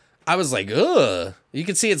 yeah. I was like, ugh. You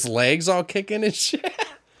could see its legs all kicking and shit.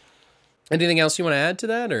 Anything else you want to add to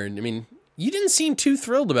that? Or, I mean, you didn't seem too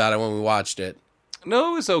thrilled about it when we watched it.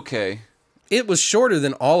 No, it was okay. It was shorter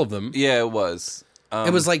than all of them. Yeah, it was.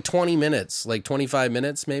 It was like 20 minutes, like 25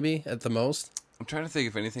 minutes maybe at the most. I'm trying to think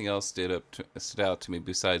if anything else stood out to me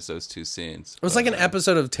besides those two scenes. It was like an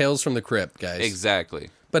episode of Tales from the Crypt, guys. Exactly.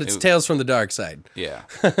 But it's Tales from the Dark Side. Yeah.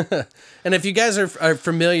 And if you guys are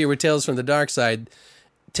familiar with Tales from the Dark Side,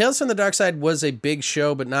 Tales from the Dark Side was a big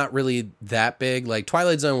show, but not really that big. Like,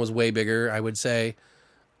 Twilight Zone was way bigger, I would say.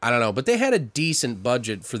 I don't know. But they had a decent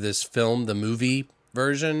budget for this film, the movie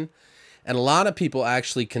version. And a lot of people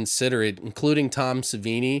actually consider it, including Tom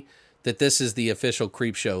Savini, that this is the official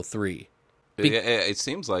Creepshow 3. It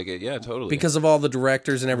seems like it. Yeah, totally. Because of all the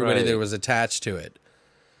directors and everybody that was attached to it.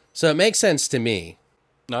 So it makes sense to me.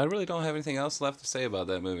 No, I really don't have anything else left to say about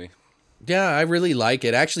that movie. Yeah, I really like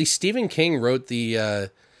it. Actually, Stephen King wrote the...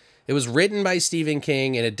 it was written by Stephen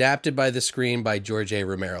King and adapted by the screen by George A.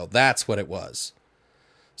 Romero. That's what it was.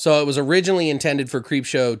 So it was originally intended for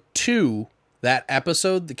Creepshow 2, that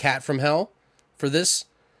episode, The Cat from Hell, for this.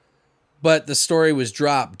 But the story was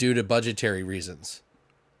dropped due to budgetary reasons.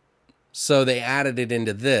 So they added it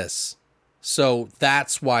into this. So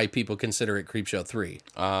that's why people consider it Creepshow 3.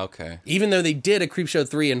 Okay. Even though they did a Creepshow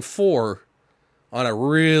 3 and 4 on a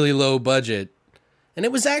really low budget. And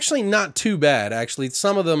it was actually not too bad, actually.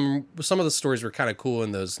 Some of the stories were kind of cool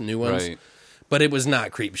in those new ones. Right. But it was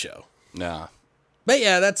not Creepshow. Nah. But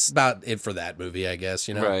yeah, that's about it for that movie, I guess,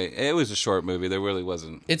 you know? Right. It was a short movie. There really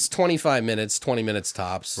wasn't. It's 25 minutes, 20 minutes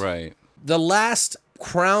tops. Right. The last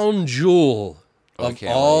crown jewel of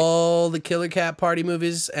all the Killer Cat Party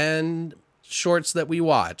movies and shorts that we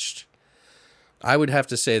watched, I would have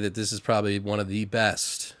to say that this is probably one of the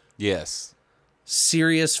best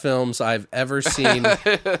serious films I've ever seen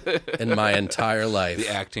in my entire life. The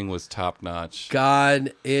acting was top notch.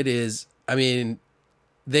 God, it is. I mean,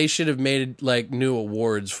 they should have made like new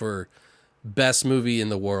awards for best movie in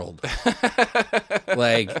the world.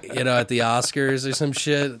 Like, you know, at the Oscars or some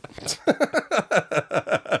shit.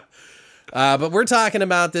 But we're talking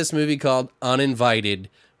about this movie called Uninvited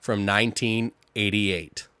from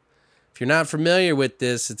 1988. If you're not familiar with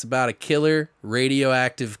this, it's about a killer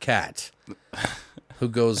radioactive cat who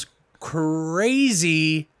goes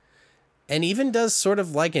crazy and even does sort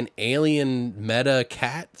of like an alien meta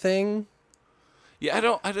cat thing.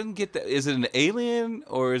 Yeah, I didn't get that. Is it an alien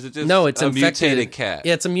or is it just it's a infected. mutated cat?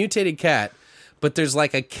 Yeah, it's a mutated cat, but there's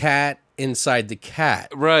like a cat inside the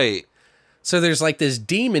cat. Right. So there's like this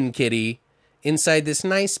demon kitty inside this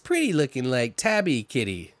nice, pretty looking like tabby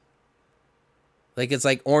kitty. Like it's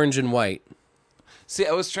like orange and white. See,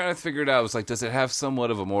 I was trying to figure it out. I was like, does it have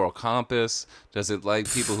somewhat of a moral compass? Does it like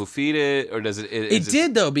people who feed it, or does it? It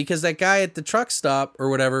did though, because that guy at the truck stop or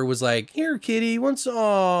whatever was like, "Here, kitty, once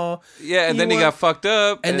yeah," and then he got fucked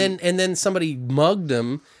up, and then somebody mugged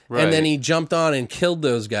him, and then he jumped on and killed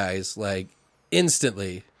those guys like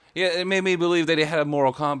instantly. Yeah, it made me believe that he had a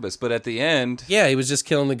moral compass, but at the end, yeah, he was just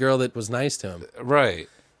killing the girl that was nice to him. Right.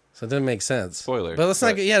 So it didn't make sense. Spoiler. But let's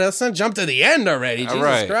not jump to the end already.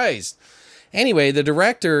 Jesus Christ. Anyway, the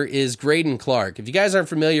director is Graydon Clark. If you guys aren't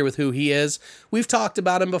familiar with who he is, we've talked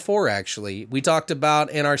about him before, actually. We talked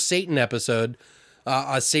about in our Satan episode,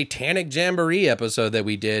 a Satanic Jamboree episode that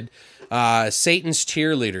we did, Satan's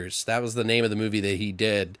Cheerleaders. That was the name of the movie that he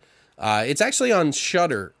did. It's actually on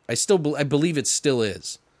Shudder. I believe it still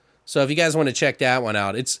is. So if you guys want to check that one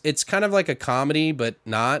out, it's kind of like a comedy, but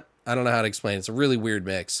not. I don't know how to explain it. It's a really weird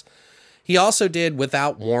mix. He also did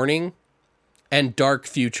Without Warning and Dark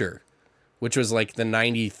Future, which was like the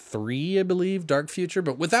 93, I believe, Dark Future.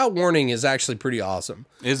 But Without Warning is actually pretty awesome.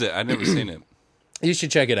 Is it? I've never seen it. You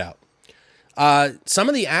should check it out. Some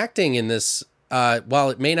of the acting in this,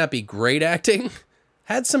 while it may not be great acting,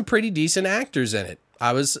 had some pretty decent actors in it.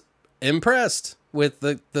 I was impressed with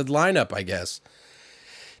the lineup, I guess.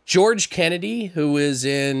 George Kennedy, who is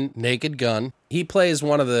in Naked Gun, he plays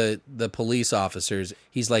one of the police officers.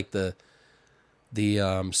 He's like the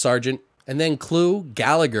sergeant. And then Clu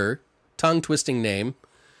Gallagher, tongue-twisting name.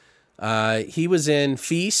 He was in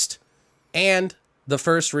Feast and the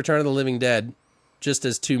first Return of the Living Dead, just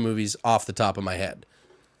as two movies off the top of my head.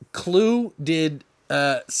 Clu did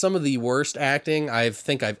some of the worst acting I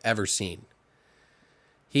think I've ever seen.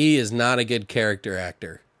 He is not a good character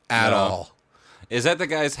actor at all. Is that the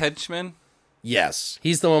guy's henchman? Yes.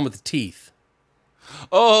 He's the one with the teeth.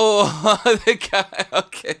 Oh, the guy.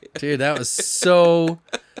 Okay. Dude, that was so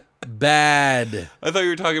bad. I thought you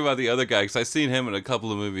were talking about the other guy because I've seen him in a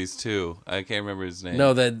couple of movies too. I can't remember his name.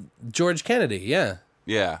 No, the George Kennedy. Yeah.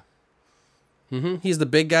 Yeah. He's the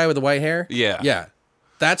big guy with the white hair. Yeah. Yeah.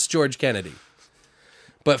 That's George Kennedy.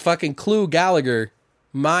 But fucking Clu Gallagher,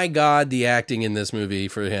 my God, the acting in this movie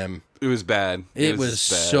for him. It was bad. It was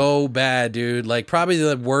so bad, dude. Like, probably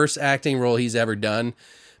the worst acting role he's ever done.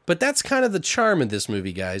 But that's kind of the charm of this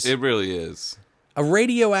movie, guys. It really is. A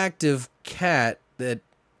radioactive cat that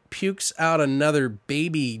pukes out another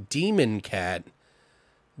baby demon cat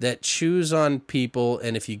that chews on people,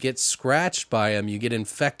 and if you get scratched by him, you get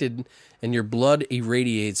infected, and your blood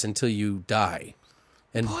irradiates until you die.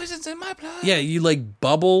 And Poison's in my blood. yeah, you like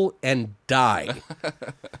bubble and die.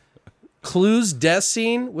 Clu's death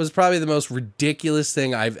scene was probably the most ridiculous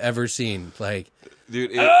thing I've ever seen. Like,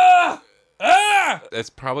 Dude, that's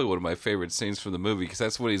probably one of my favorite scenes from the movie because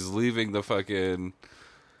that's when he's leaving the fucking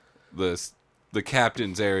the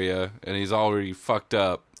captain's area and he's already fucked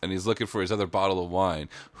up and he's looking for his other bottle of wine.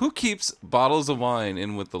 Who keeps bottles of wine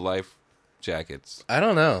in with the life jackets? I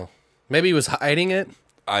don't know. Maybe he was hiding it.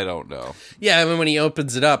 I don't know. Yeah, I mean, when he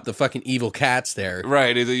opens it up, the fucking evil cat's there.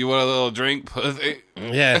 Right, either you want a little drink, pussy.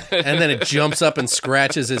 Yeah, and then it jumps up and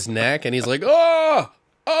scratches his neck, and he's like, oh,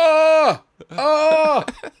 oh, oh,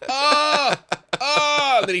 oh,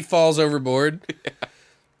 oh. And then he falls overboard.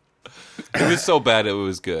 It was so bad it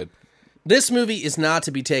was good. This movie is not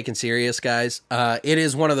to be taken serious, guys. It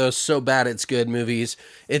is one of those so bad it's good movies.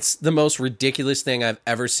 It's the most ridiculous thing I've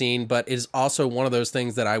ever seen, but it is also one of those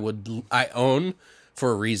things that I own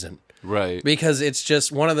for a reason. Right. Because it's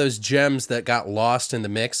just one of those gems that got lost in the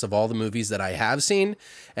mix of all the movies that I have seen.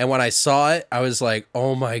 And when I saw it, I was like,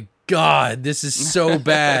 oh my God, this is so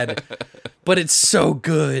bad, but it's so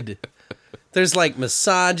good. There's like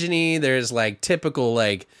misogyny. There's like typical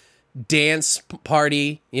like dance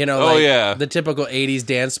party, you know, Oh, like yeah. the typical 80s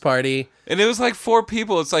dance party. And it was like 4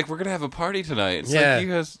 people. It's like, we're going to have a party tonight. It's Yeah. like,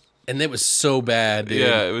 you guys... And it was so bad, dude.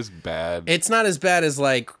 Yeah, it was bad. It's not as bad as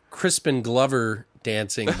like Crispin Glover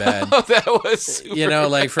dancing bad. Oh, that was super You know,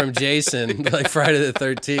 like from Jason, like Friday the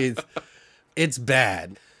 13th. It's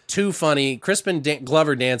bad. Too funny. Crispin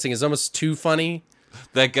Glover dancing is almost too funny.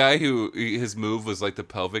 That guy who, his move was like the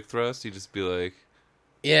pelvic thrust, he'd just be like...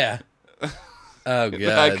 Yeah. Oh, God.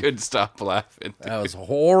 I couldn't stop laughing. That was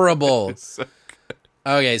horrible. So-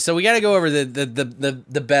 Okay, so we got to go over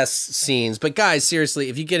the best scenes. But guys, seriously,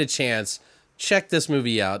 if you get a chance, check this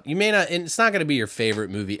movie out. You may not, and it's not going to be your favorite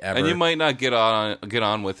movie ever. And you might not get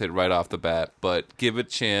on with it right off the bat, but give it a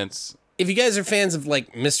chance. If you guys are fans of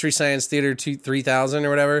like Mystery Science Theater 3000 or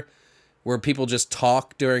whatever, where people just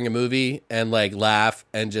talk during a movie and like laugh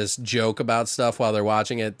and just joke about stuff while they're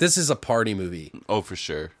watching it, this is a party movie. Oh, for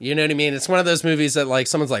sure. You know what I mean? It's one of those movies that like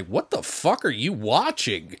someone's like, "What the fuck are you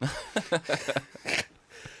watching?"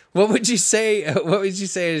 What would you say? What would you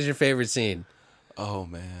say is your favorite scene? Oh,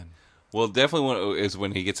 man. Well, definitely one is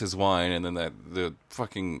when he gets his wine and then the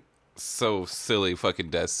fucking so silly fucking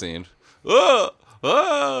death scene. Ah!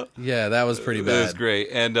 Ah! Yeah, that was pretty It was bad. great.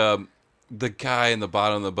 And the guy in the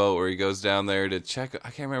bottom of the boat where he goes down there to check. I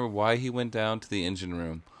can't remember why he went down to the engine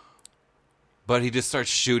room. But he just starts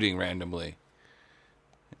shooting randomly.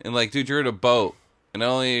 And like, dude, you're in a boat. And not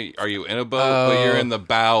only are you in a boat, but you're in the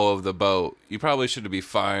bow of the boat. You probably shouldn't be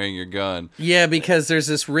firing your gun. Yeah, because there's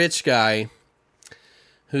this rich guy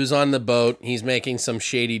who's on the boat. He's making some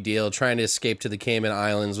shady deal, trying to escape to the Cayman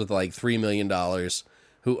Islands with like $3 million,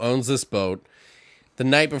 who owns this boat. The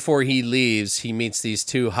night before he leaves, he meets these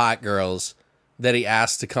 2 hot girls that he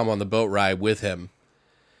asks to come on the boat ride with him.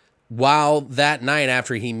 While that night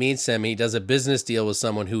after he meets them, he does a business deal with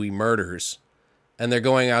someone who he murders. And they're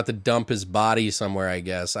going out to dump his body somewhere, I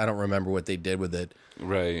guess. I don't remember what they did with it.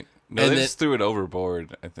 Right. No, And they then- just threw it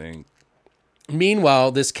overboard, I think.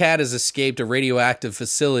 Meanwhile, this cat has escaped a radioactive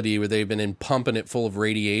facility where they've been pumping it full of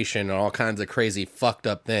radiation and all kinds of crazy fucked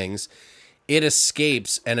up things. It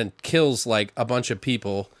escapes and it kills like a bunch of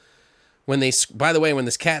people. By the way, when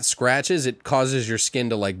this cat scratches, it causes your skin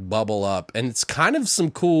to like bubble up, and it's kind of some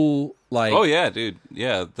cool like. Oh, yeah, dude.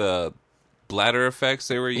 Yeah, the bladder effects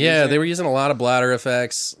they were using. Yeah, they were using a lot of bladder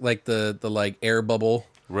effects, like the like air bubble.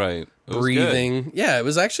 Right. It was Breathing. good. Yeah, it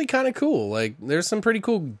was actually kind of cool. Like, there's some pretty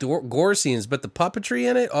cool gore scenes, but the puppetry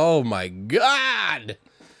in it, oh my God.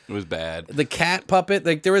 It was bad. The cat puppet,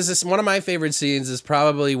 like, there was this, one of my favorite scenes is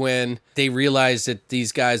probably when they realized that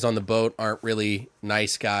these guys on the boat aren't really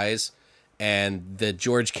nice guys, and the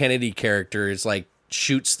George Kennedy character is like,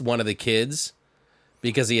 shoots one of the kids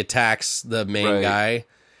because he attacks the main Right. guy.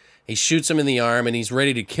 He shoots him in the arm, and he's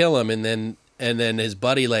ready to kill him, and then his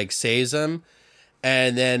buddy, like, saves him.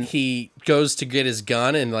 And then he goes to get his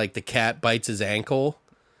gun, and like the cat bites his ankle,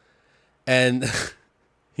 and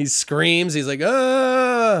he screams. He's like,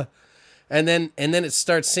 ah. And then it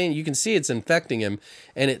starts saying, you can see it's infecting him,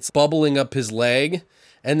 and it's bubbling up his leg.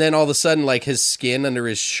 And then all of a sudden, like, his skin under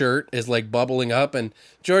his shirt is like bubbling up, and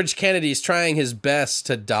George Kennedy's trying his best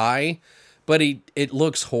to die, but it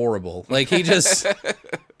looks horrible. Like, he just,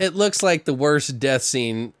 it looks like the worst death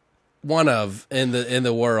scene in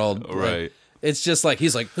the world. Right. Like, it's just like,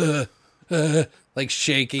 he's like, like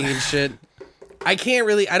shaking and shit. I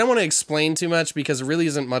don't want to explain too much because it really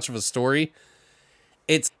isn't much of a story.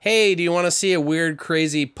 It's, hey, do you want to see a weird,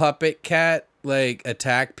 crazy puppet cat, like,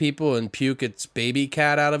 attack people and puke its baby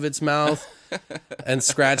cat out of its mouth and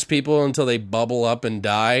scratch people until they bubble up and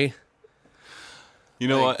die? You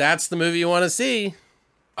know what? That's the movie you want to see.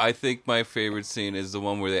 I think my favorite scene is the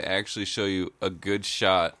one where they actually show you a good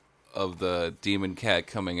shot of the demon cat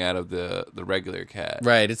coming out of the regular cat.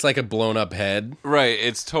 Right, it's like a blown up head. Right,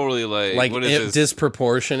 it's totally like what is this?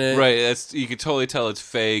 Disproportionate. Right, you can totally tell it's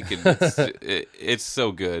fake, and it's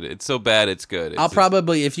so good. It's so bad, it's good. I'll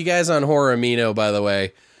probably, if you guys on Horror Amino, by the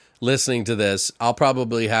way, listening to this, I'll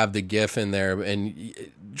probably have the GIF in there. And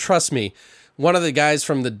trust me, one of the guys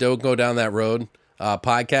from the Don't Go Down That Road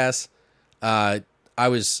podcast, I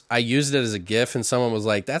used it as a GIF, and someone was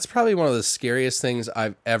like, that's probably one of the scariest things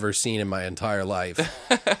I've ever seen in my entire life.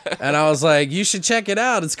 And I was like, you should check it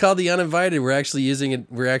out. It's called The Uninvited. We're actually using it.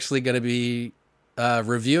 We're actually going to be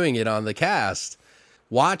reviewing it on the cast.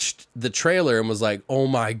 Watched the trailer and was like, oh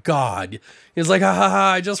my God. He was like, ha ha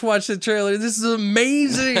ha, I just watched the trailer. This is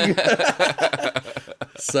amazing.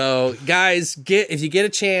 So guys, if you get a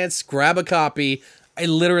chance, grab a copy. I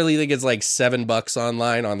literally think it's like $7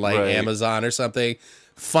 online on like Amazon or something.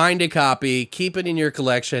 Find a copy, keep it in your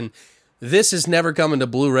collection. This is never coming to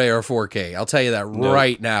Blu-ray or 4K. I'll tell you that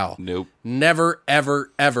right now. Nope. Never, ever,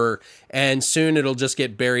 ever. And soon it'll just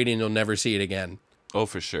get buried and you'll never see it again. Oh,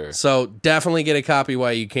 for sure. So definitely get a copy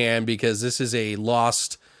while you can, because this is a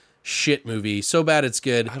lost shit movie. So bad it's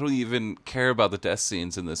good. I don't even care about the death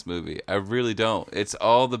scenes in this movie. I really don't. It's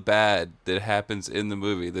all the bad that happens in the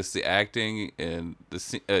movie. The acting and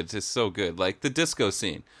it's just so good. Like the disco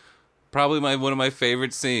scene, probably one of my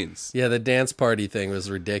favorite scenes. Yeah, the dance party thing was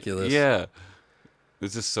ridiculous. Yeah,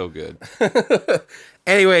 it's just so good.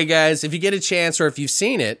 Anyway, guys, if you get a chance or if you've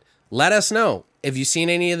seen it, let us know. If you've seen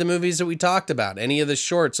any of the movies that we talked about, any of the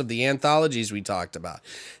shorts of the anthologies we talked about.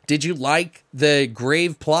 Did you like the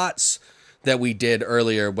grave plots that we did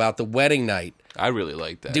earlier about the wedding night? I really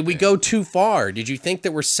liked that. Did we go too far? Did you think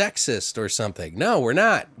that we're sexist or something? No, we're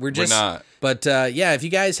not. We're not. But yeah, if you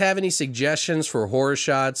guys have any suggestions for horror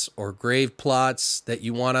shots or grave plots that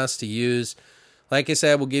you want us to use, like I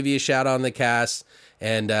said, we'll give you a shout out on the cast,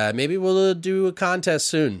 and maybe we'll do a contest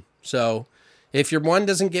soon. So if your one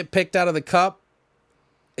doesn't get picked out of the cup,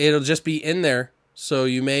 it'll just be in there, so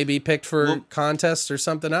you may be picked for contests or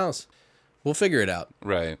something else. We'll figure it out.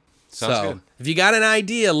 Right. Sounds good. If you got an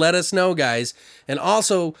idea, let us know, guys. And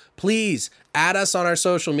also, please add us on our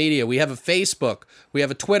social media. We have a Facebook. We have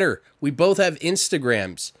a Twitter. We both have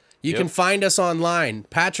Instagrams. You can find us online.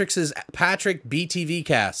 Patrick's is Patrick BTV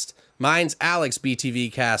Cast. Mine's Alex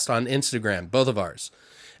BTV Cast on Instagram, both of ours.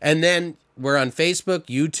 And then we're on Facebook,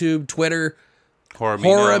 YouTube, Twitter, Horror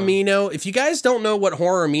Amino. If you guys don't know what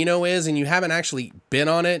Horror Amino is and you haven't actually been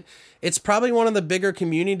on it, it's probably one of the bigger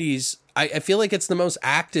communities. I feel like it's the most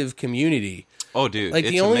active community. Oh, dude. Like,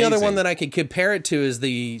 the only other one that I could compare it to is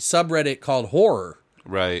the subreddit called Horror.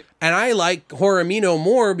 Right. And I like Horror Amino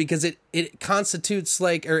more because it constitutes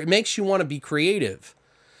like, or it makes you want to be creative.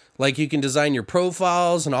 Like, you can design your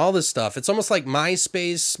profiles and all this stuff. It's almost like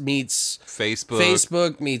MySpace meets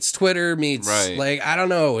Facebook meets Twitter meets, like, I don't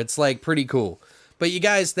know. It's like pretty cool. But you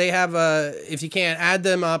guys, they have if you can, add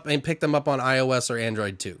them up and pick them up on iOS or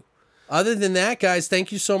Android too. Other than that, guys,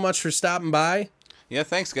 thank you so much for stopping by. Yeah,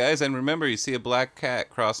 thanks, guys. And remember, you see a black cat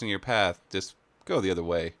crossing your path, just go the other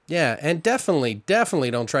way. Yeah, and definitely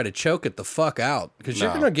don't try to choke it the fuck out, because you're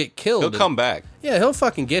going to get killed. He'll come back. Yeah, he'll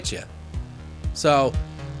fucking get you. So,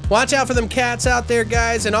 watch out for them cats out there,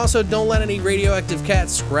 guys, and also don't let any radioactive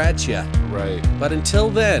cats scratch you. Right. But until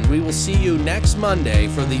then, we will see you next Monday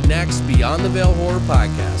for the next Beyond the Veil Horror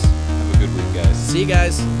Podcast. Have a good week, guys. See you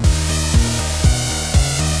guys.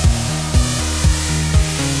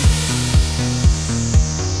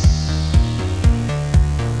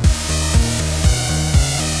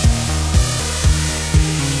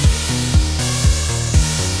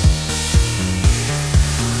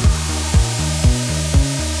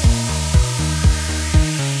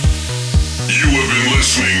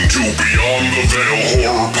 Listening to Beyond the Veil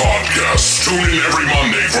Horror Podcast. Tune in every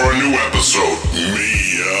Monday for a new episode.